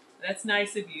 That's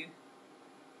nice of you.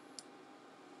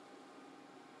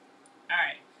 All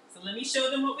right. So let me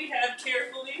show them what we have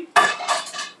carefully. All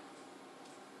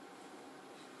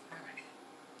right.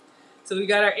 So we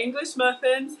got our English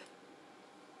muffins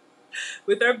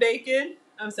with our bacon.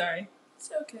 I'm sorry. It's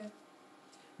okay.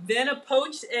 Then a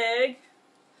poached egg.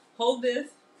 Hold this.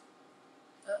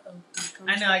 Uh-oh.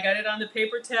 I know, I got it on the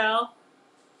paper towel.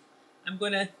 I'm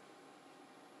going to...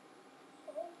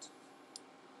 Hot? Is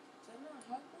that not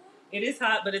hot? It is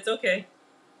hot, but it's okay.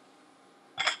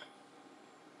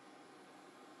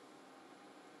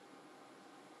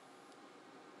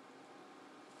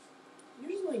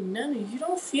 Usually none of you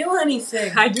don't feel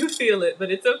anything. I do feel it,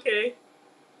 but it's okay.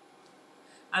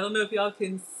 I don't know if y'all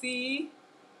can see.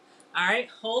 All right,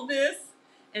 hold this.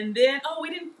 And then, oh,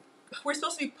 we're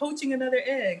supposed to be poaching another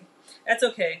egg. That's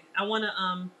okay. I want to,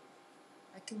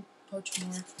 I can poach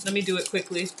more. let me do it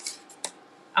quickly.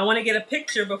 I want to get a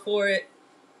picture before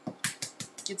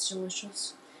It's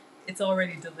delicious. it's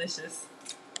already delicious.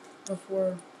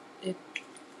 Before it.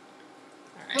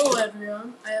 All right. Hello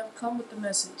everyone, I have come with the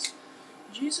message.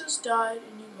 Jesus died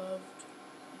and he loved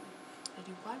you. And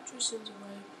he wiped your sins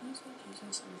away. Please let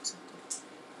Jesus and accept it.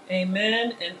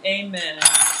 Amen and amen.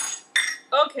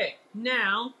 Okay,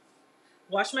 now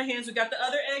wash my hands. We got the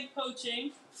other egg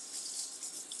poaching.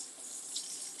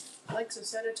 Alexa,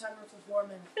 set a timer for 4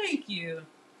 minutes. Thank you.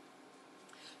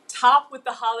 Top with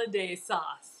the holiday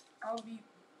sauce. I'll be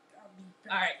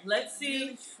back. All right, let's see.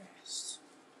 Really fast.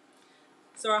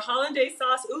 So our hollandaise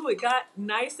sauce, ooh, it got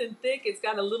nice and thick. It's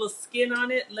got a little skin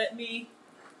on it. Let me.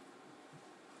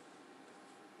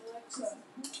 Alexa,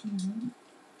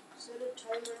 set a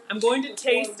timer. I'm going to for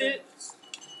 4 taste it. minutes.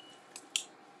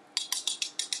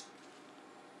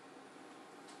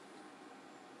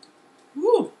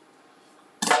 Woo!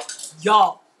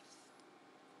 Y'all.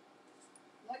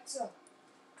 Alexa,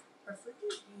 I forget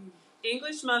you.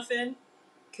 English muffin,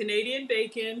 Canadian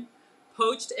bacon,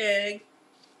 poached egg.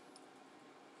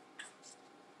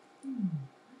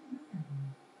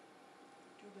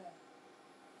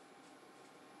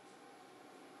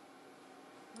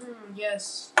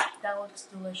 Yes, that looks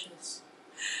delicious.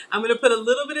 I'm going to put a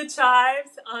little bit of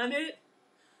chives on it.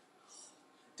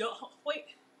 Don't,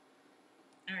 wait.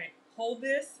 All right, hold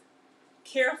this.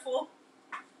 Careful.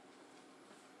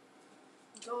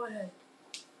 Go ahead.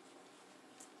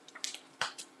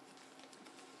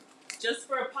 Just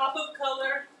for a pop of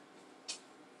color.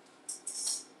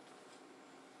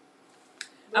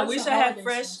 I wish I had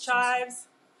fresh chives,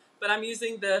 but I'm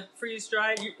using the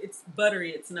freeze-dried. It's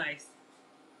buttery. It's nice.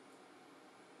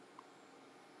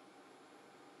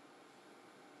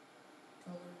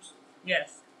 Colors.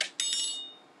 Yes.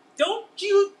 Don't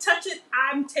you touch it.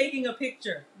 I'm taking a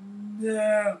picture.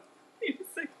 No.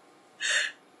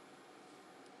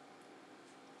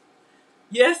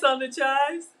 Yes on the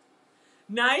chives.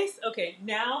 Nice. Okay,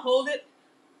 now hold it.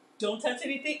 Don't touch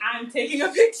anything. I'm taking a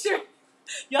picture.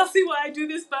 Y'all see why I do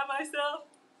this by myself?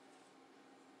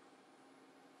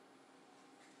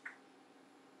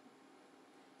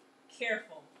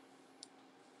 Careful.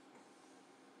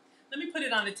 Let me put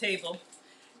it on the table.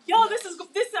 Y'all, this is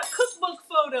cookbook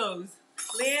photos.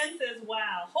 Lan says,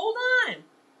 wow. Hold on.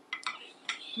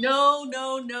 No,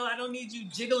 no, no. I don't need you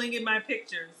jiggling in my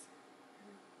pictures.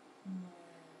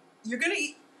 You're going to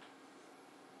eat.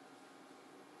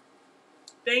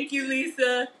 Thank you,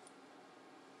 Lisa.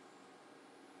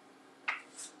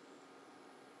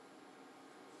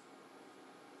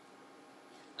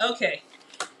 Okay.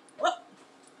 Well,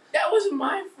 That was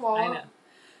my fault. I know.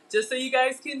 Just so you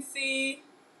guys can see.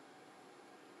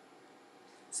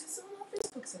 Someone on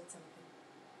Facebook said something.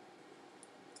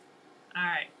 All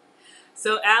right.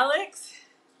 So, Alex,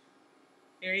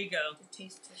 here you go. The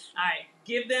taste test. All right.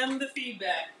 Give them the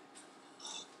feedback.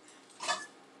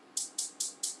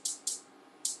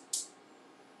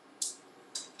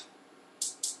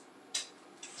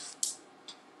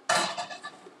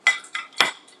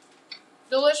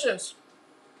 Delicious.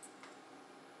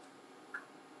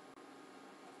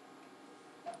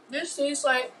 This tastes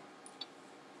like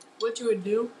what you would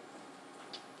do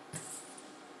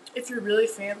if you're really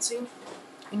fancy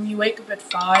and you wake up at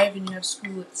 5 and you have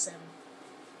school at 7.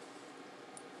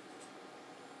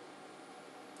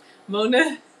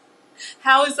 Mona,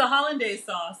 how is the hollandaise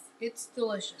sauce? It's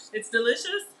delicious. It's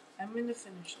delicious? I'm going to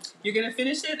finish this. You're going to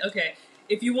finish it? Okay.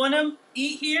 If you want to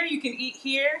eat here, you can eat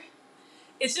here.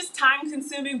 It's just time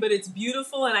consuming, but it's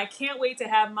beautiful, and I can't wait to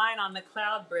have mine on the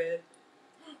cloud bread.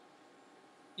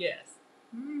 Yes.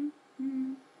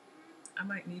 Mm-hmm. I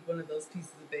might need one of those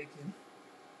pieces of bacon.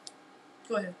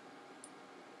 Go ahead.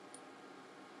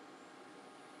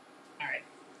 All right.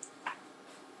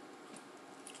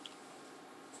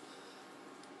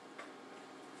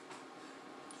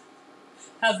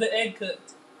 How's the egg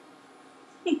cooked?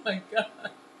 Oh my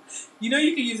God. You know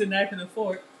you can use a knife and a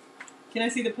fork. Can I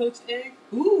see the poached egg?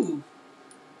 Ooh.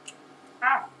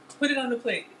 Ah. Put it on the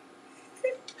plate.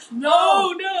 No.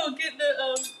 Oh no, get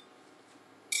the,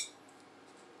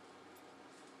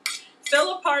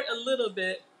 fell apart a little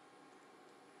bit.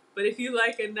 But if you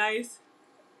like a nice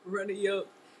runny yolk,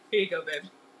 here you go, babe.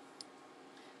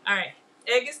 All right,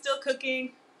 egg is still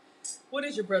cooking. What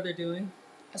is your brother doing?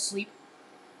 Asleep.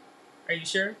 Are you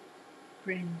sure?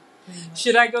 Pretty much.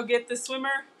 Should I go get the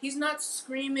swimmer? He's not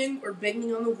screaming or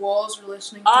banging on the walls or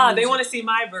listening to Ah, music. they want to see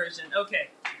my version. Okay.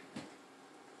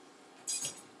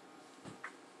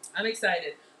 I'm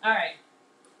excited. All right.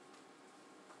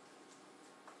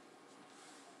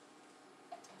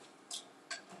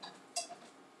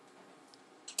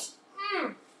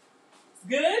 It's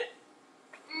good?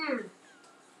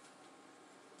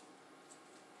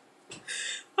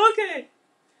 Okay.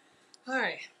 All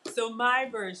right. So my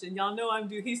version. Y'all know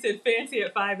he said fancy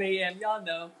at 5 a.m. Y'all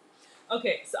know.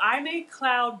 Okay, so I made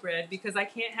cloud bread because I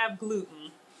can't have gluten.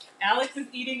 Alex is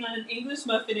eating on an English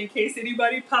muffin in case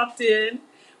anybody popped in.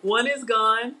 One is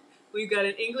gone. We've got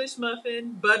an English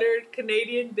muffin, buttered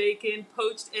Canadian bacon,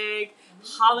 poached egg,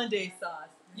 hollandaise sauce.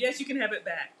 Yes, you can have it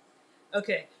back.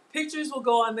 Okay, pictures will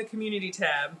go on the community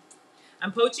tab.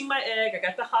 I'm poaching my egg. I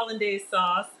got the hollandaise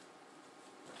sauce.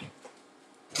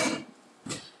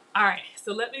 All right,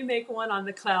 so let me make one on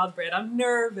the cloud bread. I'm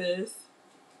nervous.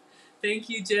 Thank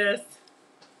you, Jess.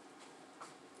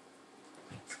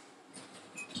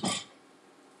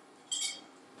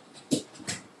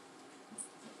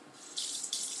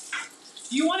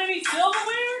 Do you want any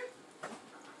silverware?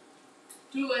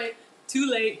 Too late. Too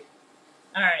late.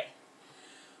 All right.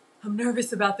 I'm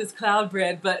nervous about this cloud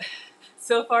bread, but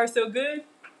so far so good.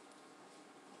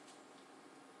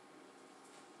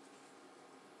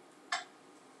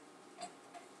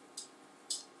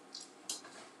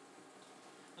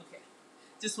 Okay.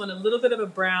 Just want a little bit of a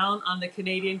brown on the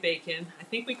Canadian bacon. I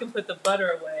think we can put the butter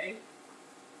away.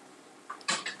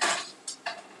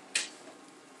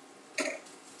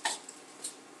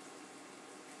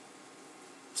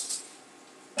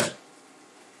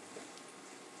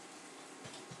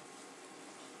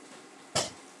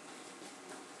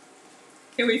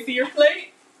 Can we see your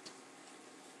plate?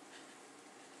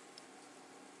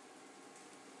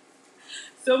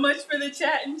 So much for the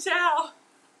chat and chow.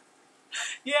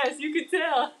 Yes, you could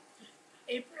tell.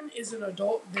 Apron is an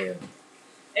adult bib.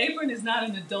 Apron is not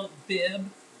an adult bib.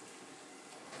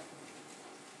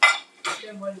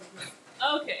 Then what is it?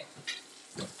 Okay.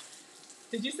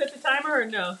 Did you set the timer or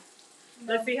no?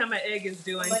 No. Let's see how my egg is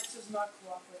doing. Alexa's not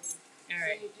cooperating. All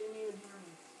right. So you didn't even hear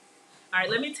me. All right,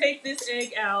 let me take this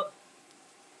egg out.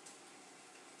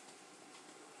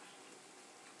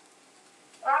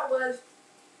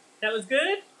 That was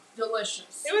good?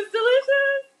 Delicious. It was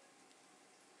delicious.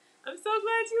 I'm so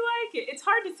glad you like it. It's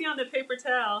hard to see on the paper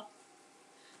towel.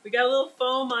 We got a little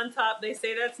foam on top. They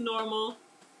say that's normal.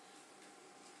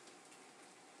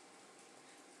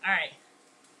 All right.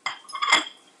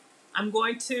 I'm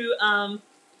going to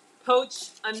poach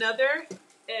another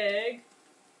egg.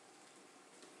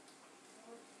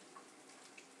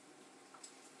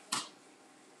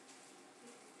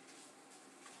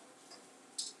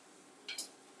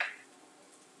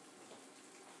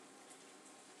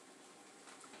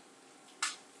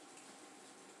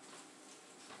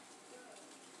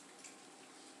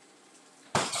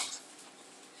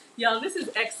 Y'all, this is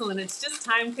excellent. It's just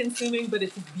time consuming, but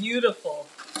it's beautiful.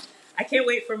 I can't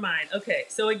wait for mine. Okay,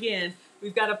 so again,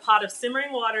 we've got a pot of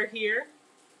simmering water here.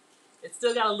 It's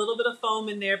still got a little bit of foam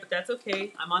in there, but that's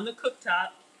okay. I'm on the cooktop.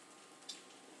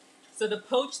 So to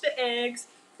poach the eggs,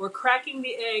 we're cracking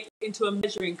the egg into a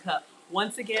measuring cup.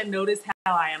 Once again, notice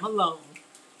how I am alone.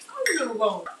 I'm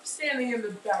alone. Standing in the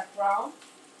background.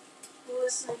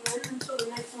 Listening in until the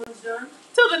next one's done.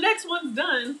 Till the next one's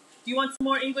done. Do you want some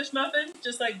more English muffin?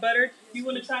 Just like buttered? Yes, Do you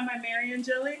want to please. try my Marion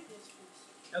jelly? Yes,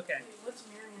 please. Okay. Wait, what's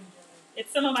Marion jelly?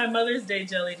 It's some of my Mother's Day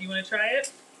jelly. Do you want to try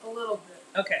it? A little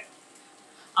bit. Okay.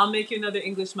 I'll make you another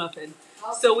English muffin.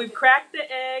 I'll So take we've it. cracked the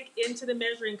egg into the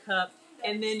measuring cup,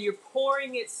 and then you're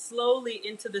pouring it slowly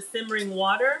into the simmering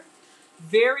water,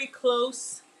 very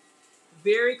close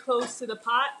to the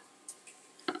pot,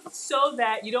 so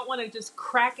that you don't want to just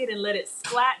crack it and let it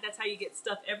splat. That's how you get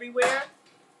stuff everywhere.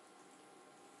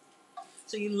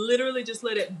 So you literally just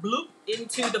let it bloop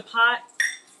into the pot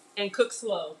and cook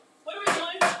slow. What are we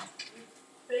doing?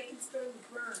 Bacon's starting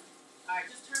to burn. All right,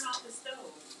 just turn off the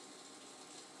stove.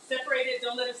 Separate it.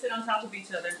 Don't let it sit on top of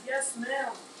each other. Yes,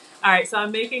 ma'am. All right, so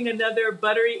I'm making another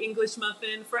buttery English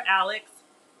muffin for Alex.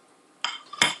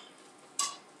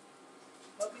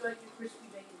 Hope you like your crispy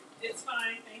bacon. It's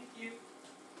fine, thank you.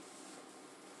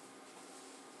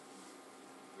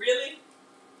 Really?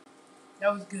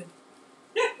 That was good.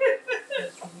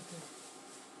 That's really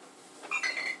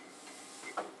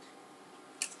good.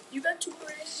 You got 2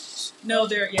 more eggs? No,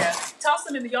 yeah. Toss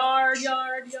them in the yard.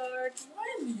 Why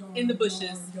in the yard? In the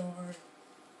bushes. Yard.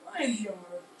 Why in the yard?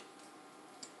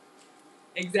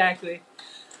 Exactly.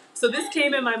 So this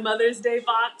came in my Mother's Day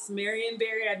box,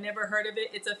 Marionberry. I'd never heard of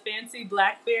it. It's a fancy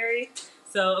blackberry.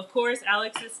 So, of course,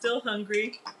 Alex is still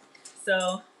hungry.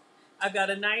 So I've got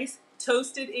a nice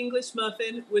toasted English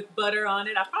muffin with butter on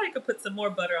it. I probably could put some more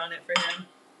butter on it for him.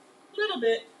 A little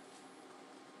bit.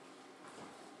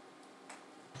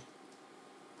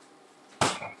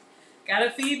 Gotta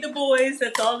feed the boys.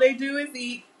 That's all they do is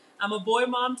eat. I'm a boy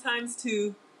mom times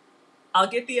 2. I'll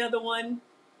get the other one,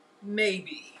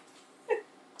 maybe.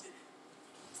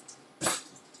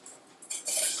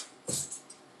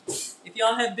 If If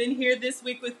y'all have been here this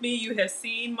week with me, you have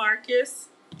seen Marcus,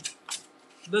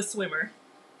 the swimmer.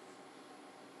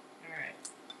 All right.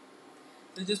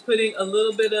 So just putting a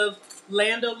little bit of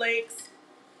Land O'Lakes,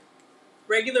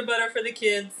 regular butter for the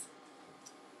kids.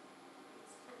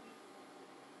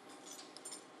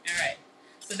 All right.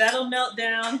 So that'll melt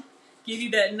down, give you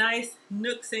that nice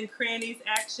nooks and crannies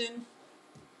action.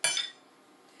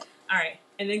 All right.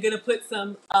 And then gonna put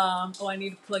some, oh, I need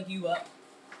to plug you up.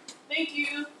 Thank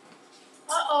you.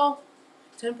 Uh-oh.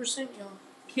 10%, y'all.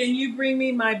 Can you bring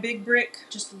me my big brick?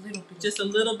 Just a little bit. Just a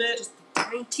little bit? Just a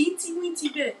tiny,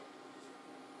 teensy-weensy bit.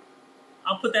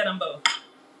 I'll put that on both.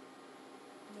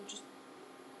 No, just...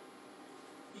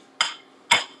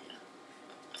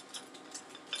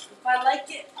 If I like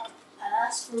it, I'll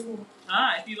ask for more.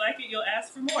 Ah, if you like it, you'll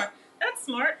ask for more. That's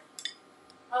smart.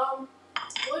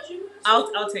 What'd you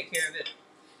ask I'll take care of it.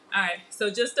 All right, so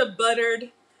just a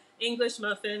buttered English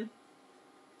muffin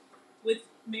with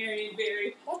Marion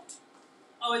berry. What?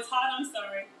 Oh, it's hot. I'm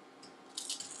sorry.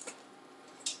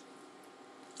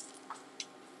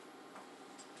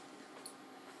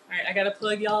 All right, I gotta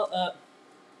plug y'all up.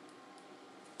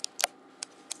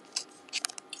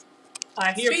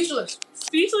 I hear Speechless.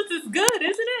 Speechless is good,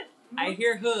 isn't it? Mm-hmm. I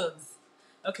hear hooves.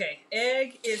 Okay,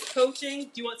 egg is poaching.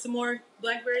 Do you want some more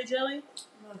blackberry jelly?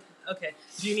 No. Okay.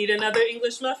 Do you need another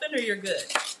English muffin, or you're good?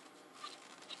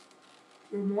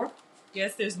 There's more?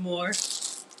 Yes, there's more.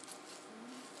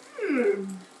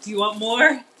 Do you want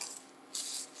more?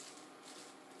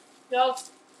 No,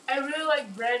 I really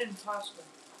like bread and pasta.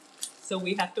 So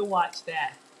we have to watch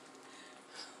that.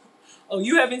 Oh,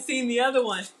 you haven't seen the other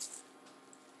one.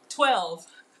 12.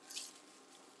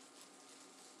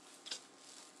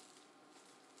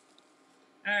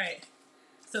 All right.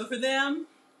 So for them,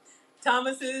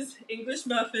 Thomas's English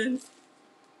muffins.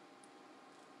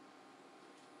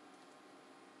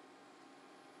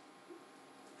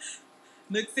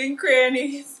 Nooks and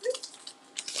crannies.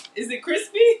 Is it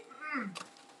crispy?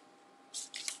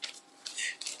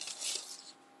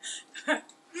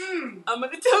 I'm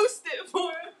gonna toast it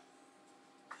for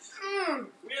him.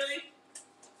 Really?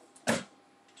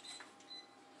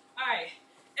 Alright.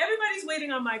 Everybody's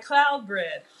waiting on my cloud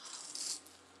bread.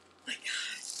 Oh my gosh.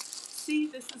 See,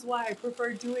 this is why I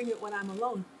prefer doing it when I'm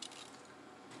alone.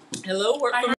 Hello,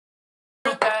 work from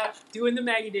doing the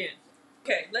Maggie dance.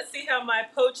 Okay, let's see how my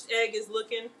poached egg is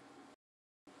looking.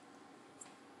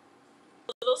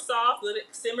 A little soft, let it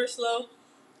simmer slow.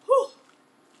 Whew.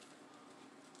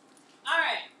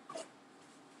 Alright.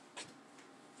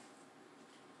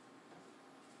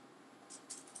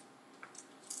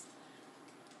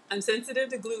 I'm sensitive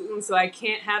to gluten, so I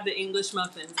can't have the English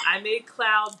muffins. I made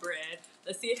cloud bread.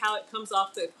 Let's see how it comes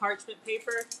off the parchment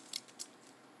paper.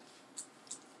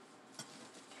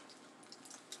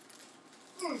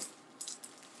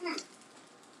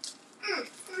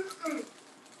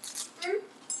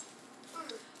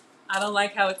 I don't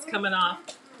like how it's coming off.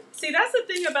 See, that's the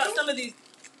thing about some of these.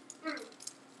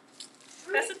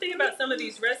 That's the thing about some of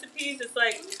these recipes. It's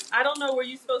like, I don't know where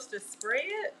you're supposed to spray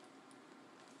it.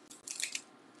 It's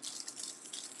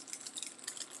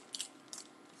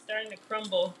starting to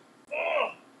crumble.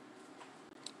 Ugh.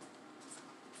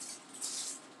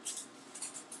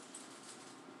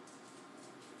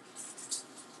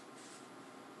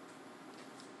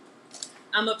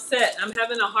 I'm upset. I'm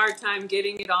having a hard time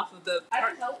getting it off of the. I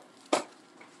can help.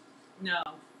 No.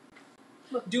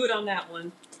 Do it on that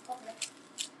one. Okay.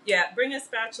 Yeah, bring a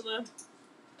spatula.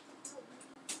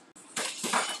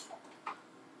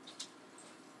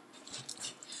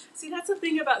 See, that's the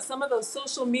thing about some of those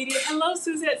social media. Hello,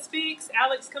 Suzette Speaks.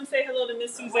 Alex, come say hello to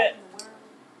Miss Suzette.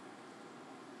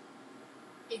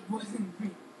 It wasn't me.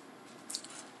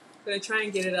 I'm gonna try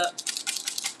and get it up.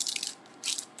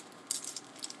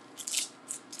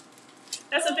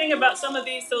 That's the thing about some of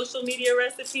these social media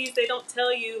recipes. They don't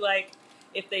tell you, like,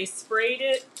 if they sprayed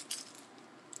it.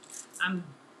 I'm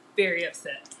very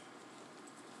upset.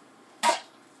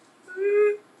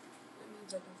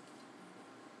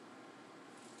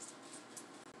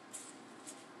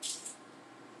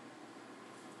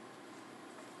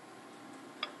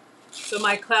 So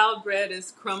my cloud bread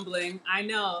is crumbling. I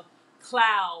know.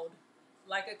 Cloud.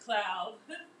 Like a cloud.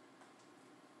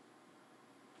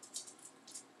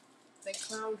 They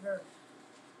clowned her.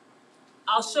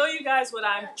 I'll show you guys what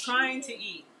I'm trying to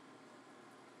eat.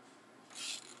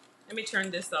 Let me turn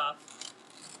this off.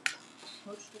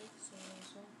 I'm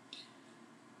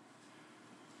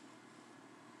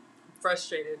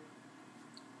frustrated.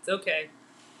 It's okay.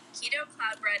 Keto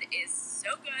cloud bread is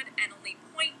so good and only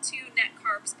 0.2 net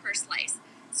carbs per slice.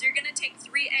 So you're going to take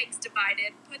 3 eggs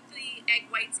divided, put the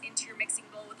egg whites into your mixing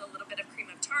bowl with a little bit of cream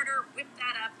of tartar, whip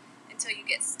that up, and until you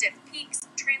get stiff peaks.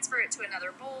 Transfer it to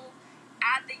another bowl.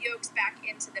 Add the yolks back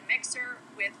into the mixer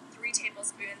with 3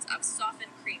 tablespoons of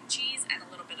softened cream cheese and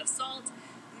a little bit of salt.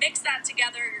 Mix that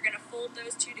together. You're going to fold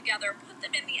those two together, put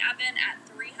them in the oven at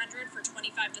 300 for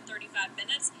 25 to 35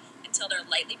 minutes until they're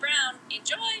lightly brown.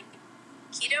 Enjoy!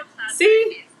 Keto Cloud.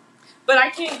 See? But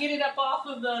I can't get it up off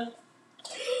of the...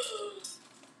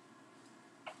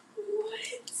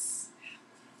 What?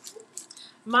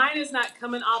 Mine is not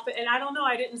coming off it, and I don't know,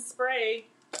 I didn't spray.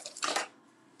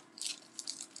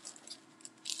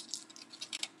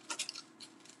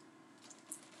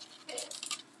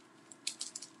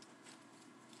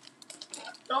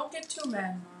 Don't get too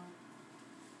mad, Mom.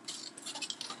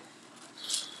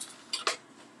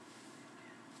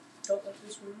 Don't let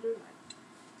this ruin your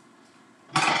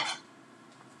life.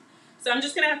 So I'm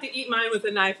just going to have to eat mine with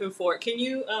a knife and fork. Can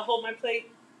you hold my plate?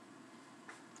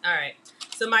 All right.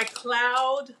 So my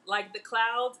cloud, like the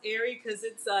clouds, airy, because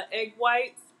it's egg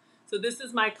whites. So this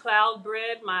is my cloud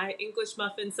bread, my English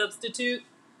muffin substitute.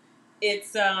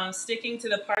 It's sticking to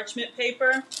the parchment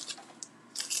paper.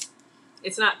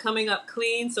 It's not coming up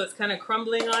clean, so it's kind of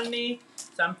crumbling on me.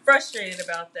 So I'm frustrated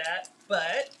about that,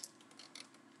 but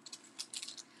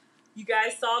you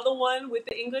guys saw the one with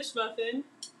the English muffin.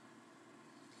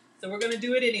 So we're gonna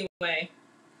do it anyway.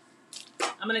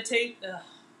 I'm gonna take,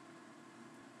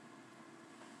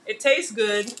 it tastes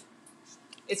good.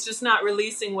 It's just not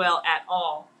releasing well at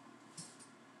all.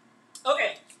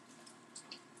 Okay.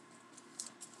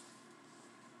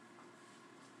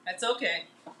 That's okay.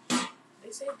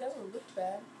 They say it doesn't look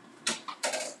bad.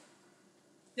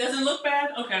 Doesn't look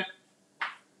bad? Okay.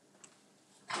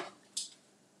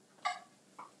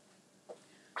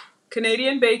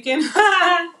 Canadian bacon.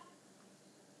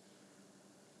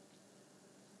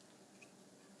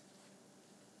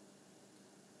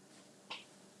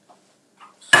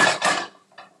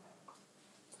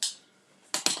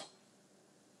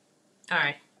 All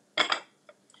right.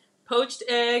 Poached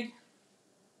egg.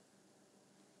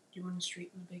 Do you want to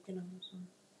straighten the bacon on this one?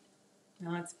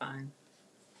 No, it's fine.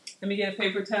 Let me get a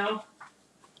paper towel.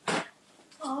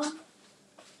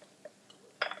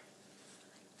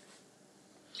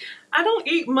 I don't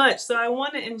eat much, so I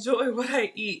want to enjoy what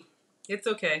I eat. It's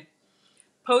okay.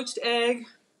 Poached egg,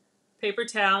 paper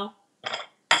towel.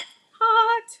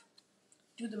 Hot.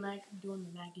 Doing the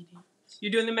Maggie dance. You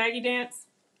doing the Maggie dance?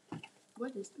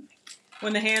 What is the Maggie?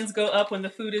 When the hands go up, when the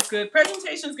food is good.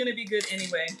 Presentation's going to be good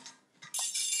anyway.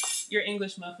 Your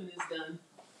English muffin is done.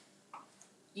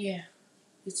 Yeah,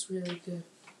 it's really good.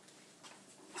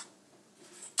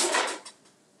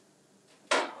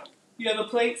 You have a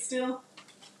plate still?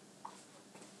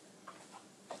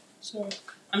 Sorry.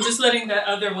 I'm just letting that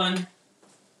other one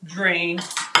drain.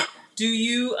 Do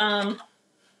you,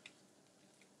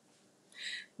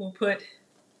 we'll put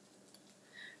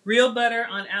real butter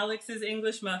on Alex's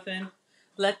English muffin.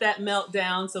 Let that melt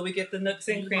down so we get the nooks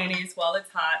and crannies while it's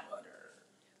hot.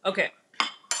 Okay.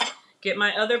 Get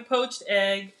my other poached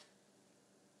egg.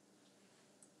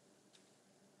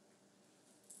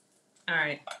 All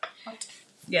right.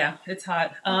 Yeah, it's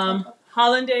hot.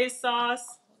 Hollandaise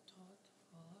sauce.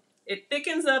 It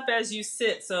thickens up as you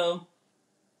sit, so.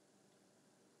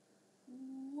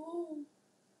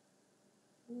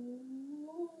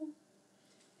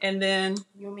 And then.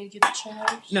 You want me to get the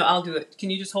chives? No, I'll do it. Can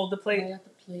you just hold the plate? I got the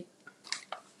plate.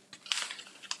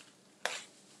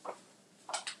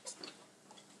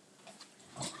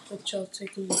 But y'all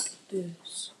take a look at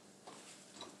this.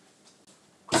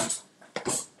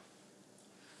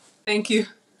 Thank you.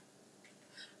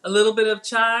 A little bit of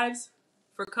chives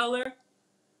for color.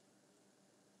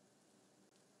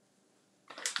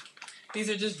 These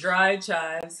are just dried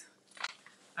chives.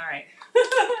 All right.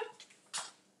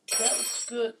 That looks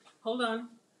good. Hold on.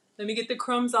 Let me get the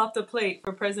crumbs off the plate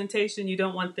for presentation. You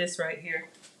don't want this right here.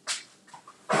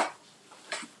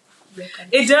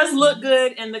 It does look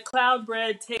good, and the cloud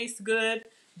bread tastes good,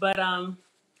 but a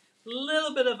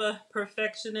little bit of a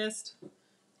perfectionist.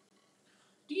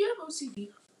 Do you have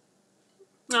OCD?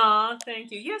 Aw, thank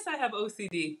you. Yes, I have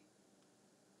OCD.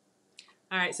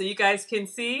 All right, so you guys can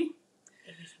see.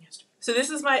 Everything has to be. So this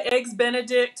is my eggs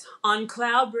Benedict on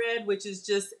cloud bread, which is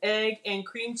just egg and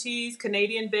cream cheese,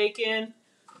 Canadian bacon,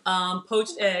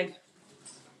 poached egg.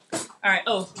 All right.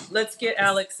 Oh, let's get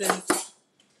Alex's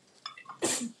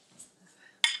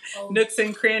nooks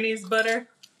and crannies butter.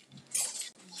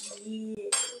 Yeah.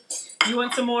 You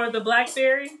want some more of the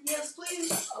blackberry? Yes,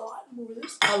 please. A lot more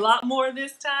this time. A lot more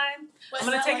this time? But I'm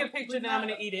going to take like, a picture, then I'm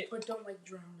going to eat it. But don't like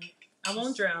drown it. I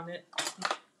won't drown it.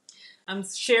 I'm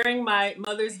sharing my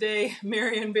Mother's Day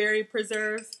Marion Berry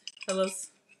preserves. Hello,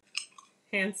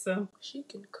 handsome. She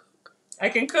can cook. I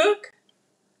can cook?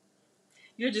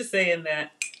 You're just saying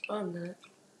that. I'm not.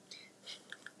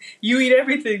 You eat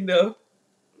everything, though.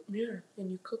 Yeah,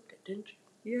 and you cooked it, didn't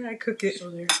you? Yeah, I cook it.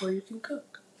 So therefore you can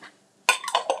cook.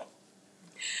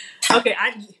 Okay,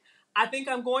 I think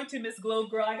I'm going to, Miss Glow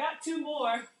Girl. I got 2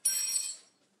 more.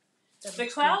 The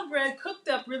cloud bread cooked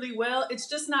up really well. It's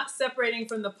just not separating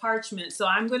from the parchment, so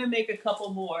I'm going to make a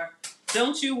couple more.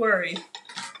 Don't you worry.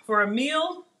 For a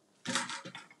meal,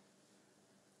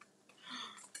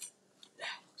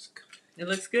 it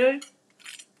looks good.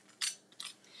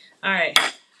 All right.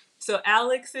 So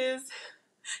Alex's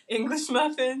English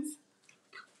muffins.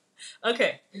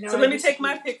 Okay. So let me take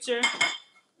my picture.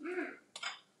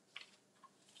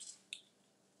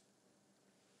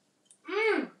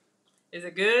 Is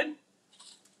it good?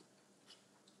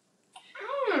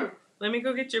 Let me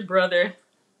go get your brother.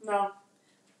 No.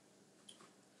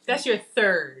 That's your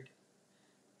 3rd.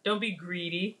 Don't be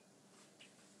greedy.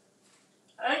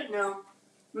 I know.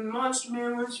 When Monster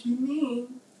Man wants to be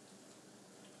mean.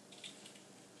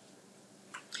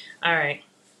 All right.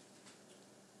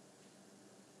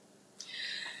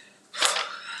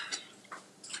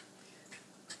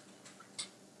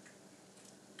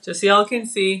 Just so y'all can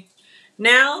see.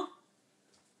 Now,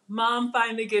 Mom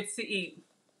finally gets to eat.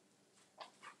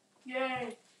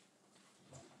 Yay.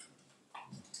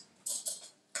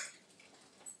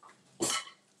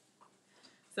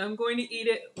 So I'm going to eat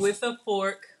it with a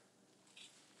fork.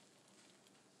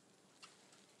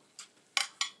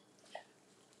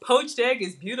 Poached egg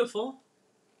is beautiful.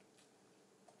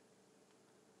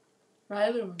 My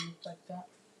other one looks like that.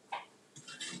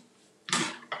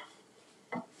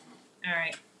 All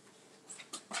right.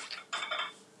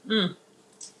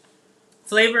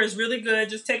 Flavor is really good.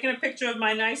 Just taking a picture of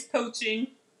my nice poaching.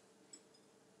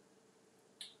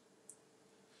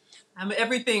 I'm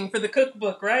everything for the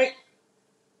cookbook, right?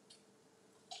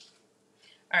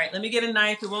 All right, let me get a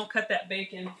knife. It won't cut that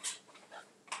bacon.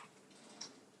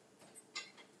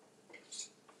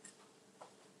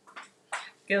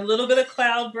 Get a little bit of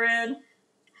cloud bread.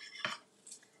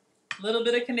 A little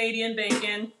bit of Canadian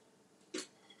bacon.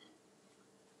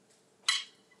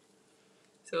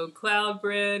 So cloud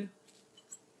bread,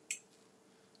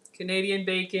 Canadian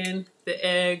bacon, the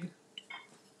egg.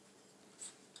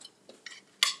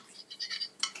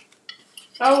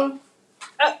 Oh.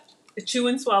 Chew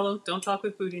and swallow. Don't talk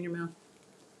with food in your mouth.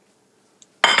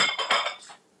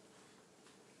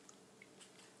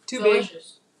 Too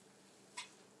Delicious.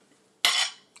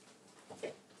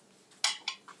 Big.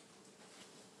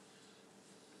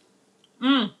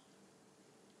 Mmm.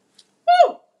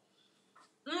 Woo!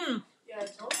 Mmm. Yeah, I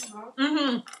told you, Mom.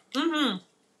 Mm-hmm. Mm-hmm.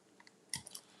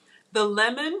 The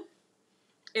lemon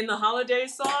in the holiday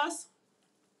sauce.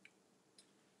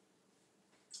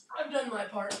 I've done my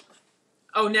part.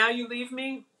 Oh, now you leave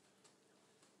me?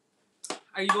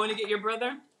 Are you going to get your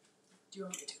brother? Do you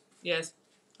want me to? Yes.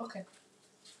 Okay.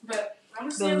 But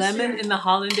The lemon in the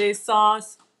hollandaise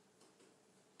sauce,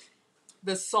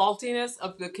 the saltiness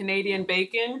of the Canadian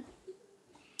bacon.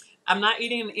 I'm not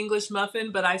eating an English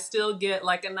muffin, but I still get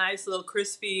like a nice little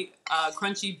crispy,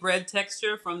 crunchy bread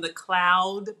texture from the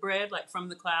cloud bread, like from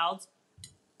the clouds.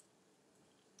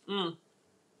 Mmm.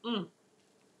 Mmm.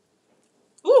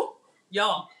 Ooh,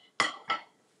 y'all.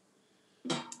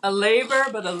 A labor,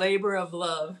 but a labor of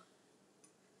love.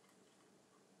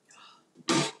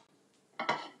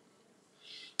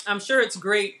 I'm sure it's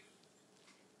great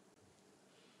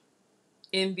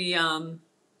in the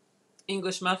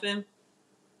English muffin.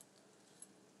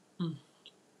 Mm.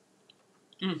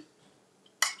 Mm.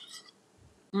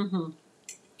 Mm-hmm.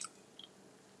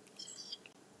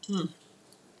 Mm.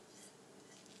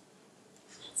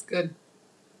 It's good.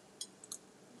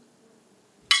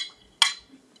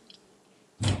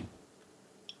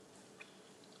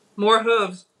 More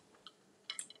hooves.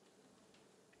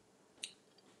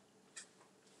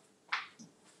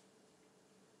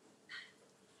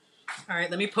 All right,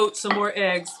 let me poach some more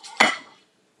eggs.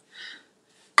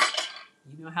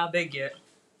 You know how they get.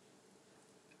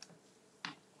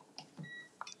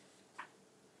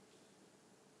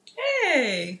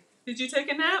 Hey, did you take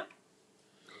a nap?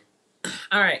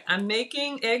 All right, I'm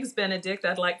making eggs Benedict.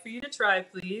 I'd like for you to try,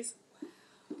 please.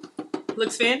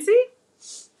 Looks fancy?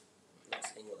 It's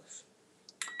English.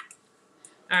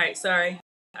 All right, sorry.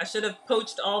 I should have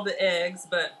poached all the eggs,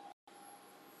 but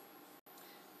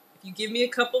if you give me a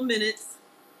couple minutes,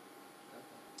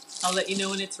 I'll let you know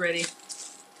when it's ready.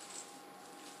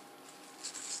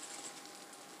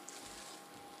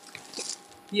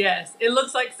 Yes, it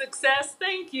looks like success.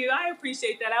 Thank you. I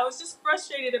appreciate that. I was just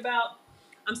frustrated about,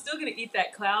 I'm still going to eat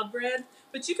that cloud bread,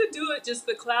 but you could do it just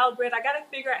the cloud bread. I got to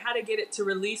figure out how to get it to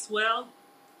release well.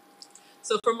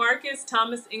 So for Marcus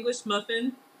Thomas English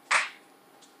muffin,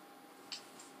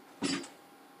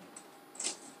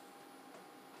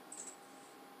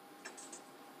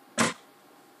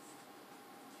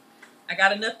 I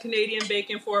got enough Canadian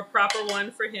bacon for a proper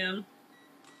one for him.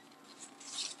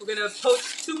 We're gonna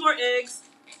poach 2 more eggs,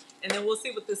 and then we'll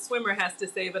see what the swimmer has to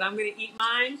say, but I'm gonna eat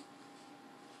mine.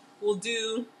 We'll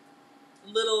do a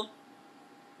little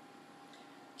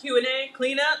Q&A,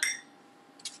 cleanup,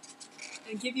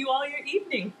 and give you all your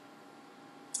evening.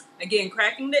 Again,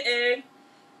 cracking the egg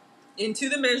into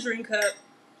the measuring cup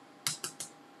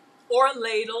or a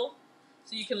ladle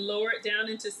so you can lower it down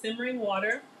into simmering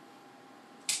water.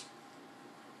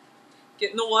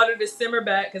 Getting the water to simmer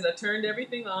back because I turned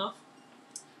everything off.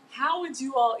 How would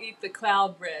you all eat the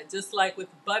cloud bread? Just like with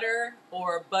butter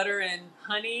or butter and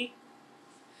honey?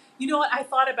 You know what? I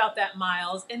thought about that,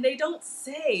 Miles, and they don't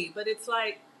say, but it's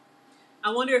like,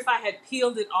 I wonder if I had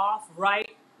peeled it off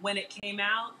right when it came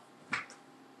out.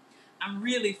 I'm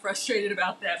really frustrated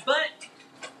about that, but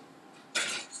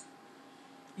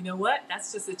you know what?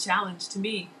 That's just a challenge to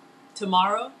me.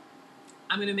 Tomorrow,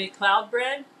 I'm gonna make cloud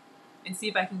bread and see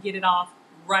if I can get it off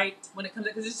right when it comes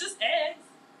out, because it's just eggs.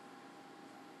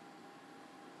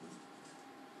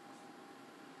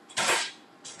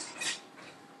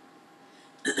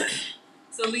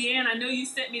 So Leanne, I know you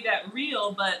sent me that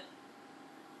reel, but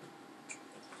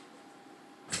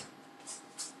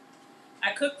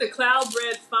I cooked the cloud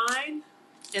bread fine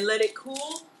and let it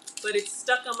cool, but it's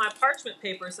stuck on my parchment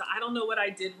paper, so I don't know what I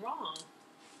did wrong.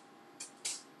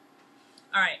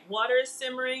 All right, water is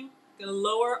simmering. Gonna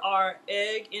lower our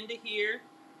egg into here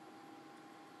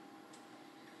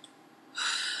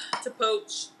to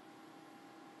poach.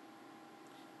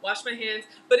 Wash my hands,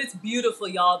 but it's beautiful,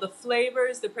 y'all. The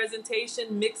flavors, the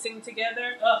presentation mixing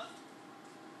together. Ugh.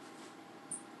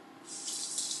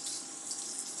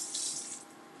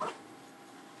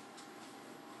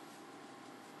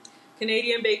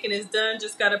 Canadian bacon is done.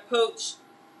 Just gotta poach.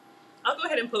 I'll go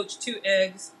ahead and poach 2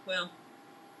 eggs. Well,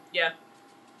 yeah.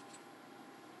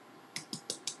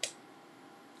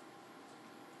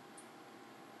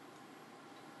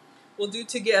 We'll do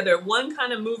together. One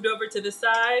kind of moved over to the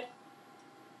side.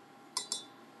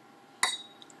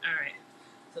 All right,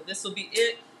 so this will be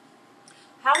it.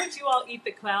 How would you all eat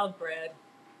the cloud bread?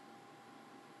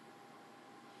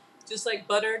 Just like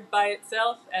buttered by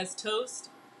itself as toast?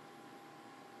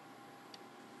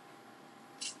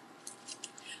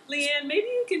 Leanne, maybe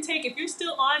you can if you're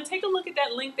still on, take a look at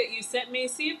that link that you sent me.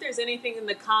 See if there's anything in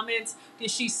the comments. Did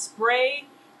she spray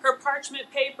her parchment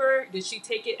paper? Did she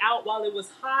take it out while it was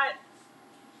hot?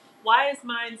 Why is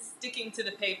mine sticking to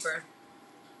the paper?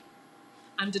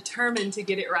 I'm determined to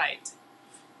get it right.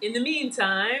 In the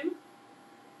meantime,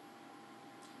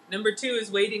 number 2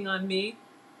 is waiting on me.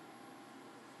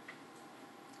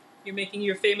 You're making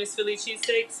your famous Philly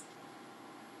cheesesteaks?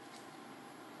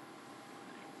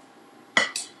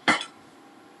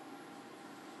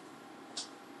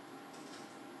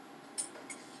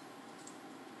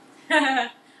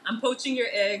 I'm poaching your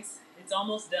eggs. It's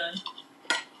almost done.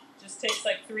 Just takes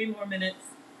like 3 more minutes.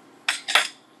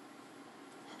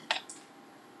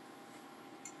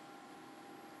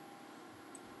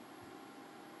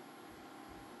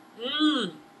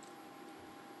 Mmm.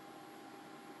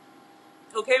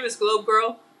 Okay, Miss Globe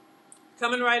Girl.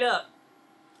 Coming right up.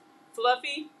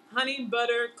 Fluffy honey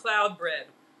butter cloud bread.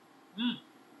 Mmm.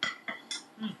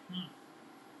 Mm-hmm.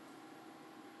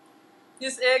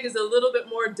 This egg is a little bit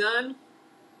more done.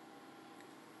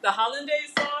 The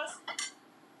hollandaise sauce,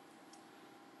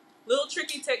 little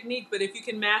tricky technique, but if you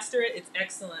can master it, it's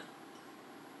excellent.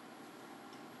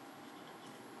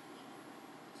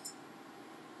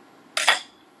 I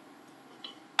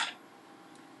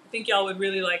think y'all would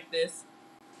really like this.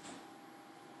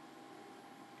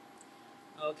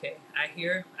 Okay, I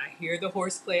hear the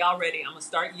horseplay already. I'm gonna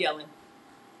start yelling.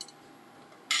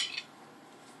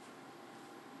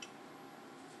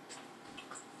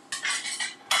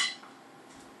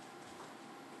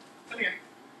 Come here.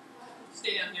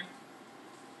 Stay down here.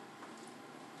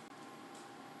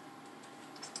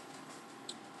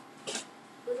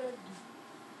 What did I do?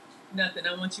 Nothing.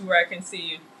 I want you where I can see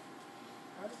you.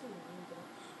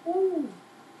 Ooh,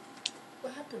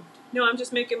 what happened? No, I'm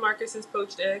just making Marcus's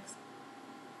poached eggs.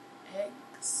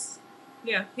 Eggs?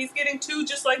 Yeah, he's getting 2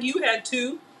 just like you had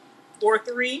 2, or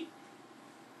 3,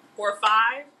 or 5.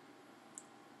 I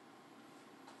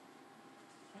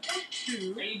got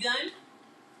 2. Are you done?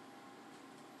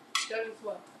 Done with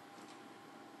what?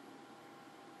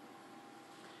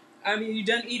 I mean, you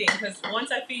done eating? Because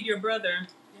once I feed your brother.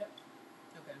 Yep.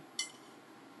 Okay.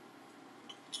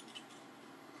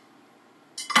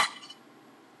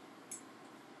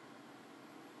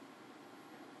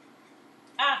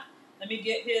 me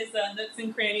get his nooks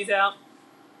and crannies out.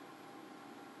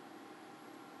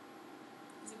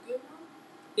 Is it good, Mom?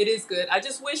 It is good. I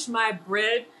just wish my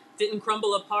bread didn't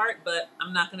crumble apart, but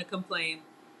I'm not going to complain.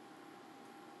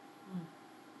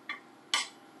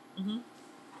 Mm-hmm.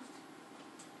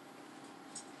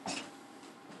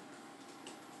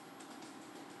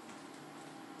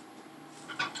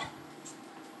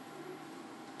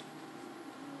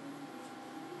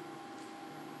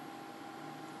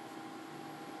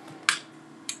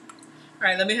 All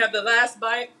right, let me have the last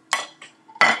bite.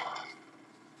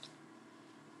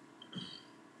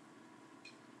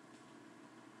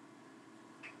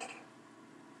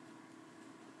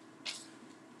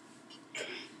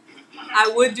 I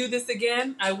would do this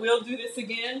again. I will do this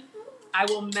again. I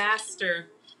will master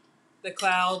the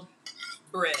cloud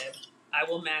bread. I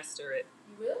will master it.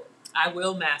 You will? I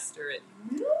will master it.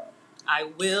 You will? I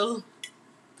will.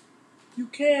 You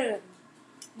can.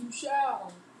 You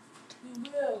shall. You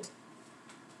will.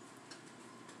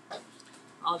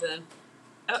 All done.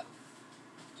 Oh.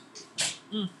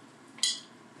 Mm.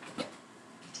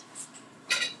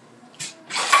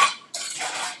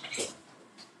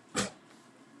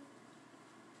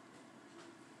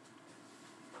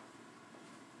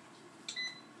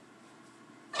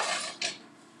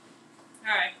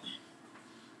 All right.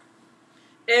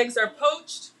 Eggs are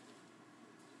poached.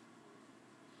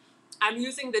 I'm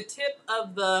using the tip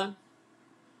of the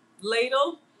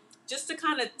ladle just to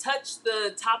kind of touch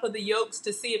the top of the yolks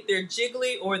to see if they're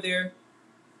jiggly or they're,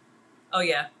 oh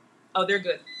yeah, oh they're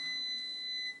good.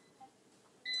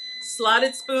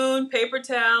 Slotted spoon, paper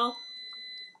towel,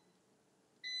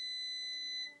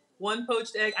 1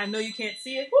 poached egg. I know you can't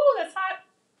see it. Woo, that's hot.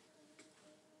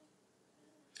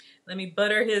 Let me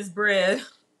butter his bread.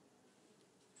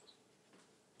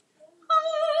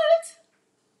 Hot.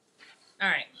 All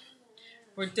right,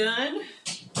 we're done.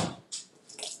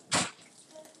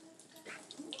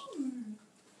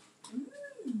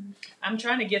 I'm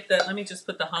trying to get the, let me just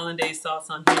put the hollandaise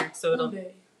sauce on here so it'll.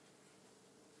 Someday.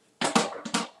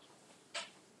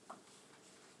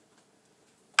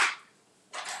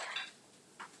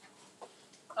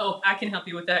 Oh, I can help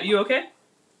you with that. You okay?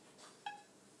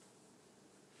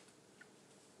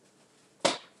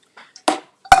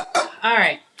 All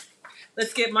right,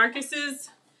 let's get Marcus's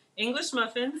English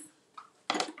muffins.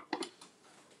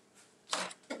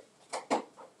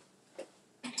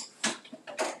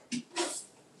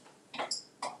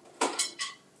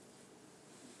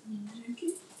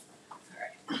 All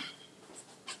right.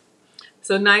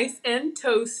 So nice and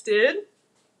toasted.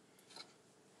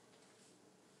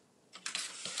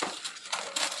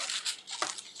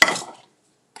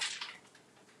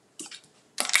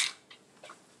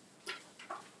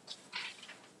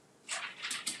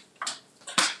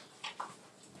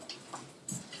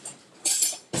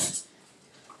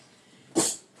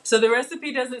 So the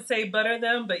recipe doesn't say butter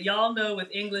them, but y'all know with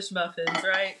English muffins,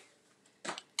 right?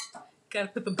 Gotta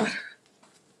put the butter.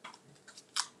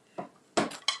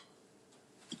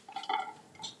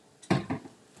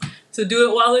 So do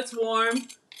it while it's warm,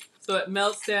 so it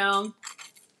melts down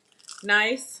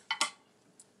nice.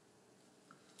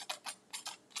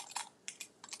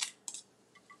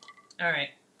 All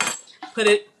right, put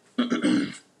it.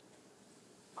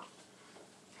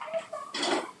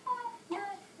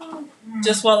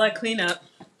 Just while I clean up.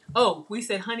 Oh, we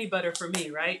said honey butter for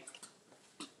me, right?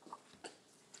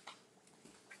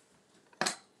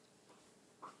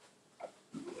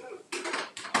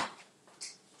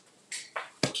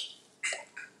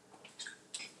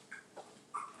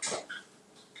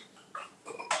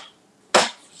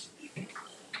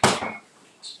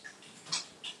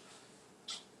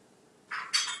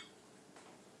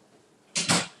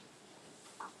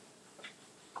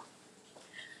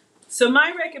 So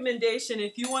my recommendation,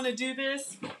 if you want to do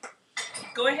this,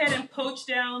 go ahead and poach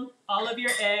down all of your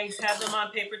eggs, have them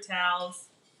on paper towels.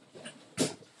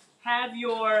 Have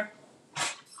your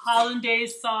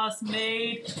hollandaise sauce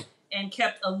made and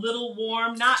kept a little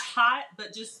warm, not hot,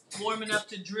 but just warm enough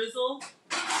to drizzle.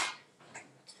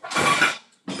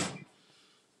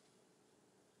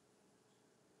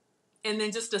 And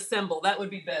then just assemble, that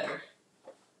would be better.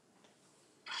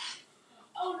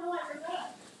 Oh no, I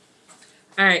forgot.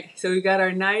 All right, so we got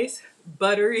our nice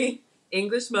buttery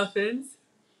English muffins.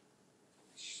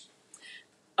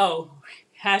 Oh,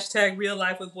 hashtag real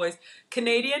life with boys.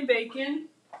 Canadian bacon.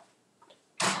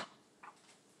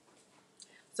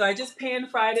 So I just pan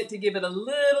fried it to give it a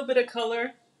little bit of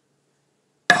color.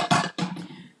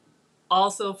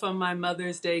 Also from my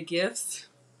Mother's Day gifts.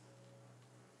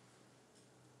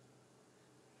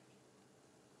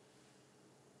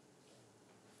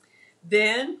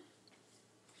 Then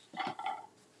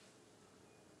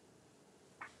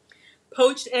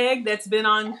poached egg that's been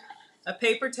on a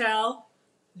paper towel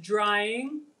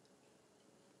drying.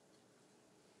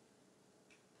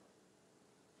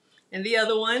 And the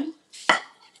other one.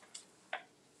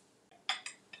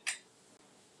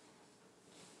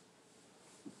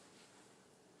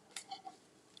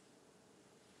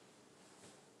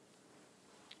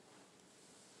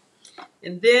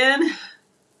 And then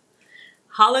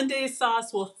hollandaise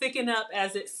sauce will thicken up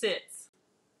as it sits.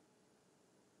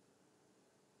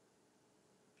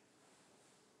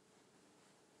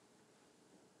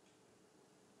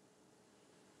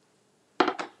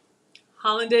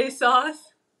 Hollandaise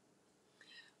sauce,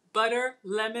 butter,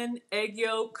 lemon, egg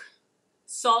yolk,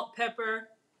 salt, pepper,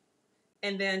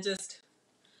 and then just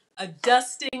a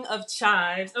dusting of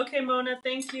chives. Okay, Mona,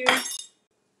 thank you.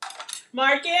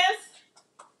 Marcus?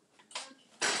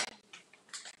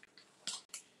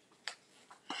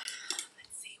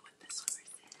 Let's see what this one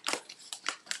is.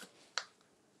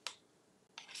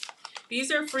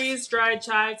 These are freeze-dried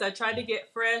chives. I tried to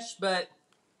get fresh, but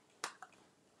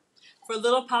for a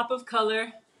little pop of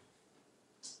color.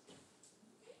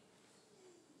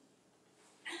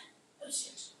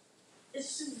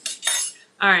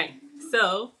 All right,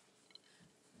 so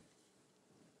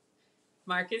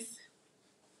Marcus.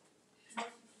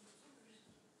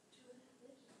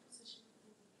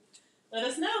 Let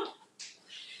us know.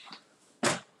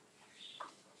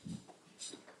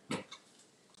 Can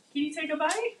you take a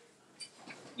bite?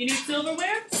 You need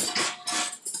silverware?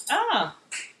 Ah.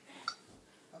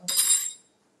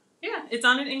 Yeah, it's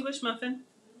on an English muffin.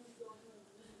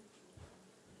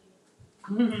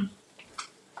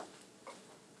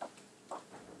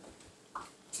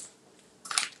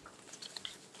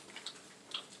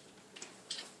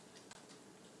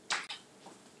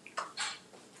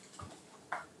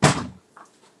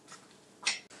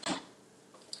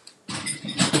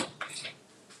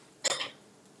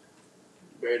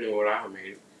 Better than what I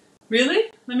made.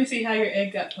 Really? Let me see how your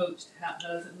egg got poached. How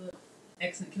does it look?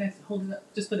 Excellent. Can I hold it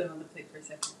up? Just put it on the plate for a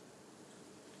second.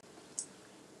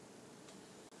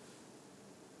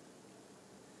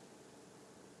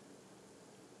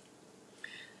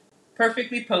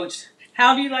 Perfectly poached.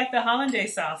 How do you like the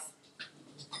hollandaise sauce?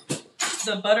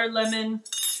 The butter, lemon,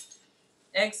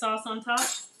 egg sauce on top?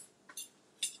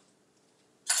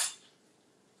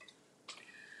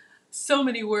 So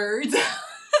many words.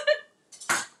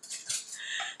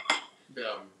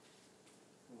 The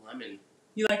lemon.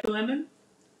 You like the lemon?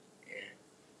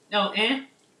 Yeah. Oh, eh?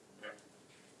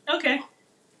 Okay.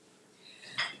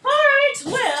 All right,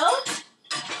 well,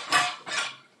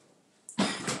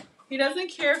 he doesn't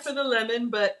care for the lemon,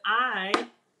 but I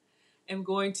am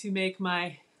going to make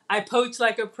I poach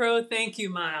like a pro. Thank you,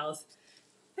 Miles.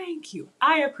 Thank you.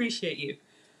 I appreciate you.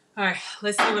 All right,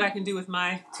 let's see what I can do with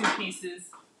my 2 pieces.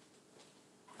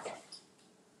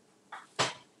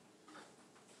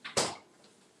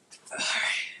 All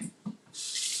right.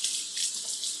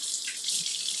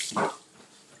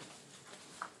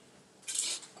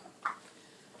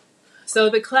 So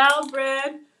the cloud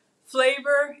bread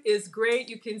flavor is great.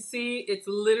 You can see it's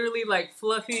literally like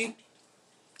fluffy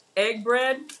egg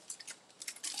bread.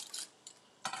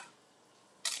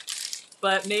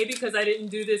 But maybe because I didn't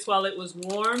do this while it was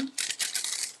warm.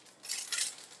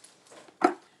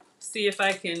 See if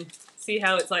I can see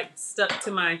how it's like stuck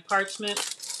to my parchment.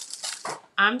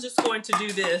 I'm just going to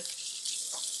do this.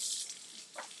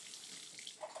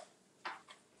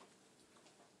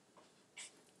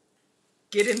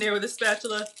 Get in there with a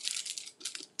spatula.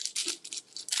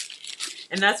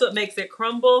 And that's what makes it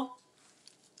crumble.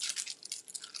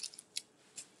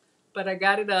 But I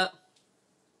got it up.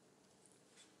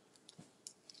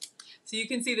 So you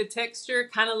can see the texture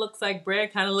kind of looks like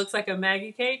bread, kind of looks like a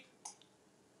Maggie cake.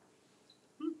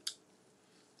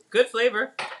 Good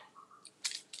flavor.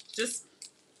 Just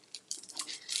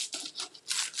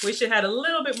wish it had a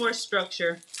little bit more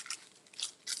structure.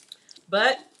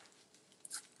 But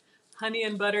honey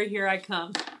and butter, here I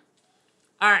come.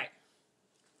 All right.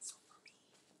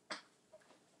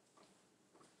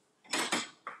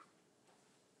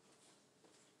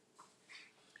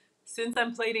 Since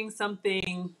I'm plating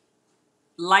something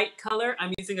light color,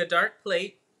 I'm using a dark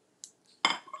plate.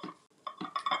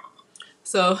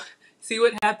 So see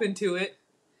what happened to it.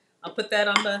 I'll put that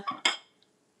on the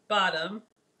bottom.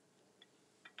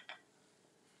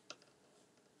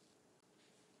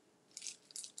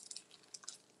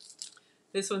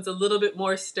 This one's a little bit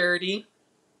more sturdy.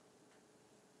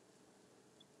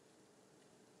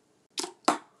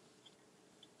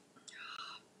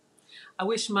 I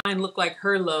wish mine looked like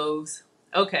her loaves.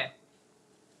 Okay.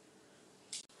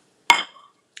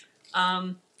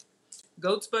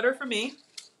 Goat's butter for me.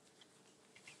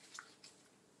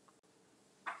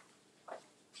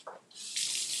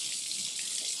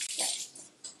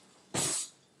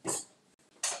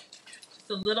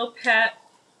 a little pat.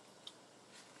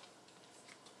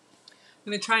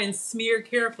 I'm gonna try and smear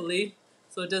carefully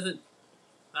so it doesn't,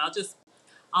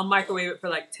 I'll microwave it for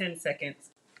like 10 seconds.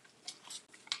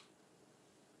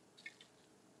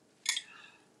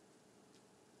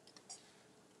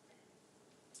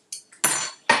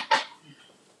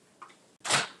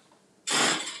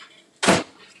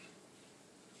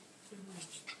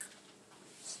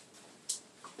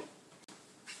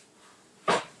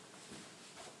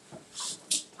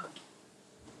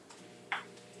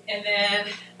 And then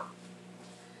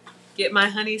get my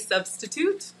honey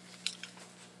substitute.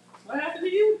 What happened to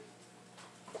you?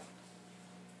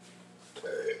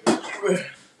 Really?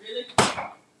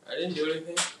 I didn't do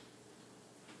anything.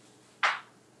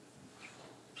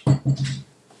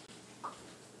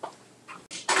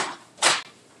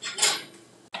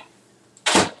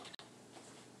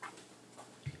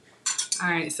 All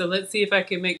right, so let's see if I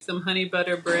can make some honey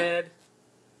butter bread.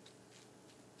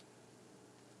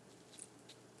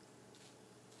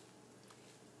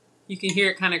 You can hear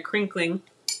it kind of crinkling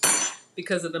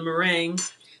because of the meringue.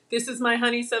 This is my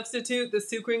honey substitute, the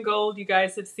Sucrin Gold. You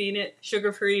guys have seen it,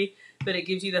 sugar-free, but it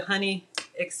gives you the honey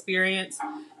experience.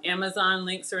 Amazon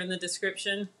links are in the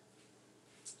description.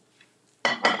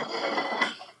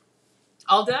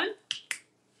 All done?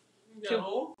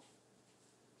 No.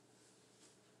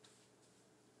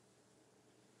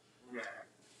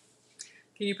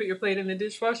 Can you put your plate in the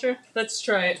dishwasher? Let's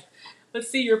try it. Let's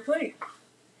see your plate.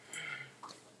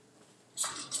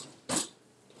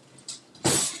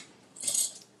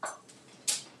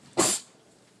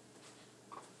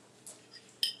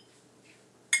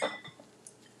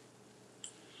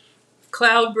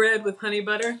 Cloud bread with honey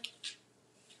butter.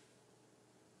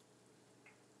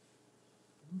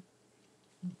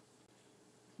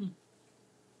 Mm.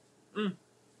 Mm.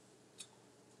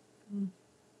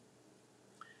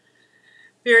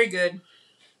 Very good.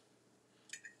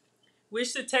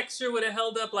 Wish the texture would have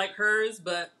held up like hers,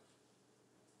 but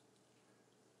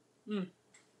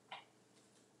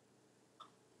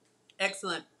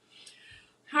excellent.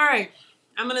 All right,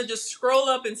 I'm gonna just scroll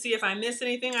up and see if I miss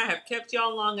anything. I have kept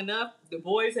y'all long enough. The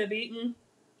boys have eaten,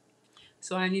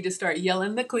 so I need to start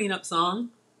yelling the cleanup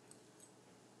song.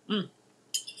 We're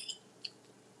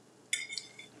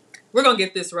gonna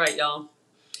get this right, y'all.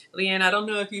 Leanne, I don't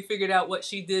know if you figured out what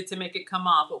she did to make it come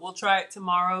off, but we'll try it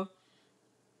tomorrow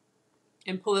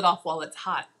and pull it off while it's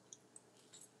hot.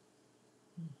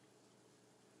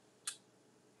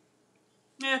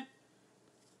 Yeah.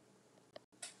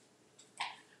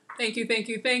 Thank you, thank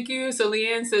you, thank you. So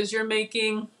Leanne says you're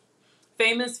making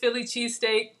famous Philly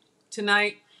cheesesteak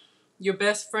tonight. Your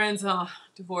best friend's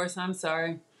divorce. I'm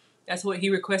sorry. That's what he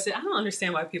requested. I don't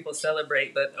understand why people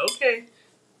celebrate, but okay.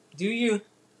 Do you?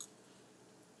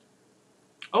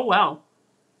 Oh, wow.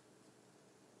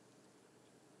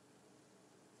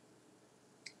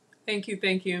 Thank you,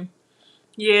 thank you.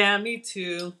 Yeah, me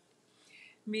too.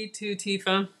 Me too,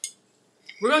 Tifa.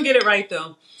 We're going to get it right,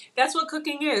 though. That's what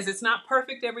cooking is. It's not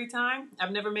perfect every time.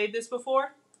 I've never made this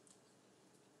before.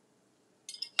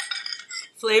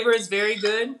 Flavor is very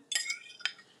good.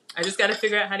 I just got to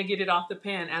figure out how to get it off the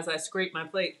pan as I scrape my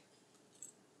plate.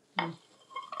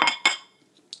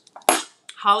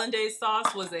 Hollandaise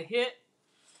sauce was a hit.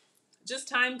 Just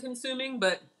time consuming,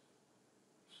 but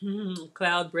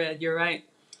cloud bread, you're right.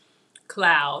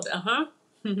 Cloud,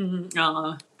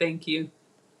 Aw, thank you.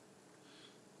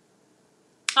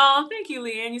 Oh, thank you,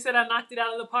 Leanne. You said I knocked it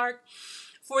out of the park.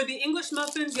 For the English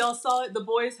muffins, y'all saw it. The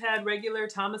boys had regular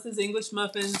Thomas's English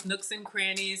muffins, nooks and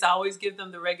crannies. I always give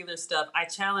them the regular stuff. I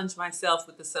challenge myself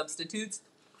with the substitutes.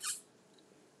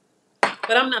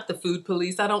 But I'm not the food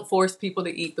police. I don't force people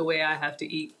to eat the way I have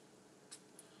to eat.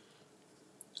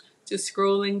 Just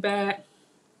scrolling back.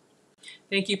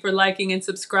 Thank you for liking and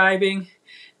subscribing.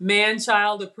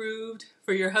 Man-child approved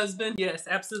for your husband. Yes,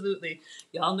 absolutely.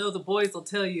 Y'all know the boys will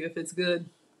tell you if it's good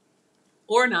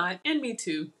or not. And me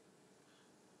too.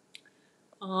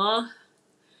 Aw.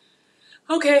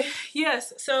 Okay,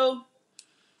 yes. So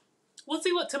we'll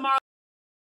see what tomorrow.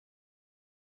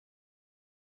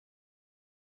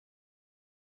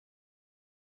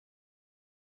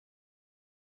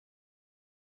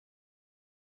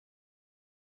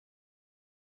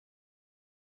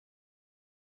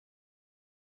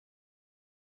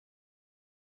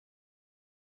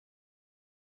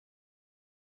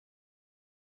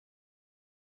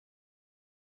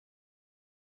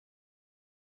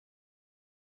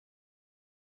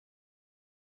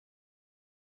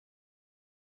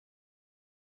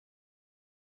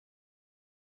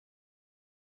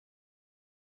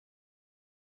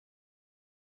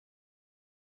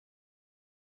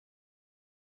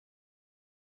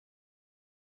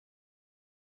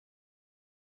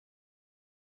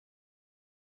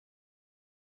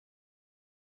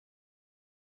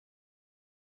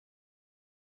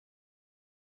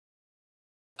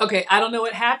 Okay, I don't know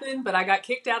what happened, but I got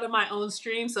kicked out of my own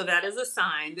stream, so that is a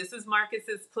sign. This is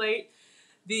Marcus's plate.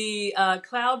 The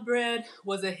cloud bread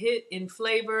was a hit in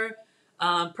flavor,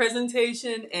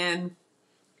 presentation, and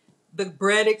the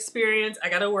bread experience I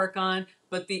got to work on.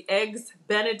 But the eggs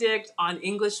Benedict on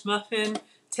English muffin,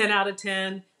 10 out of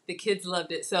 10. The kids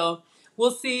loved it. So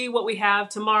we'll see what we have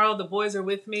tomorrow. The boys are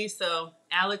with me. So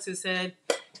Alex has said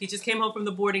he just came home from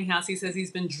the boarding house. He says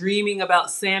he's been dreaming about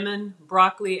salmon,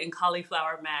 broccoli, and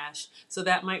cauliflower mash. So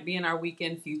that might be in our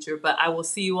weekend future. But I will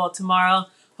see you all tomorrow,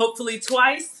 hopefully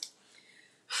twice.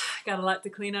 Got a lot to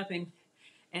clean up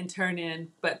and turn in.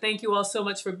 But thank you all so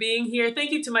much for being here.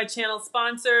 Thank you to my channel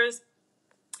sponsors.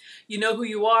 You know who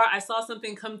you are. I saw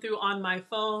something come through on my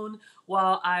phone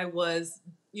while I was,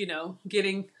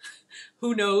 getting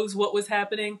who knows what was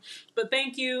happening. But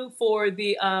thank you for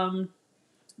the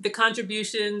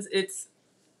contributions. It's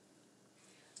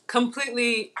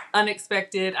completely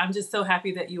unexpected. I'm just so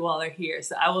happy that you all are here.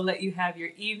 So I will let you have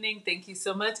your evening. Thank you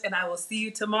so much. And I will see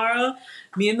you tomorrow.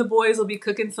 Me and the boys will be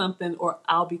cooking something, or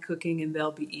I'll be cooking and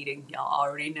they'll be eating. Y'all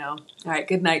already know. All right.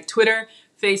 Good night. Twitter,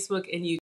 Facebook, and YouTube.